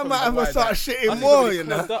might have to start shitting I've more, probably you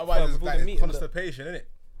know. clogged up, Otherwise, fam, it's with all like the meat and that. constipation, innit?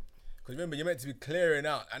 Because remember, you're meant to be clearing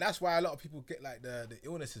out, and that's why a lot of people get like the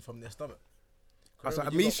illnesses from their stomach. 'Cause So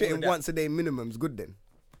remember, me you got all of shitting that. once a day minimum is good then.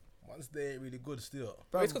 Once they're really good still.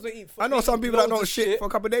 It's 'cause we eat I know some people that loads don't of shit for a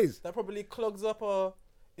couple of days. that probably clogs up our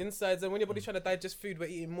insides, and when your body's trying to digest food, we're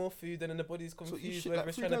eating more food, and then the body's confused shit whether like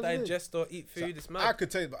it's 3 trying to times a day? digest or eat food. It's I mad.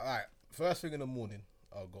 could tell you, but like first thing in the morning,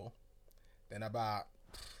 I'll go. Then about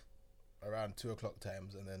around 2 o'clock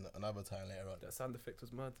times, and then another time later on. That sound effect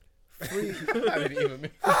was mad. I didn't even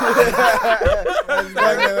mean.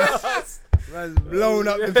 Man's blown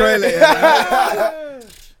up the toilet. Yeah,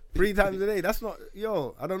 3 times a day. That's not,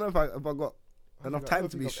 yo. I don't know if I got enough time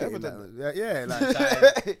to be think I've ever shitting that. Yeah, like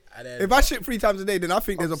And then, if I shit 3 times a day, then I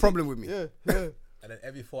think there's a problem with me. Yeah. and then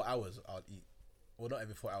every 4 hours, I'll eat. Well, not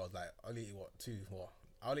every 4 hours. Like I'll eat what 2 more.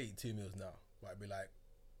 I'll eat 2 meals now. But it'd be like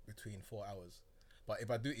between 4 hours. But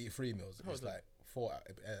if I do eat 3 meals, it's like 4.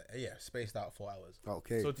 Yeah, spaced out 4 hours.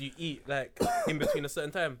 Okay. So do you eat like in between a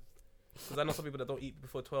certain time? Because I know some people that don't eat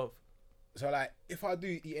before 12. So like, if I do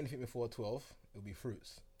eat anything before 12, it'll be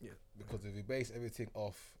fruits. Yeah. Because if we base everything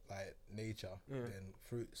off like nature, Yeah. then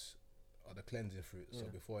fruits are the cleansing fruits. So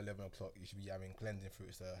Yeah. before 11 o'clock, you should be having cleansing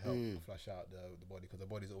fruits to help flush out the body, because the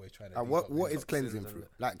body's always trying to. And what is cleansing fruit?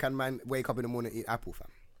 Like, can man wake up in the morning and eat apple, fam?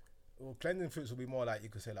 Well, cleansing fruits will be more like, you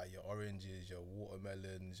could say like your oranges, your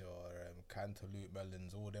watermelons, your cantaloupe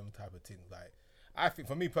melons, all them type of things. Like, I think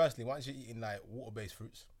for me personally, once you're eating like water-based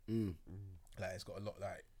fruits, like it's got a lot,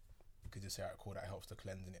 like you could just say, alright, cool, that helps to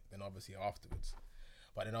cleansing it. Then obviously afterwards,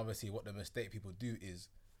 but then obviously what the mistake people do is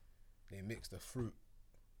they mix the fruit.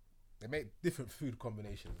 They make different food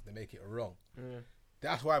combinations. They make it wrong.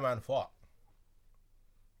 That's why man fart.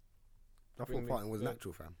 I thought farting was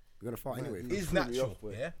natural, fam. You're gonna fart anyway. fam. It's natural,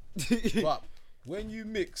 yeah. But when you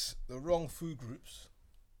mix the wrong food groups,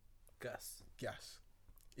 Gas. gas.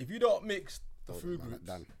 If you don't mix the Hold food on, man, groups,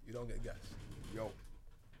 done. you don't get gas. Yo.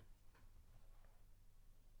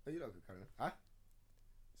 Are you not good, Karen? Huh?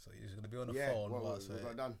 So you're just gonna be on the Yeah. phone. What whilst,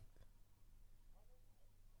 got done?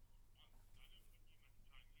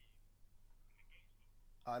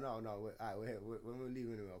 No. We're here. When we're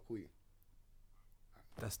leaving, I'll call you.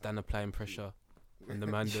 That's Dan applying pressure on the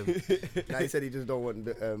man. them. Nah, he said he just don't want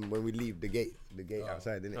the, when we leave the gate Oh.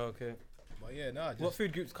 outside, innit? Okay. But yeah, no. What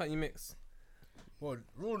food groups can't you mix? Well,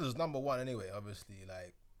 rule is number one anyway. Obviously,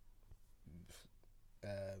 like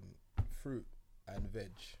fruit and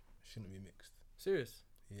veg shouldn't be mixed. Serious?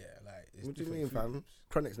 Yeah, like it's What do you different mean, food fam? groups.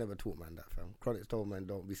 Chronic's never taught man that, fam. Chronic's told man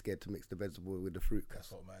don't be scared to mix the vegetable with the fruit.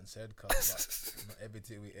 That's what man said. Cause not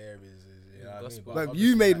everything we air is you know what I mean. Gospel. But But obviously,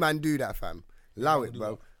 you made like, man do that, fam. Allow man it, do bro.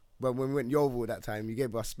 what? But when we went Yeovil that time, you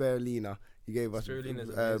gave us spirulina, you gave us Spirulina's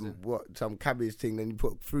amazing. some cabbage thing, then you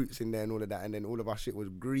put fruits in there and all of that, and then all of our shit was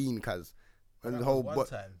green, cuz. And that the was whole one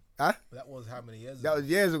time. Huh? That was how many years That ago? was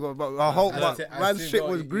years ago, but our whole And I said- I man's still shit got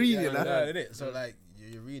was it, green, yeah, you know. learn it. So like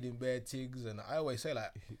you're reading bad things, and I always say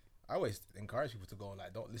like, I always encourage people to go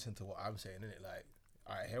like, don't listen to what I'm saying, innit? Like,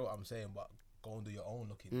 I hear what I'm saying, but go and do your own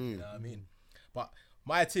looking. You know what I mean? But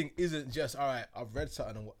my thing isn't just alright. I've read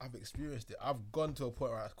something and I've experienced it. I've gone to a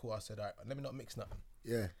point where it's cool. I said, alright, let me not mix nothing.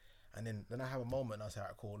 Yeah. And then I have a moment. And I say,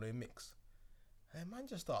 alright, cool, let me mix. And man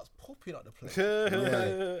just starts popping up the place.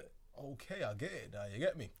 Yeah. Okay, I get it now. You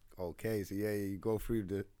get me? Okay, so yeah, you go through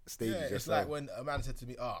the stages. Yeah, it's yourself. like when a man said to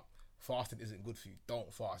me, fasting isn't good for you.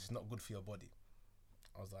 Don't fast. It's not good for your body.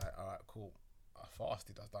 I was like, all right, cool. I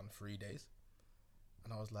fasted. I've done 3 days.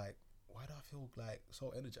 And I was like, why do I feel like so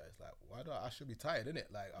energized? Like, why do I should be tired,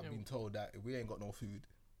 innit? Like, I've been told that if we ain't got no food,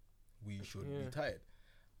 we should be tired.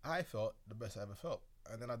 I felt the best I ever felt.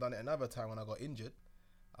 And then I done it another time when I got injured.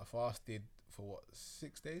 I fasted for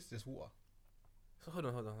 6 days, just water. So hold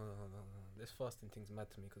on. This fasting thing's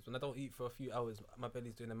mad to me because when I don't eat for a few hours, my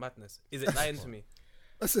belly's doing a madness. Is it lying to me?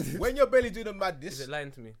 When your belly doing the madness, Is it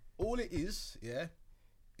lying to me? all it is, yeah,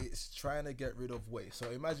 it's trying to get rid of weight.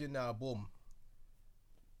 So imagine now, boom,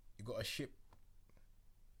 you got a ship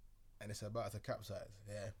and it's about to capsize,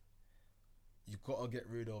 yeah. You got to get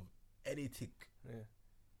rid of anything Yeah.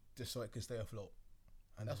 just so it can stay afloat.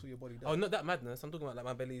 And that's what your body does. Oh, not that madness. I'm talking about like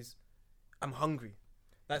my belly's. I'm hungry.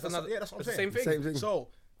 That's That's another. that's what I'm it's the saying. same thing. Same thing. So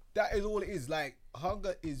that is all it is. Like,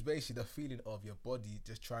 hunger is basically the feeling of your body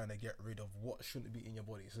just trying to get rid of what shouldn't be in your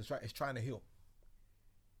body. So it's trying to heal.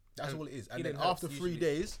 That's And all it is. And healing then helps after 3 usually.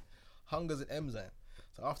 days, hunger's an enzyme.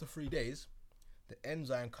 So after 3 days, the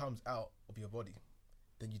enzyme comes out of your body.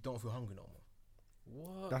 Then you don't feel hungry no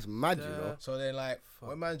more. What? That's mad, you know. So then, like, Fuck.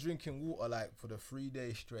 when man's drinking water, like, for the 3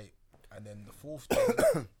 days straight, and then the 4th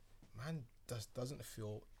day, man just doesn't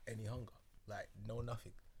feel any hunger. Like, no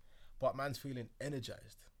nothing. But man's feeling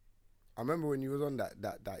energized. I remember when you was on that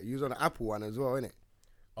you was on the apple one as well, innit?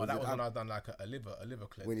 Oh, that it was when ap- I done like a liver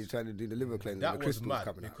cleanse. When you tried to do the liver cleanse, that and the was crystals mad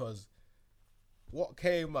coming out. because what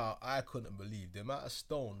came out, I couldn't believe the amount of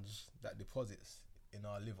stones that deposits in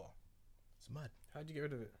our liver. It's mad. How'd you get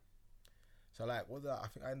rid of it? So like, what I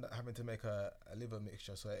think I ended up having to make a liver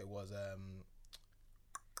mixture. So it was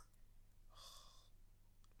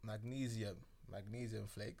magnesium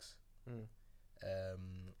flakes. I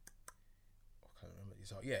can't remember.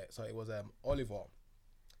 So yeah, so it was olive oil,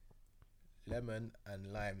 lemon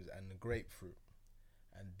and limes and grapefruit,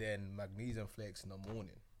 and then magnesium flakes in the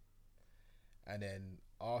morning. And then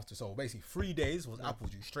after, so basically 3 days was apple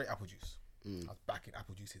juice, straight apple juice. I was back in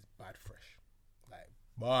apple juice is bad fresh, like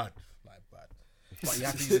bad. But you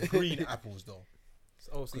have to use the green apples though.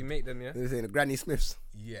 So you make them, yeah? They're saying the Granny Smiths.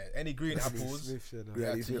 Yeah, any green apples.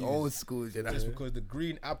 Granny to Smith, use. old schools, you know. Just because the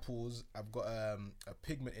green apples have got a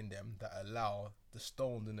pigment in them that allow the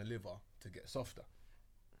stones in the liver to get softer.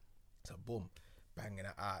 So boom, banging it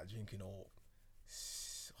out, drinking all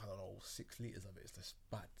I don't know, 6 liters of it. It's just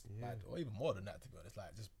bad, or even more than that, to be honest.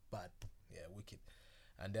 Like just bad, wicked.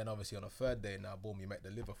 And then obviously on the third day, now boom, you make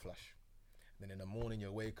the liver flush. Then in the morning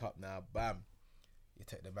you wake up, now bam, you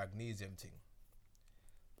take the magnesium thing.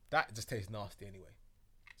 That just tastes nasty anyway,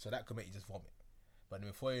 so that could make you just vomit. But then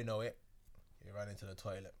before you know it, you run into the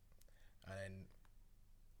toilet, and then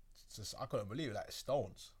it's just, I couldn't believe it, like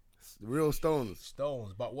stones. Real stones.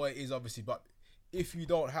 But what it is, obviously, but if you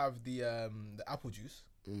don't have the apple juice,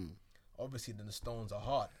 obviously then the stones are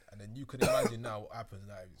hard, and then you can imagine now what happens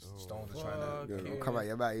now. Stones are trying to Come out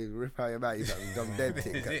your back, you rip out your back, you dumb dead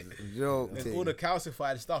thing. Joke There's thing. all the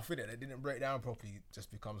calcified stuff in it that didn't break down properly,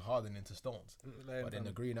 just becomes hardened into stones. But then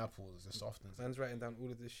the green apples just softens it. Man's writing down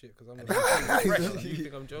all of this shit because I'm fresh. you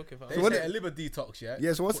think I'm joking? Fam? They So what say it- a liver detox, yeah.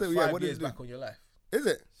 Yeah, so what's puts it? Yeah, 5 what years is it? back on your life, Is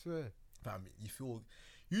it? Swear. fam?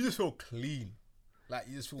 You just feel clean, like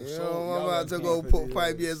you just feel Yeah, so. I'm young about and to cool. go put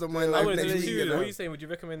 5 years on my I life would next do week. two. you know? What are you saying? Would you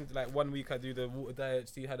recommend like 1 week I do the water diet,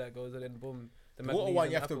 see how that goes, and then boom, the The water one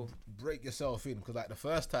you have magnesium to break yourself in, because like the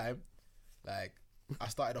first time, like I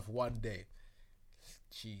started off one day.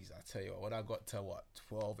 Jeez, I tell you what, when I got to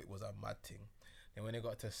 12, it was a mad thing. And when it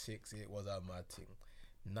got to 6, it was a mad thing.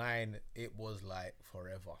 9, it was like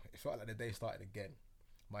forever. It felt like the day started again.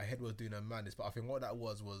 My head was doing a madness, but I think what that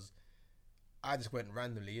was I just went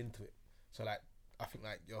randomly into it. So like I think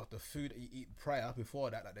like the food that you eat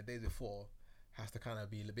before that, like the days before, has to kind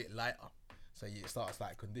of be a bit lighter, so it starts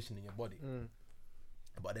like conditioning your body.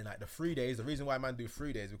 But then like the 3 days, the reason why man do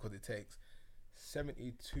 3 days because it takes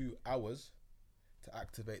 72 hours to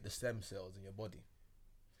activate the stem cells in your body,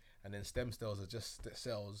 and then stem cells are just the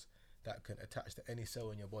cells that can attach to any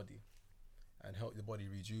cell in your body and help the body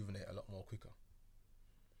rejuvenate a lot more quicker.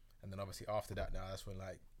 And then obviously after that, now that's when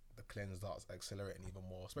like the cleanse starts accelerating even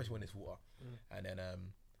more, especially when it's water. And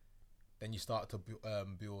then you start to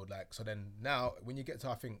build like, so then now when you get to,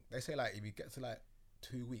 I think they say like if you get to like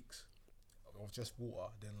 2 weeks of just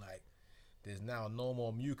water, then like there's now no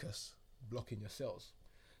more mucus blocking your cells,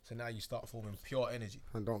 so now you start forming pure energy.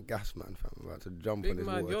 And don't gas, man, fam. I'm about to jump Big on this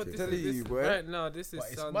man, water yo, thing. this Telling is you, this, boy. right now. This is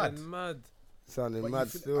But it's sounding mad. Sounding But mad you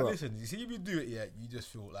feel, still. listen, you see if you do it, yeah, you just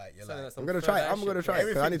feel like you're Sounding like, some I'm gonna third try it. eye I'm shit, gonna bro. try it.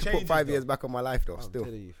 'Cause I Everything need to put changes, 5 years though. back on my life, though. I'm Still.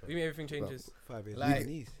 telling you, fam. You mean everything changes? 5 years. Like-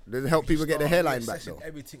 Lebanese. Does it help people get their hairline back, reassessing though?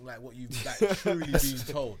 everything like what you've like truly been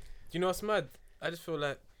told. Do you know what's mad? I just feel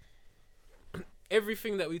like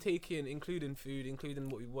everything that we take in, including food, including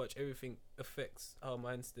what we watch, everything affects our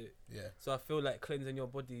mind state. Yeah. So I feel like cleansing your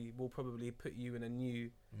body will probably put you in a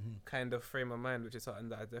new kind of frame of mind, which is something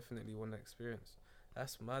that I definitely want to experience.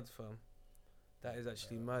 That's mad, fam. That is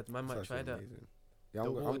actually mad. Man might It's try actually that. amazing. Yeah, The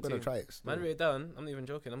I'm water gonna thing. try it. Still. Man, write it down. I'm not even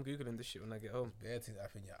joking. I'm googling this shit when I get home. Bare things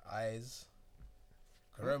happen in your eyes.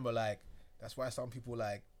 'Cause remember, like that's why some people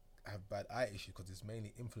like have bad eye issues, because it's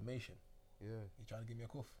mainly inflammation. Yeah. You trying to give me a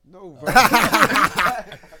cough? No, bro.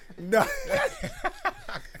 No.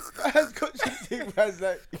 That's got you think, man's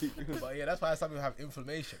like. But yeah, that's why some people have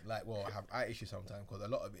inflammation, like have eye issues sometimes, because a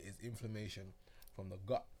lot of it is inflammation from the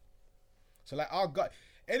gut. So like our gut,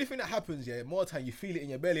 anything that happens, yeah, more time you feel it in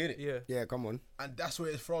your belly, innit? Yeah. Yeah, come on. And that's where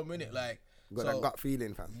it's from, innit? Like Got so, that gut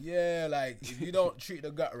feeling, fam. Yeah, like if you don't treat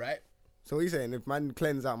the gut right, So what you saying? If man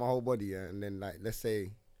cleanse out my whole body, yeah, and then like let's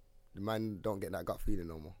say the man don't get that gut feeling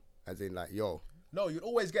no more, as in like yo, no, you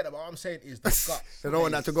always get it. But what I'm saying is the gut. they don't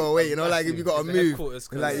want that to go away. You know, like if you got to It's the move, headquarters,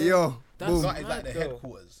 cuz. like yo, That's boom, Gut is like mad the though.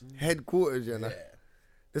 headquarters. headquarters. You know, Yeah.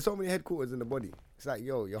 there's so many headquarters in the body. It's like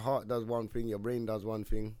yo, your heart does one thing, your brain does one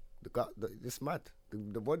thing. The gut, it's mad.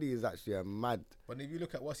 The body is actually a mad. But if you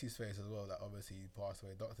look at what's his face as well, that obviously he passed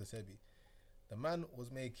away, Dr. Sebi, the man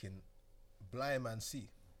was making blind man see.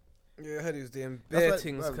 Yeah, I heard he was doing That's bare like,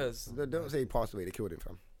 things, well, cuz. don't say he passed away. They killed him,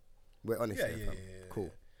 fam. We're honest Yeah, here, yeah, fam. yeah.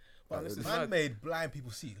 Cool. But this is man mad. made blind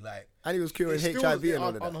people see, like And he was curing it's still HIV and all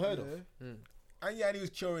of that. unheard of. And yeah, and he was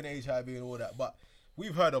curing HIV and all that. But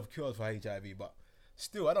we've heard of cures for HIV, but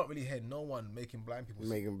still, I don't really hear no one making blind people see.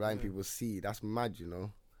 Making blind people see. That's mad, you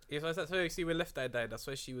know. Yeah, so that's why you see when Left Eye died. That's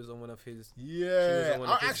why she was on one of his. Yeah, on one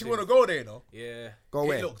I of his actually want to things. go there, you know. Yeah. Go It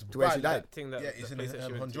where? looks To where she bad, died. That thing that. Yeah, it's the in place that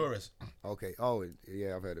she went to. Honduras. Okay. Oh,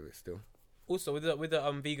 yeah, I've heard of it still. Also, with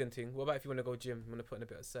the vegan thing, what about if you want to go gym? You want to put in a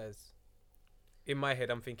bit of size? In my head,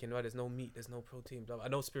 I'm thinking, right, there's no meat, there's no protein. Blah, blah. I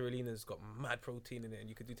know spirulina's got mad protein in it, and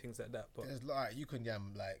you could do things like that. But There's like you can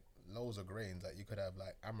yam like loads of grains. Like you could have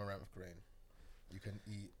like amaranth grain. You can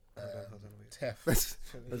eat hold on, wait. teff.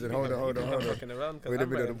 Listen, hold on. fucking around, 'cause We're in the I'm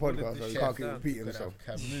middle of the writing all podcast, this so you shit can't keep down. repeating You could yourself.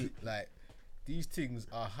 have kamut. Like these things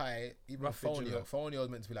are high. Even Rough fonio. vigilant. Fonio is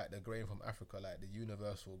meant to be like the grain from Africa, like the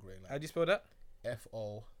universal grain, How like do you spell that?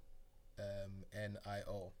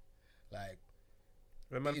 FONIO. Like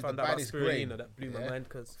When man It's found the out about baddest spirulina, grain, that blew my yeah. mind,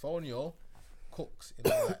 because fonio cooks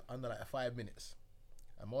in under like 5 minutes,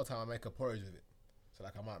 and more time I make a porridge with it. So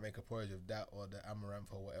like I might make a porridge of that or the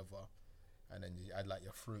amaranth or whatever, and then you add like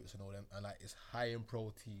your fruits and all them, and like it's high in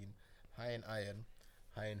protein, high in iron,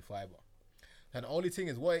 high in fiber. And the only thing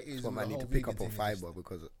is what it is. Well, with I the need to whole pick vegan up on thing is fiber just-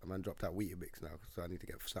 because a man dropped out Weetabix now, so I need to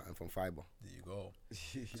get something from fiber. There you go.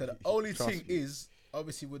 So the only Trust thing me. is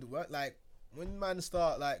obviously with like when man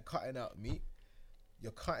start like cutting out meat,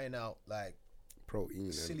 you're cutting out like Protein.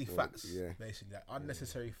 and silly all- fats, Yeah. basically like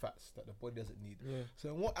unnecessary fats that the body doesn't need. Yeah.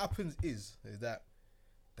 So what happens is that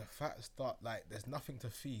the fats start like there's nothing to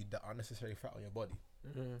feed the unnecessary fat on your body.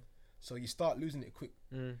 Mm. So you start losing it quick,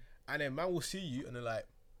 Mm. and then man will see you and they're like,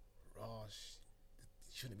 "Oh,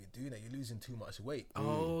 you shouldn't be doing that. You're losing too much weight."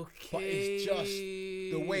 Okay. But it's just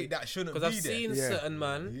the weight that shouldn't be Because I've there. seen Yeah. certain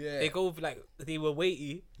man, Yeah. they go like they were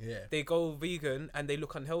weighty, Yeah. they go vegan and they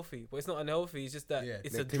look unhealthy. But it's not unhealthy. It's just that Yeah.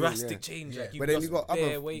 it's They're a clean, drastic yeah. change. Yeah. Like But then lost you got bare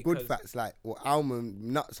other weight good 'cause- fats like almond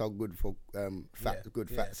nuts are good for fat, Yeah, good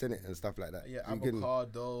yeah. fats in it and stuff like that. Yeah, You can-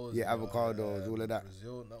 avocados. Yeah, avocados, all of that.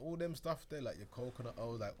 Brazil, like, all them stuff there, like your coconut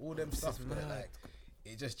oil, like all them This stuff is there, mad. like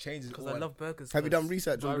it just changes. Because all I and- love burgers. Have you cuz. done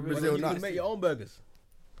research But on I the really But Brazil then you nuts? can make your own burgers.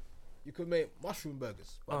 You could make mushroom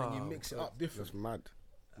burgers, but then you Oh, mix it God. up different. That's mad.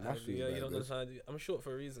 Mushroom Yeah, you don't burgers. understand. I'm short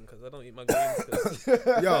for a reason because I don't eat my greens.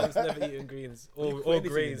 'Cause Yo, I've never eaten greens You or put anything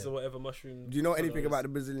in grains there. or whatever mushroom. do you know anything colours. about the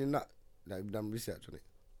Brazilian nut? Like, you've done research on it?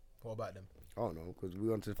 What about them? Oh no, because we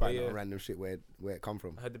wanted to find yeah. out random shit where it come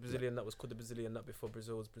from. I heard the Brazilian nut was called the Brazilian nut before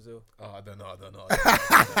Brazil was Brazil. Oh, I don't know. I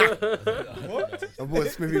thought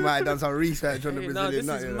Smithy might have done some research on the Hey, Brazilian this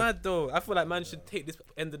nut. is you know. mad though. I feel like man should take this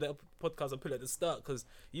end of the podcast and put it at the start because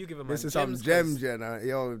you give a man This is gems. some 'cause gems, yeah.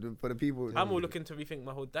 Yo, for the people. I'm all looking to rethink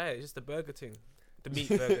my whole diet. It's just the burger thing, the meat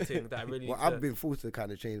burger thing that I really. Well, need I've to- been forced to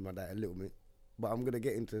kind of change my diet a little bit, but I'm gonna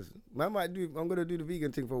get into. I'm gonna do the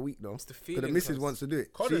vegan thing for a week though. It's the Because feeling. the missus cuz. wants to do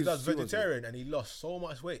it. Connor She's- does she wants to do vegetarian and he lost so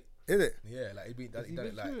much weight. it. Is it? Yeah, like he done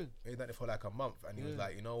it like he done it for like a month, and he was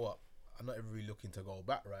like, you know what? I'm not even really looking to go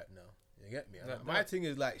back right now. You get me? And Like my that. thing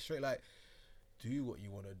is like straight like, do what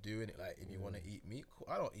you want to do in it. Like if you want to eat meat, cool.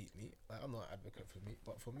 I don't eat meat. Like I'm not an advocate for meat,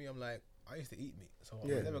 but for me, I'm like I used to eat meat, so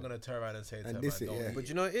Yeah. I'm never gonna turn around and say to And a this man, it, don't yeah. eat But it.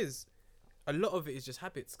 you know what it is? A lot of it is just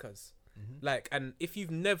habits, cuz. Mhm. Like, and if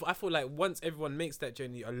you've never, I feel like once everyone makes that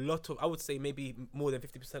journey, a lot of, I would say maybe more than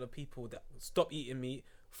 50% of people that stop eating meat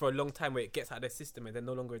for a long time where it gets out of their system and they're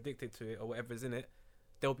no longer addicted to it or whatever's in it,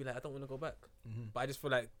 they'll be like, I don't want to go back. Mhm. But I just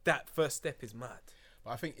feel like that first step is mad.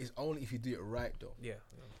 But I think it's only if you do it right though. Yeah.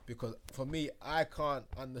 Because for me, I can't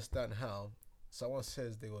understand how someone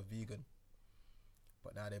says they were vegan,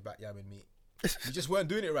 but now they're back yamming meat. You just weren't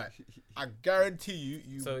doing it right. I guarantee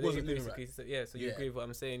you So then wasn't you doing it basically, right. so, yeah, so you Yeah. agree with what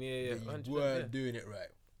I'm saying? Yeah, yeah, That 100%. you weren't Yeah. doing it right.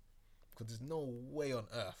 Because there's no way on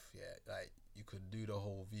earth, like you could do the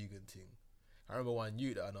whole vegan thing. I remember one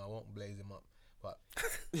youth that I know, I won't blaze him up, but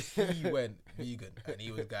he went vegan and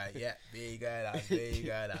he was going, yeah, vegan, I'm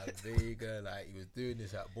vegan, I'm vegan. Like he was doing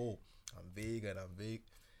this at ball. I'm vegan.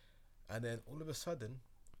 And then all of a sudden,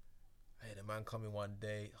 I had a man come in one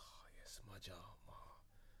day, oh yes, my jaw,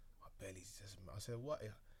 my belly's just, I said, what?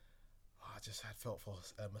 Oh, I just had felt for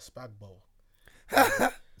a spag bowl.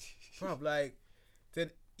 Bruv, like, then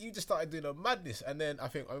you just started doing a madness, and then I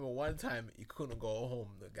think I remember one time he couldn't go home.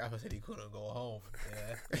 The gaffer said he couldn't go home.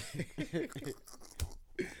 Yeah.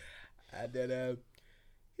 And then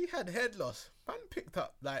he had head loss. Man picked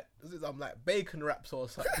up like I'm like bacon wraps or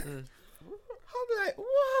something. I'm like,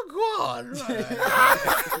 what going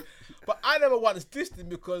on? But I never once dissed him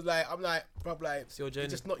because like I'm like, bruv, like It's your journey.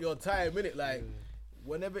 it's just not your time, innit? Like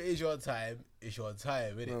whenever it is your time, it's your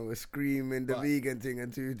time, innit? Man, we're screaming the But- vegan thing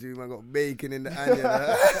and Tutu, man, got bacon in the onion.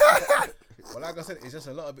 Well, like I said, it's just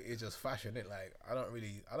a lot of it is just fashion. It like I don't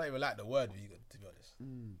even like the word vegan, to be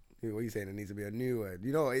honest. What are you saying? There needs to be a new word.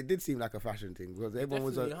 You know, it did seem like a fashion thing because everyone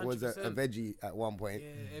was a Definitely, 100%. veggie at one point.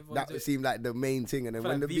 Yeah, everyone That do it. seemed like the main thing, and then I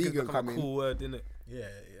feel when like the vegan's vegan become come a in, cool word, innit? Yeah,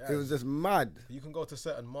 it was just mad. You can go to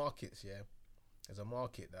certain markets. Yeah, there's a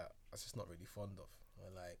market that I'm just not really fond of.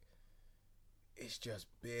 And, like, it's just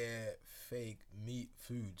bare fake meat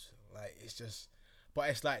foods. Like it's just, but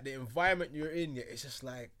it's like the environment you're in. Yeah, it's just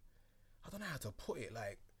like I don't know how to put it.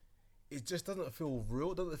 Like it just doesn't feel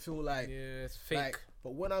real. Doesn't feel like Yeah, it's fake. Like,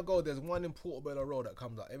 but when I go, there's one in Portobello Road that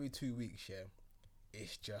comes out every 2 weeks. Yeah,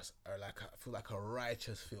 it's just I feel like a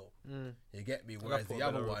righteous feel. You get me? Whereas the Portobello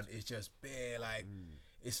other Road. one is just bare like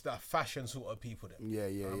it's the fashion sort of people. Them. Yeah,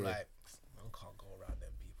 yeah, I'm yeah. like, I can't go around them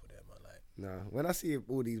people there, man. Like, No, when I see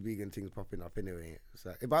all these vegan things popping up anyway, it's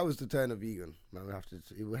like if I was to turn a vegan, man,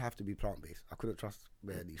 it would have to be plant based. I couldn't trust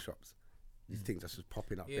where these shops, these things are just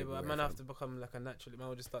popping up. Yeah, but everywhere, man, fam. have to become like a natural. Man,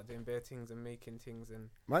 will just start doing bare things and making things and.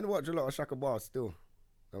 Man, watch a lot of Shaka Bar still.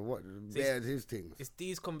 And what? There's his things. It's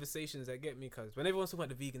these conversations that get me, cause when everyone's talking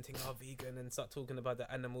about the vegan thing, vegan, and start talking about the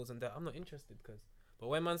animals and that, I'm not interested, cause. But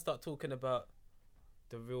when man start talking about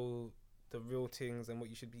the real things and what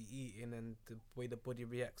you should be eating and the way the body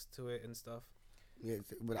reacts to it and stuff. Yeah,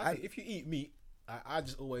 but I think if you eat meat, I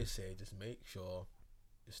just always say, just make sure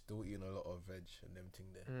you're still eating a lot of veg and them thing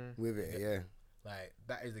there. with it, yeah. Like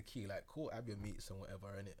that is the key. Like, cool, have your meats and whatever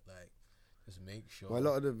in it. Like, just make sure. Well, a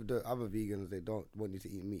lot of the other vegans, they don't want you to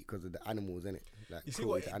eat meat because of the animals in it. Like, You see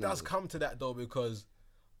what, it does come to that though, because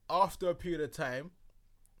after a period of time,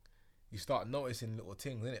 you start noticing little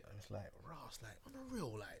things in it. And it's like, Ross, like on a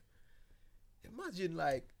real, like, imagine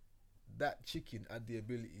like that chicken had the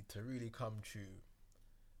ability to really come true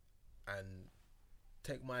and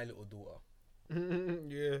take my little daughter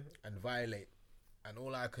Yeah. and violate, and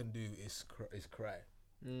all I can do is cry.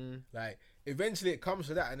 Like, eventually it comes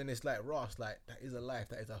to that, and then it's like, Ross, like, that is a life,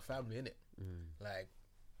 that is a family, innit? Like,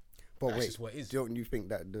 But that's wait, just what it is. don't you think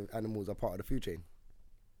that the animals are part of the food chain?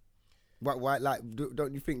 Why like,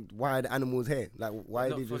 don't you think, why are the animals here? Like, why are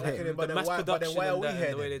Not they for just like here? But the then mass why- but then production why are and we that, here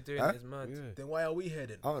and the way then? they're doing Huh? it is mad. Then why are we here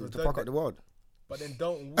then? Oh, 'Cause to don't fuck up they- the world. But then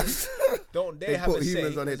don't they They have put a say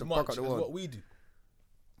humans on here as to much fuck up as the world. what we do?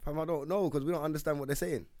 Fam, I don't know, because we don't understand what they're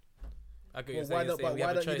saying. I get Well, what why you're don't, saying. but We why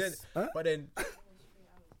have a don't you then? choice. Huh? But then,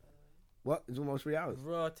 What? It's almost 3 hours.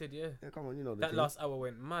 Rotted, yeah. Yeah, come on, you know the That thing. last hour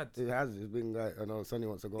went mad. It has. It's been like, I know Sonny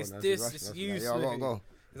wants to go. It's now. this, She's it's rushing. you, Yeah, I gotta Sonny. go.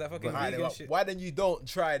 Is that fucking Alright, vegan then, shit? why then you don't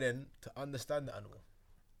try then to understand the animal?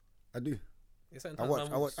 I do. Yeah, I sometimes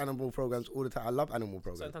watch animal programs all the time. I love animal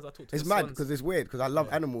programs. Sometimes I talk to It's the mad swans. because it's weird because I love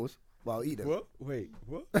animals, but I'll eat them. What? Wait,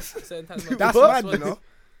 what? Certain times That's I mad, talk you to the know.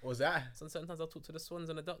 What was that? swans. Sometimes I'll talk to the swans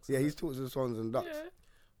and the ducks. Yeah, and he's talked to the swans and ducks. that.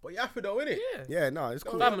 But you have to know, innit? Yeah. Yeah, no, it's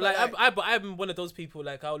cool. Fam, Fam, like, but I'm one of those people,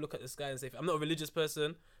 like, I'll look at the sky and say, I'm not a religious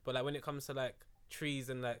person, but like when it comes to like trees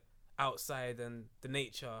and like outside and the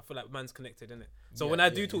nature, I feel like man's connected, innit? So when I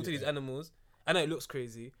do talk to these animals, I know it looks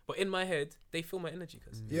crazy, but in my head, they feel my energy.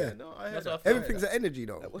 Cause Yeah, no, I heard That's that. what I feel. everything's an energy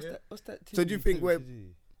though. Like, what's Yeah. that? What's that? So do you think we're-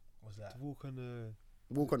 What's that? to walk on the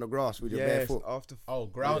Walk on the grass with your bare foot. after Oh,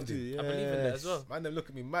 grounded. I believe in that as well. Man, they look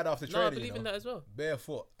at me mad after No, training. I believe in that as well.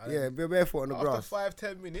 Barefoot. And Yeah, be barefoot on the after grass.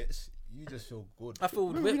 5-10 minutes, you just feel good. I feel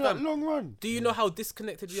Remember weird, that fam. long run? Do you know how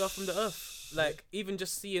disconnected we are from the earth? Like, even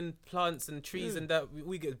just seeing plants and trees and that,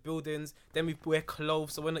 we get buildings, then we wear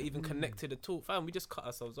clothes, so we're not even connected at all. Fam, we just cut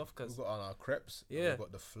ourselves off We've because got on our crepes. and Yeah. We've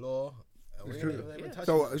got the floor. And we It's ain't true. even Yeah.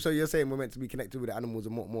 touching it. So you're saying we're meant to be connected with the animals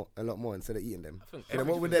a lot more instead of eating them. I think So then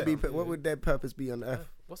what would their be? everything- What would their purpose be on Earth?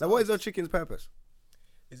 what's Now, that? what is a chicken's purpose?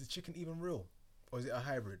 Is the chicken even real? Or is it a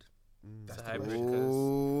hybrid? It's a the hybrid, question.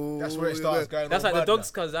 'cause That's where it starts going that's all like the bad dogs,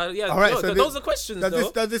 cause yeah. All right, no, so those this- are questions Does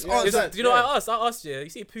though. this Yeah, answer? that- Do you know yeah. what I asked? Yeah, you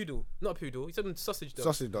see a poodle, not a poodle. You said a sausage dog.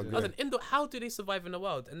 Sausage dog. I Yeah. was an indoor. How do they survive in the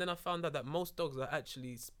wild? And then I found out that most dogs are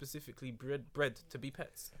actually specifically bred to be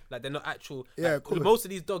pets. Like they're not actual. Yeah, like, cool. most of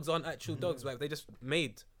these dogs aren't actual dogs. Like they just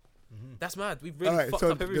made. That's mad. We've really All right. fucked So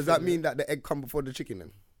up everything. does that mean that the egg come before the chicken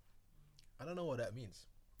then? I don't know what that means.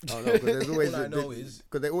 Oh no, because there's always All I know is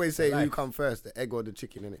because they always say who life. come first, the egg or the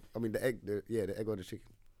chicken, innit? I mean the egg, the egg or the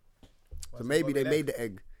chicken. What's So the maybe they problem made the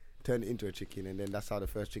egg, turned it into a chicken, and then that's how the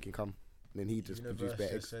first chicken come. And then he there? just Universe produced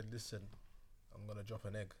better just eggs, said, listen, I'm gonna drop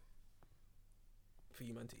an egg. for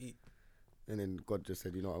you man to eat? and then God just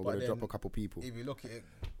said, you know, I'm But gonna drop then a couple people. If you look at it,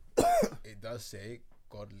 it does say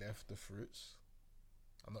God left the fruits.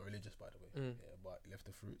 I'm not religious, by the way. Mm. Yeah, but he left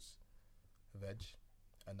the fruits, veg,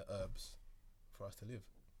 and the herbs for us to live.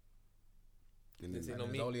 And Is then- it And not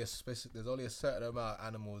there's meat? only there's only a certain amount of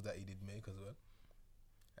animals that he did make as well,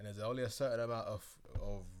 and there's only a certain amount of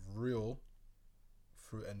real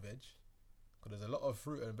fruit and veg. Because there's a lot of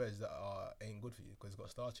fruit and veg that ain't good for you because it's got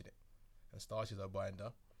starch in it, and starch is a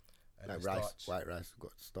binder. And like the rice, starch, white rice,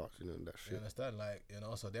 got starch in it and that you shit. understand? Like, you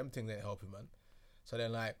know, so them things ain't helping, man. So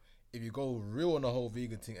then, like, if you go real on the whole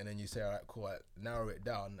vegan thing and then you say, all right, cool, like, narrow it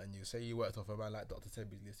down, and you say you worked off a man like Dr.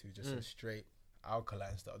 Sebi's list who's just a straight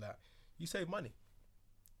alkaline stuff, like, you save money.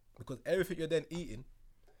 Because everything you're then eating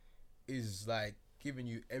is, like, giving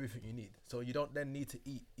you everything you need. So you don't then need to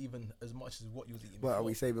eat even as much as what you was eating But before. are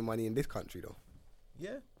we saving money in this country though?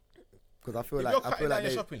 Yeah. Because I feel If like you're I cutting feel down like your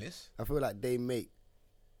they, shopping list, I feel like they make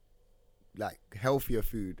like healthier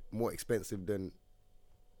food more expensive than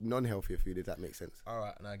non-healthier food. If that makes sense. all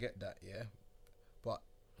right, and I get that, yeah. But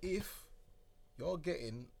if you're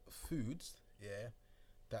getting foods, yeah,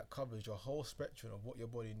 that covers your whole spectrum of what your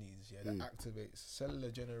body needs, yeah, that activates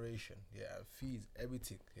cellular generation, yeah, and feeds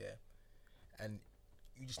everything, yeah, and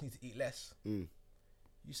you just need to eat less, Mm.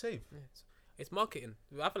 you save. Yeah, it's marketing.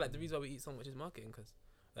 I feel like the reason why we eat so much is marketing, because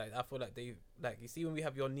like I feel like they like you see when we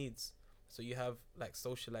have your needs, So you have like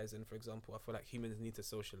socializing, for example. I feel like humans need to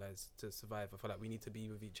socialize to survive. I feel like we need to be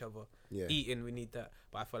with each other. Yeah. Eating, we need that.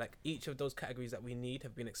 But I feel like each of those categories that we need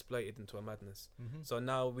have been exploited into a madness. Mm-hmm. So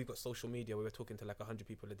now we've got social media where we're talking to like 100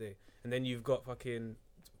 people a day. And then you've got fucking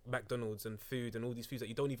McDonald's and food and all these foods that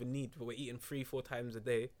you don't even need, but we're eating 3-4 times a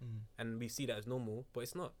day. And we see that as normal, but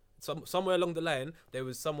it's not. Somewhere along the line, there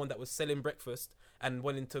was someone that was selling breakfast and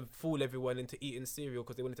wanting to fool everyone into eating cereal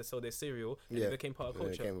because they wanted to sell their cereal, and it became part of Yeah, it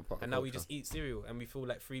culture. became a part of And now we culture. just eat cereal and we feel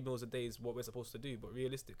like 3 meals a day is what we're supposed to do, but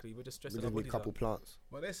realistically, we're just We stressing just our need a bodies couple out. plants.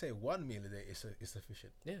 Well, they say 1 meal a day is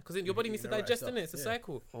sufficient. Yeah, because your body needs to eating the right digest, stuff. innit? It's a Yeah.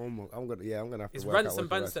 cycle. I'm gonna have to It's work out Ransom what's the right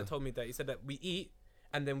Bands that stuff. told me that. He said that we eat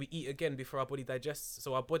and then we eat again before our body digests,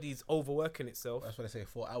 so our body's overworking itself. That's what they say,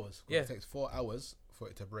 4 hours. 'Cause Yeah. It takes 4 hours for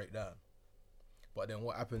it to break down. But then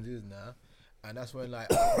what happens is now, and that's when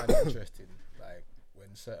like I find it interesting, like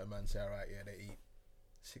when certain men say, alright, yeah, they eat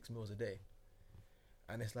 6 meals a day.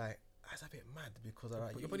 And it's like, that's a bit mad because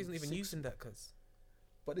alright, But your body's not even using that, cuz.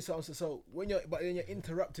 But this answer, so when you're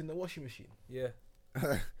interrupting the washing machine. Yeah.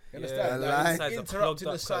 You understand? Yeah, Like, lie. Insides are interrupting clogged the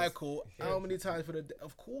up, cuz. cycle. Yeah. How many times for the day?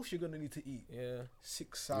 Of course, you're gonna need to eat Yeah.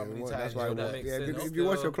 6 Yeah, how many well, times? that's why. Sure, that Well, makes yeah, sense. if you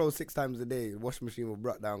wash Still- your clothes 6 times a day, the washing machine will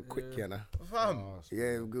break down quick, Yeah. you know. Fam, Yeah,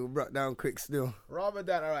 it will break down quick still. rather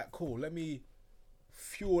than alright, cool. Let me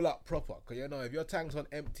fuel up proper. Cause you know, if your tank's on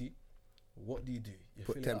empty, what do? You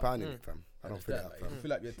Put fill it £10 up. in it, fam. I don't fill it Understand? up, Like, fam. you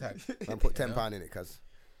fill up your tank. Man, put You know? £10 in it, cuz.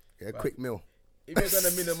 Yeah, Right. quick meal. If you're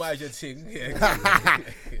gonna minimize your thing, yeah.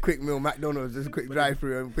 Quick meal, McDonald's, just quick drive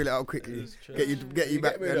through and fill it out quickly. It's true. Get you You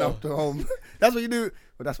back get me enough to home. That's what you do.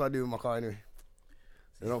 But that's what I do with my car anyway.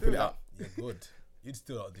 I don't fill it up. You're good. You'd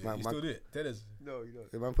still not do it. Man, You man. still do it. Tell us. No, you don't.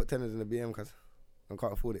 If man put tenors in the BM, cuz I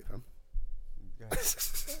can't afford it, fam.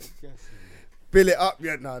 Fill it up,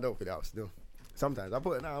 yeah. No, I don't fill it up still. Sometimes I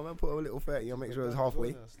put it now. I put a little 30. I make sure it's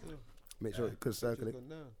halfway. Make sure it could circle it.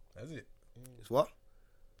 That's it. It's what?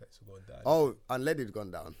 Let's go down. Oh, unleaded gone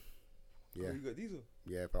down. Yeah, You got diesel.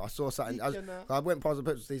 yeah. But I saw something. Peak, now. I went past the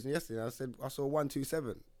petrol station yesterday. And I said I saw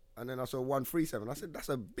 127, and then I saw 137. I said that's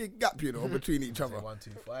a big gap, you know, between each Say other. 1, 2,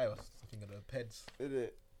 5. I was thinking of the peds. Is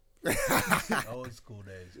it? Old school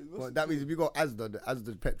days. Well, that means if you got Asda, the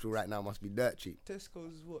Asda petrol right now must be dirt cheap.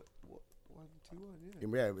 Tesco's is what 121,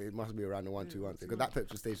 yeah. Yeah, it must be around the 121 because that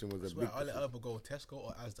petrol station was a Swear, big. I'll either go Tesco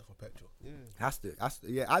or Asda for petrol. Yeah. Has to,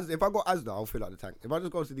 yeah. If I got Asda, I'll fill out the tank. If I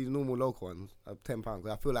just go to these normal local ones, £10, because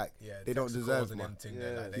I feel like Yeah, they don't Texacos deserve and my, them thing,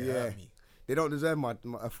 Yeah. like, they Yeah. hurt me. they don't deserve my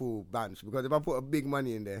a full bunch, because if I put a big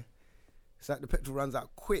money in there, it's like the petrol runs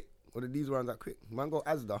out quick or the diesel runs out quick. Man, go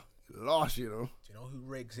Asda, lost, you know. Do you know who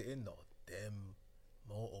rakes it in though? Them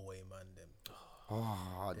motorway man, them.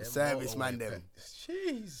 Oh, the Them service man, motorway them.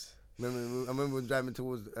 Jeez. I remember driving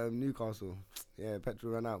towards Newcastle. Yeah,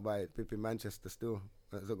 petrol ran out by Pippin Manchester still.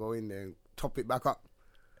 So go in there and top it back up.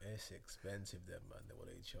 It's expensive, them man. What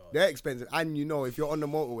they charge. They're expensive, and you know if you're on the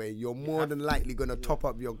motorway, you're more than likely gonna top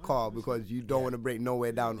up your car because you don't want to break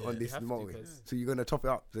nowhere down on this you have to, motorway. 'cause- So you're gonna top it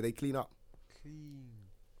up, so they clean up. Clean.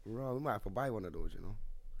 Bro, we might have to buy one of those, you know.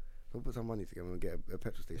 We'll put some money together and get a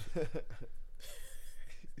petrol station.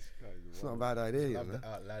 It's not a bad idea, you Love know. the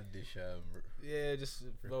outlandish Yeah, just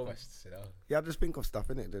well, requests, you know. Yeah, just think of stuff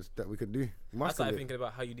in it that we could do. I Must started have it. thinking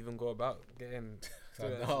about how you'd even go about getting. So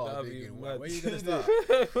to it. now I'm That'd be thinking, mad. where you gonna start?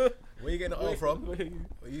 Where you getting the oil from?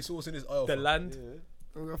 Where you sourcing this oil The from? land.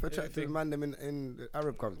 We'll go for Yeah, attractive think- man them in the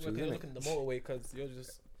Arab countries, You're innit? looking at the motorway because you're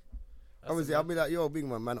just. that's Obviously, the I'll be like, yo, big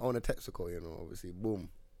man own a Texaco, you know. Obviously, boom,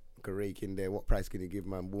 can rake in there. What price can you give,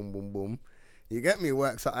 man? Boom, boom, boom. You get me?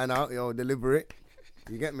 Work something out, yo. Deliver it.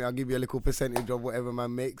 You get me? I'll give you a little percentage of whatever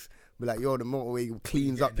man makes. Be like, yo, the motorway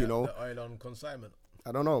cleans up, you know. The oil on consignment.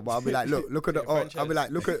 I don't know, but I'll be like, look at the. Yeah, I'll be like,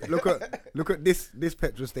 look at this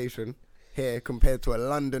petrol station here compared to a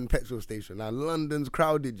London petrol station. Now London's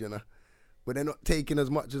crowded, you know, but they're not taking as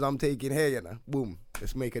much as I'm taking here, you know. Boom,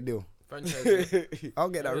 let's make a deal. franchise. I'll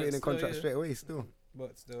get that Yeah, written in still, contract yeah. straight away, still,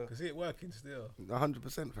 But still. Is it working still?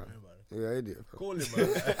 100%, fam. Yeah, man. Yeah, idiot. Fam. Call him,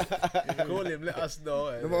 man. Call him. Let us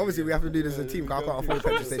know. No, but obviously we have to do this as a team. 'Cause I can't afford a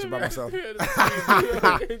petrol station by myself.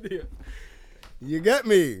 You get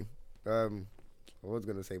me? I was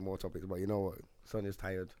gonna say more topics, but you know what? Sonia's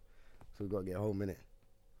tired, so we gotta get home, innit?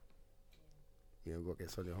 Yeah, we gotta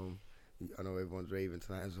get Sonia home. I know everyone's raving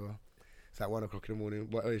tonight as well. It's like 1 o'clock in the morning.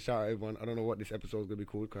 But shout out everyone. I don't know what this episode's gonna be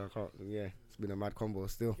called, cause I can't. Yeah, it's been a mad combo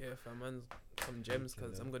still. Yeah, fam, man, some gems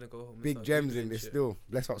because I'm gonna go home. and Big start gems Googling in this shit. still.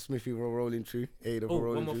 Bless up Smithy for rolling through. Ada Oh, for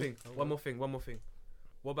rolling one more through. thing. One more thing.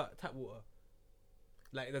 What about tap water?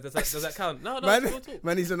 Like, does that count? No, Man, go talk.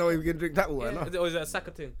 man needs to know if we can drink tap water. Yeah, no? or is that a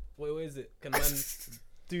Saka thing? What is it? Can man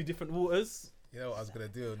do different waters? You know what I was gonna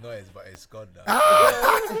do a noise, but it's gone now.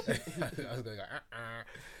 Ah! I was gonna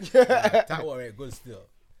go. Tap water ain't good still.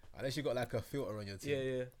 Unless you got like a filter on your teeth.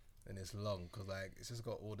 Yeah. And it's long because like it's just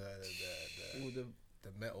got all the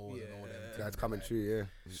metals and all them. That's things, coming like. true, yeah.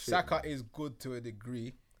 Saka is good to a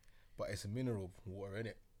degree, but it's a mineral water,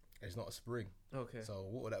 innit? It's not a spring. Okay. So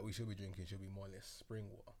water that we should be drinking should be more or less spring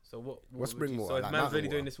water. So what What's would spring you, water? So if Like man's mountain really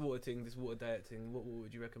doing water? this water thing, this water diet thing, what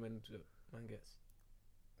would you recommend that man gets?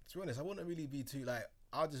 To be honest, I wouldn't really be too like.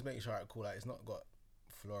 I'll just make sure like it's not got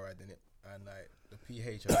fluoride in it, and like the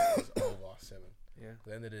pH of it is over 7. Yeah. At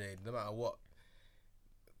the end of the day, no matter what,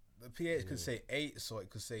 the pH could say 8, so it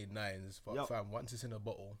could say 9s. But fam, once it's in a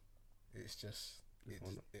bottle, it's just it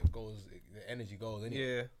goes. The energy goes in it.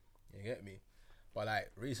 Yeah. You get me? But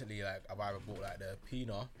like recently, like I've either bought like the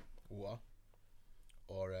Pina water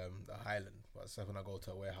or the Highland. But it's like when I go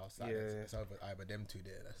to a warehouse, like it's either them two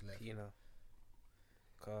there. That's left. You know.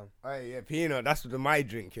 Calm. Hey, yeah, Pino, that's my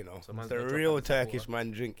drink, you know. So man's it's a gonna real drop on Turkish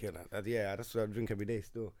man drink, you know. That's what I drink every day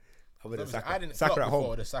still. Other than Obviously, Saka. I didn't Saka clock at before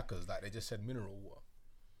home. the Sakas, like they just said mineral water.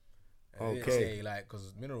 And they Okay. didn't say like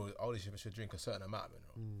because mineral only should drink a certain amount of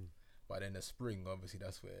mineral. But then the spring, obviously,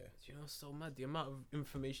 that's where You know, it's so mad the amount of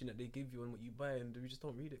information that they give you on what you buy, and we just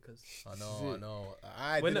don't read it because I know.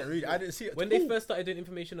 I When didn't read. I didn't see it. when they first started doing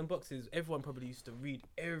information on boxes, everyone probably used to read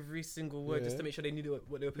every single word just to make sure they knew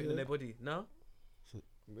what they were putting in their body. Now,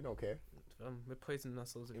 We don't care. we're poisoning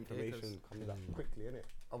ourselves with Information comes up quickly, innit?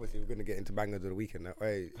 Obviously, we're going to get into bangers of the weekend now.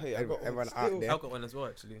 Hey, I got one everyone still. out there. I've got one as well,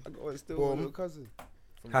 actually. I got one still. Boom. My little cousin.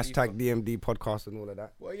 From Hashtag FIFA. DMD podcast and all of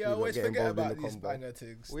that. Well, Please yeah, I don't always get forget involved in about the these combo. banger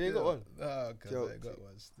things. Well, you got one? No, because Joke. I got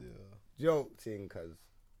one still. Joke thing, cause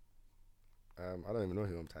I don't even know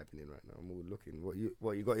who I'm typing in right now. I'm all looking.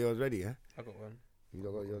 What you got yours ready? Yeah, I got one. you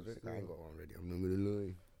got yours ready. I ain't got one ready. I'm not gonna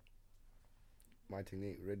lie. My thing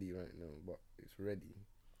ain't ready right now, but it's ready.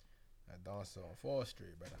 I dance on 4th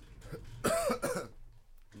Street, brother.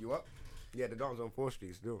 You up? Yeah, the dance on 4th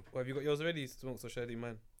Street still. Well, have you got yours already, Smokes, or should I do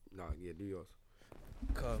mine? Nah, yeah, do yours.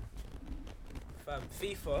 Calm. Fam,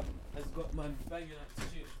 FIFA has got man banging out to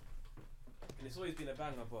shit. And it's always been a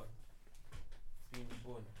banger, but it's been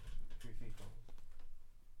reborn through FIFA.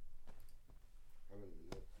 I don't even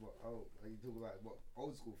know. What? Oh, are you talking about what?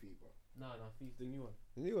 Old school FIFA? No, FIFA, the new one.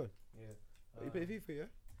 The new one. Yeah. Oh, you play FIFA, yeah?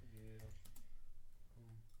 Yeah.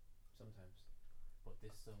 Sometimes. But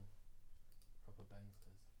this song, proper bangs,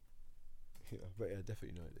 cuz. Yeah, I bet I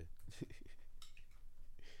definitely know it then.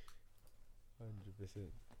 100%. Let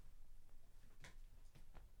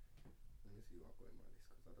me see what I've got in my list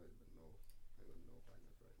because I don't even know. I don't know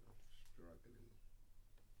bangers right now. Struggling.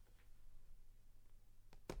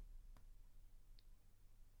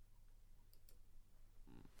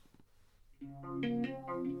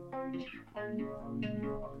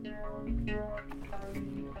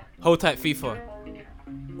 Hold tight, FIFA.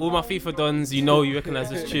 All my FIFA dons, you know, you recognize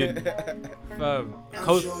this tune. Fam.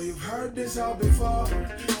 I'm sure you've heard this all before.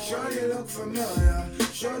 Sure you look familiar.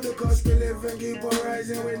 Sure the cost to live and keep on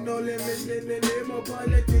rising with no limits. In the name of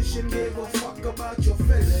politician, gave a fuck about your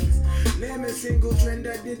feelings. Name a single trend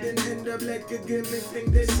that didn't end up like a gimmick. Think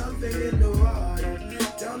there's something in the water.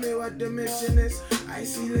 Tell me what the mission is. I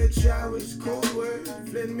see the showers, cold word,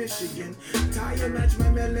 Flint, Michigan. Tie match my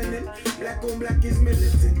melanin. Black on black is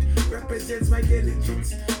militant. Represents my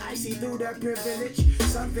diligence. I see through that privilege.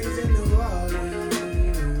 Something's in the water.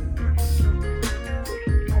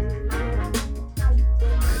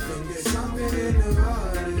 I think there's something in the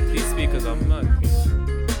water. These speakers are mad. And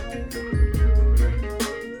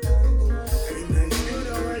I still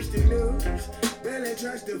don't watch the news. Barely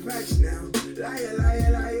trust the facts now. Liar,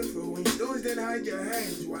 liar, liar. For when you lose, then hide your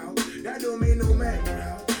hands. Wow, that don't mean no man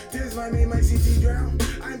now. Tears might make my city drown.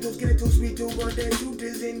 I'm too scared to speak to what the truth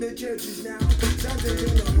is in the churches now. Something's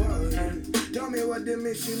in the water. Tell me what the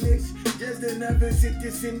mission is. Just another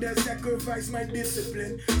citizen that sacrificed my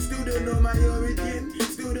discipline. Still don't know my origin.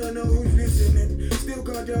 Still don't know who's listening. Still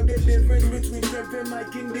can't tell the difference between strength and my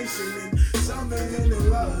conditioning. Something's in the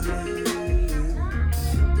water.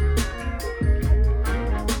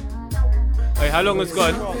 Wait, how long was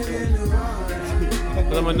gone?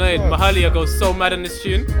 Because I'm annoyed. Mahalia goes so mad on this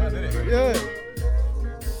tune. Yeah.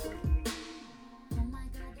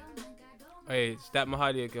 Wait, that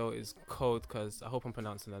Mahalia girl is cold, because I hope I'm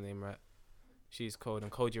pronouncing her name right. She's cold,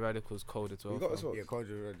 and Koji Radical's cold as well. You got fam. this one? Yeah,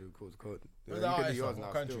 Culture Radical's code. Yeah, Where's you the can do artist yours from? now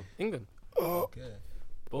What country? still. England. Okay.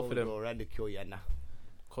 Both of them. Radical, yeah, nah.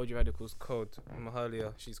 Koji Radical's cold. And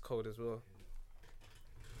Mahalia, she's cold as well.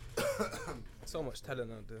 So much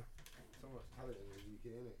talent out there. So much talent in the UK,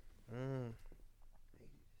 innit?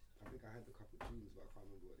 I think I had a couple tunes, but I can't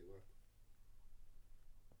remember what they were.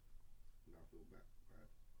 Now I feel bad.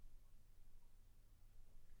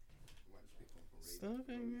 I might just pick one from radio.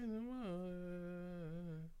 Something in the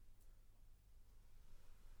water.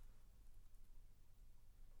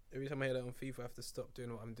 time I hear that on FIFA, I have to stop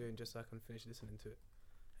doing what I'm doing just so I can finish listening to it,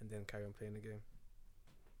 and then carry on playing the game.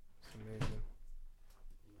 It's amazing.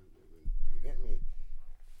 You get me?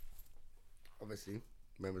 Obviously,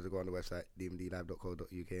 members will go on the website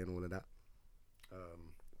dmdlive.co.uk and all of that.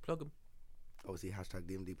 Plug them. Obviously, hashtag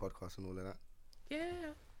DMD podcast and all of that.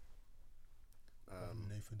 Yeah.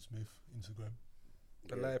 Nathan Smith, Instagram.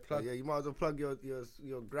 The live plug. Yeah, you might as well plug your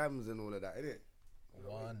grams and all of that, innit?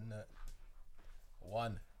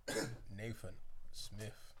 One Nathan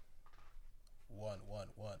Smith. One.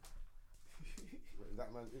 Is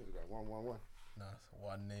that man's Instagram? 111. Nah,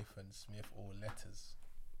 one Nathan Smith, all letters.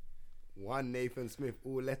 One Nathan Smith,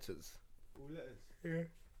 all letters. All letters. Yeah.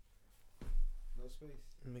 No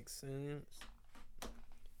space. Makes sense.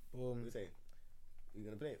 What Boom. you saying? You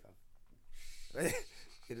gonna play it, fam?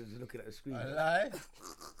 You're just looking at the screen. I lie.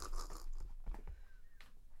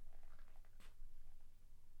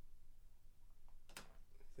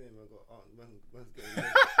 Same,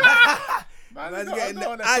 man's getting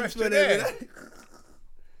the ads for them, you know?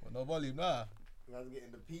 Well, no volume, nah. Man's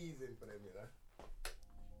getting the peas in for them, you know?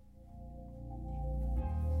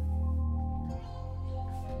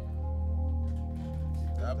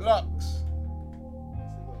 That blocks.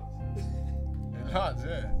 Enhance,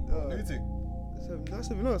 yeah. New thing. That's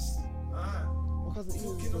something else. My cousin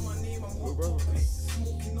Smoking on my name, I'm hot topic.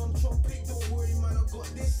 Smoking on topic, don't worry man, I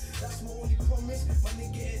got this. That's my only promise. My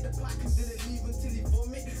nigga hit the pack and didn't leave until he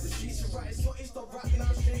vomit. The streets are right, so it's stop rapping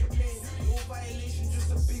out straight pain. No violation,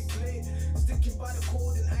 just a big blade. Sticking by the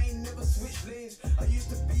code and I ain't never switched lanes. I used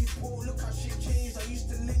to be poor, look how shit changed. I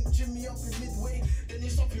used to link Jimmy up in Midway, then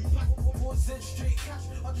it's up in Pack. 4Z straight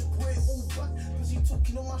cash, I just put it all back. Cause he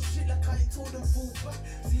talking on my shit like I ain't told him full back.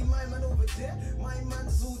 See my man over there, my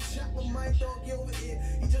man's all chat, but my dog over here,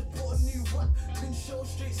 he just bought a new one. Clean show,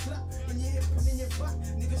 straight slap in your hip and in your back.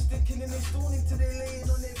 Niggas sticking in their stone until they laying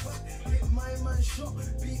on their back. Hit my man shot,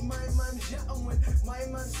 beat my man shot, and when my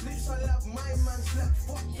man slips, I love my man slap.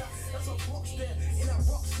 Fuck that, that's a box there in a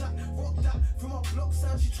rock sack. Rock that from my block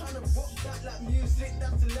sound, she tryna rock that like music.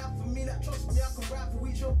 That's the laugh for me. That trust me, I can rap for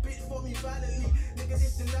each your bitch for me violently. Nigga,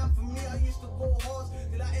 this the laugh for me. I used to go hard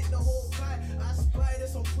till I ate the whole pie. I spy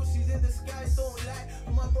there's some pussies in the sky, don't lie.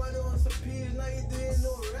 But my brother on some peas, now you doing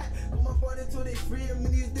alright. But my brother till they free him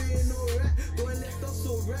and he's doing alright. Going left us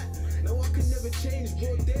so right. Now I can never change,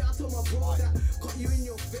 bro. Day I told my bro that cut you in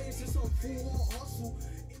your face. It's on full hustle.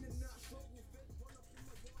 In and out struggle.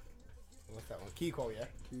 What's that one? Kiko, yeah?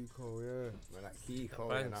 Kiko, yeah. Man, like Kiko,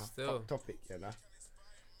 Bang, you know? still. Top topic, you know?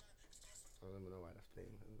 I don't know why that's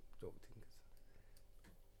playing. Joke things.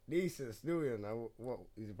 Decent still, you know? What?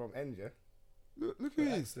 Is it from End, yeah? Look who he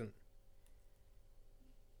is. Excellent.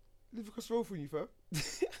 Live across the road from you, fam.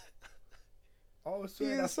 Oh, swear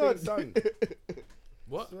Yeah, that's son. Big Son.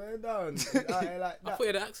 What? Swear down. Like I that. thought you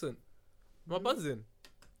had an accent. Am I buzzing?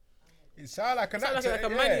 It sound like an Sound like, accent,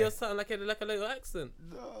 like a yeah. Manny or something, like a little accent.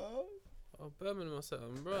 No. Oh, Birmingham or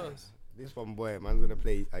something, bros. This one, boy, man's gonna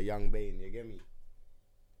play a Young Bane, you get me?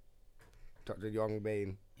 Touch the Young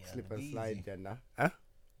Bane, Young slip and Beezy. slide, Jenna. Huh?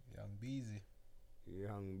 Young Beezy.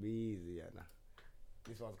 Young Beezy, yeah, nah.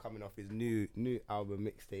 This one's coming off his new album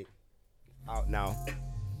mixtape. Out now.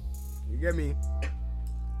 You get me?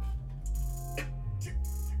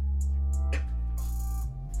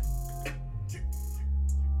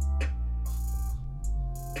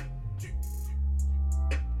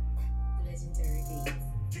 Legendary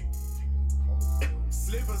beats.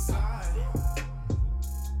 Slip aside.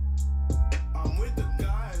 I'm with the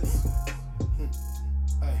guys.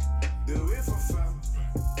 Hey, do it for fam.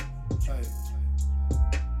 Hey,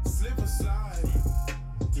 slip aside.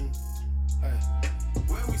 Hey,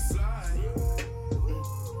 when we slide.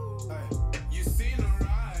 Hey, you seen the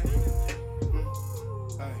ride.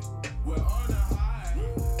 Hey, we're on a high.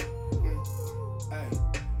 Hey,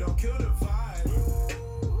 don't kill the vibe.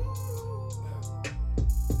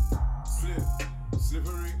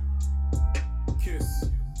 Slippery, kiss.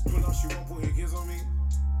 Pull up, she won't put her kiss on me.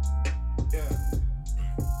 Yeah.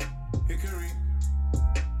 Hickory,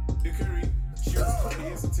 she was probably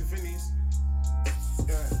in some Tiffany's.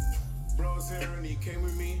 Yeah. Bro's here and he came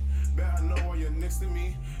with me. Bet I know why you're next to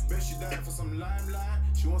me. Bet she died for some limelight.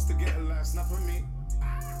 She wants to get a live snap of me.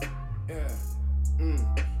 Yeah.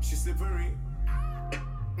 She slippery.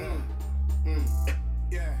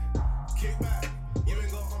 Yeah. Kick back. You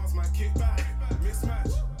ain't got arms, man. Kick back.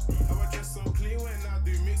 Mismatch. How I dress so clean when I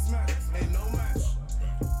do mix match. Ain't no match.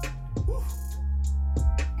 Woo.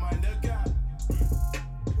 Mind the gap.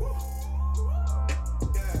 Woo.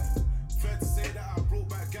 Yeah. Fair to say that I brought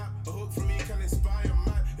back gap. A hook from me can inspire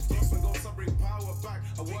man. If Johnson goes, I bring power back.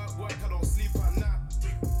 I work, I don't sleep at night.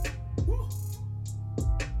 Woo.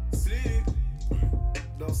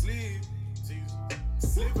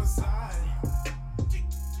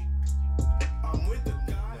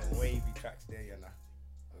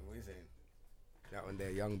 What you saying? That one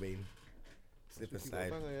there, Young Bean. Slip and slide.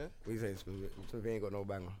 Banger, yeah? What you saying, Smith ain't got no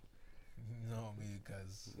banger. No, me,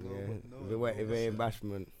 cause If it ain't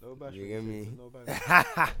bashment, No bashment. you get me? No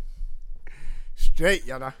banger. Straight,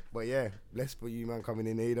 yana. But yeah, blessed for you, man, coming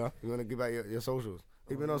in here. You want to give out your socials?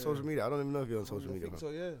 You've been on social media. I don't even know if you're on social media. I think so,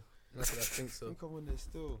 yeah. I think I so. think I'm on there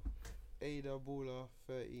still. Ada Baller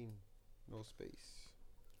 13. No space.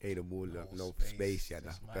 Ada Baller, no space, yana.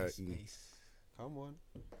 That's my 13. space. Come on.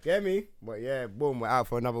 Get me? But yeah, boom, we're out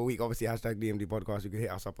for another week. Obviously, hashtag DMD podcast. You can hit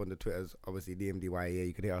us up on the Twitters. Obviously, DMDYA.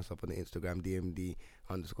 You can hit us up on the Instagram,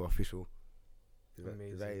 DMD_official.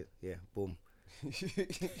 Is that it? Yeah, boom. And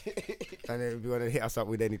then if you want to hit us up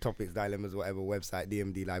with any topics, dilemmas, whatever, website,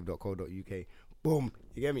 dmdlive.co.uk. Boom.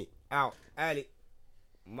 You get me? Out. Early.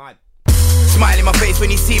 Mad. Smile in my face when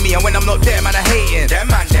you see me, and when I'm not there, man, I hating. Them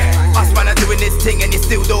man there. Us man are doing this thing, and you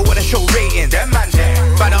still don't wanna show rating. Them man there.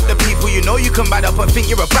 Bad up the people you know you can bad up and think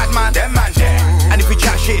you're a bad man. Them man there. And if we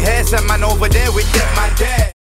chat shit here, some man over there with them man there.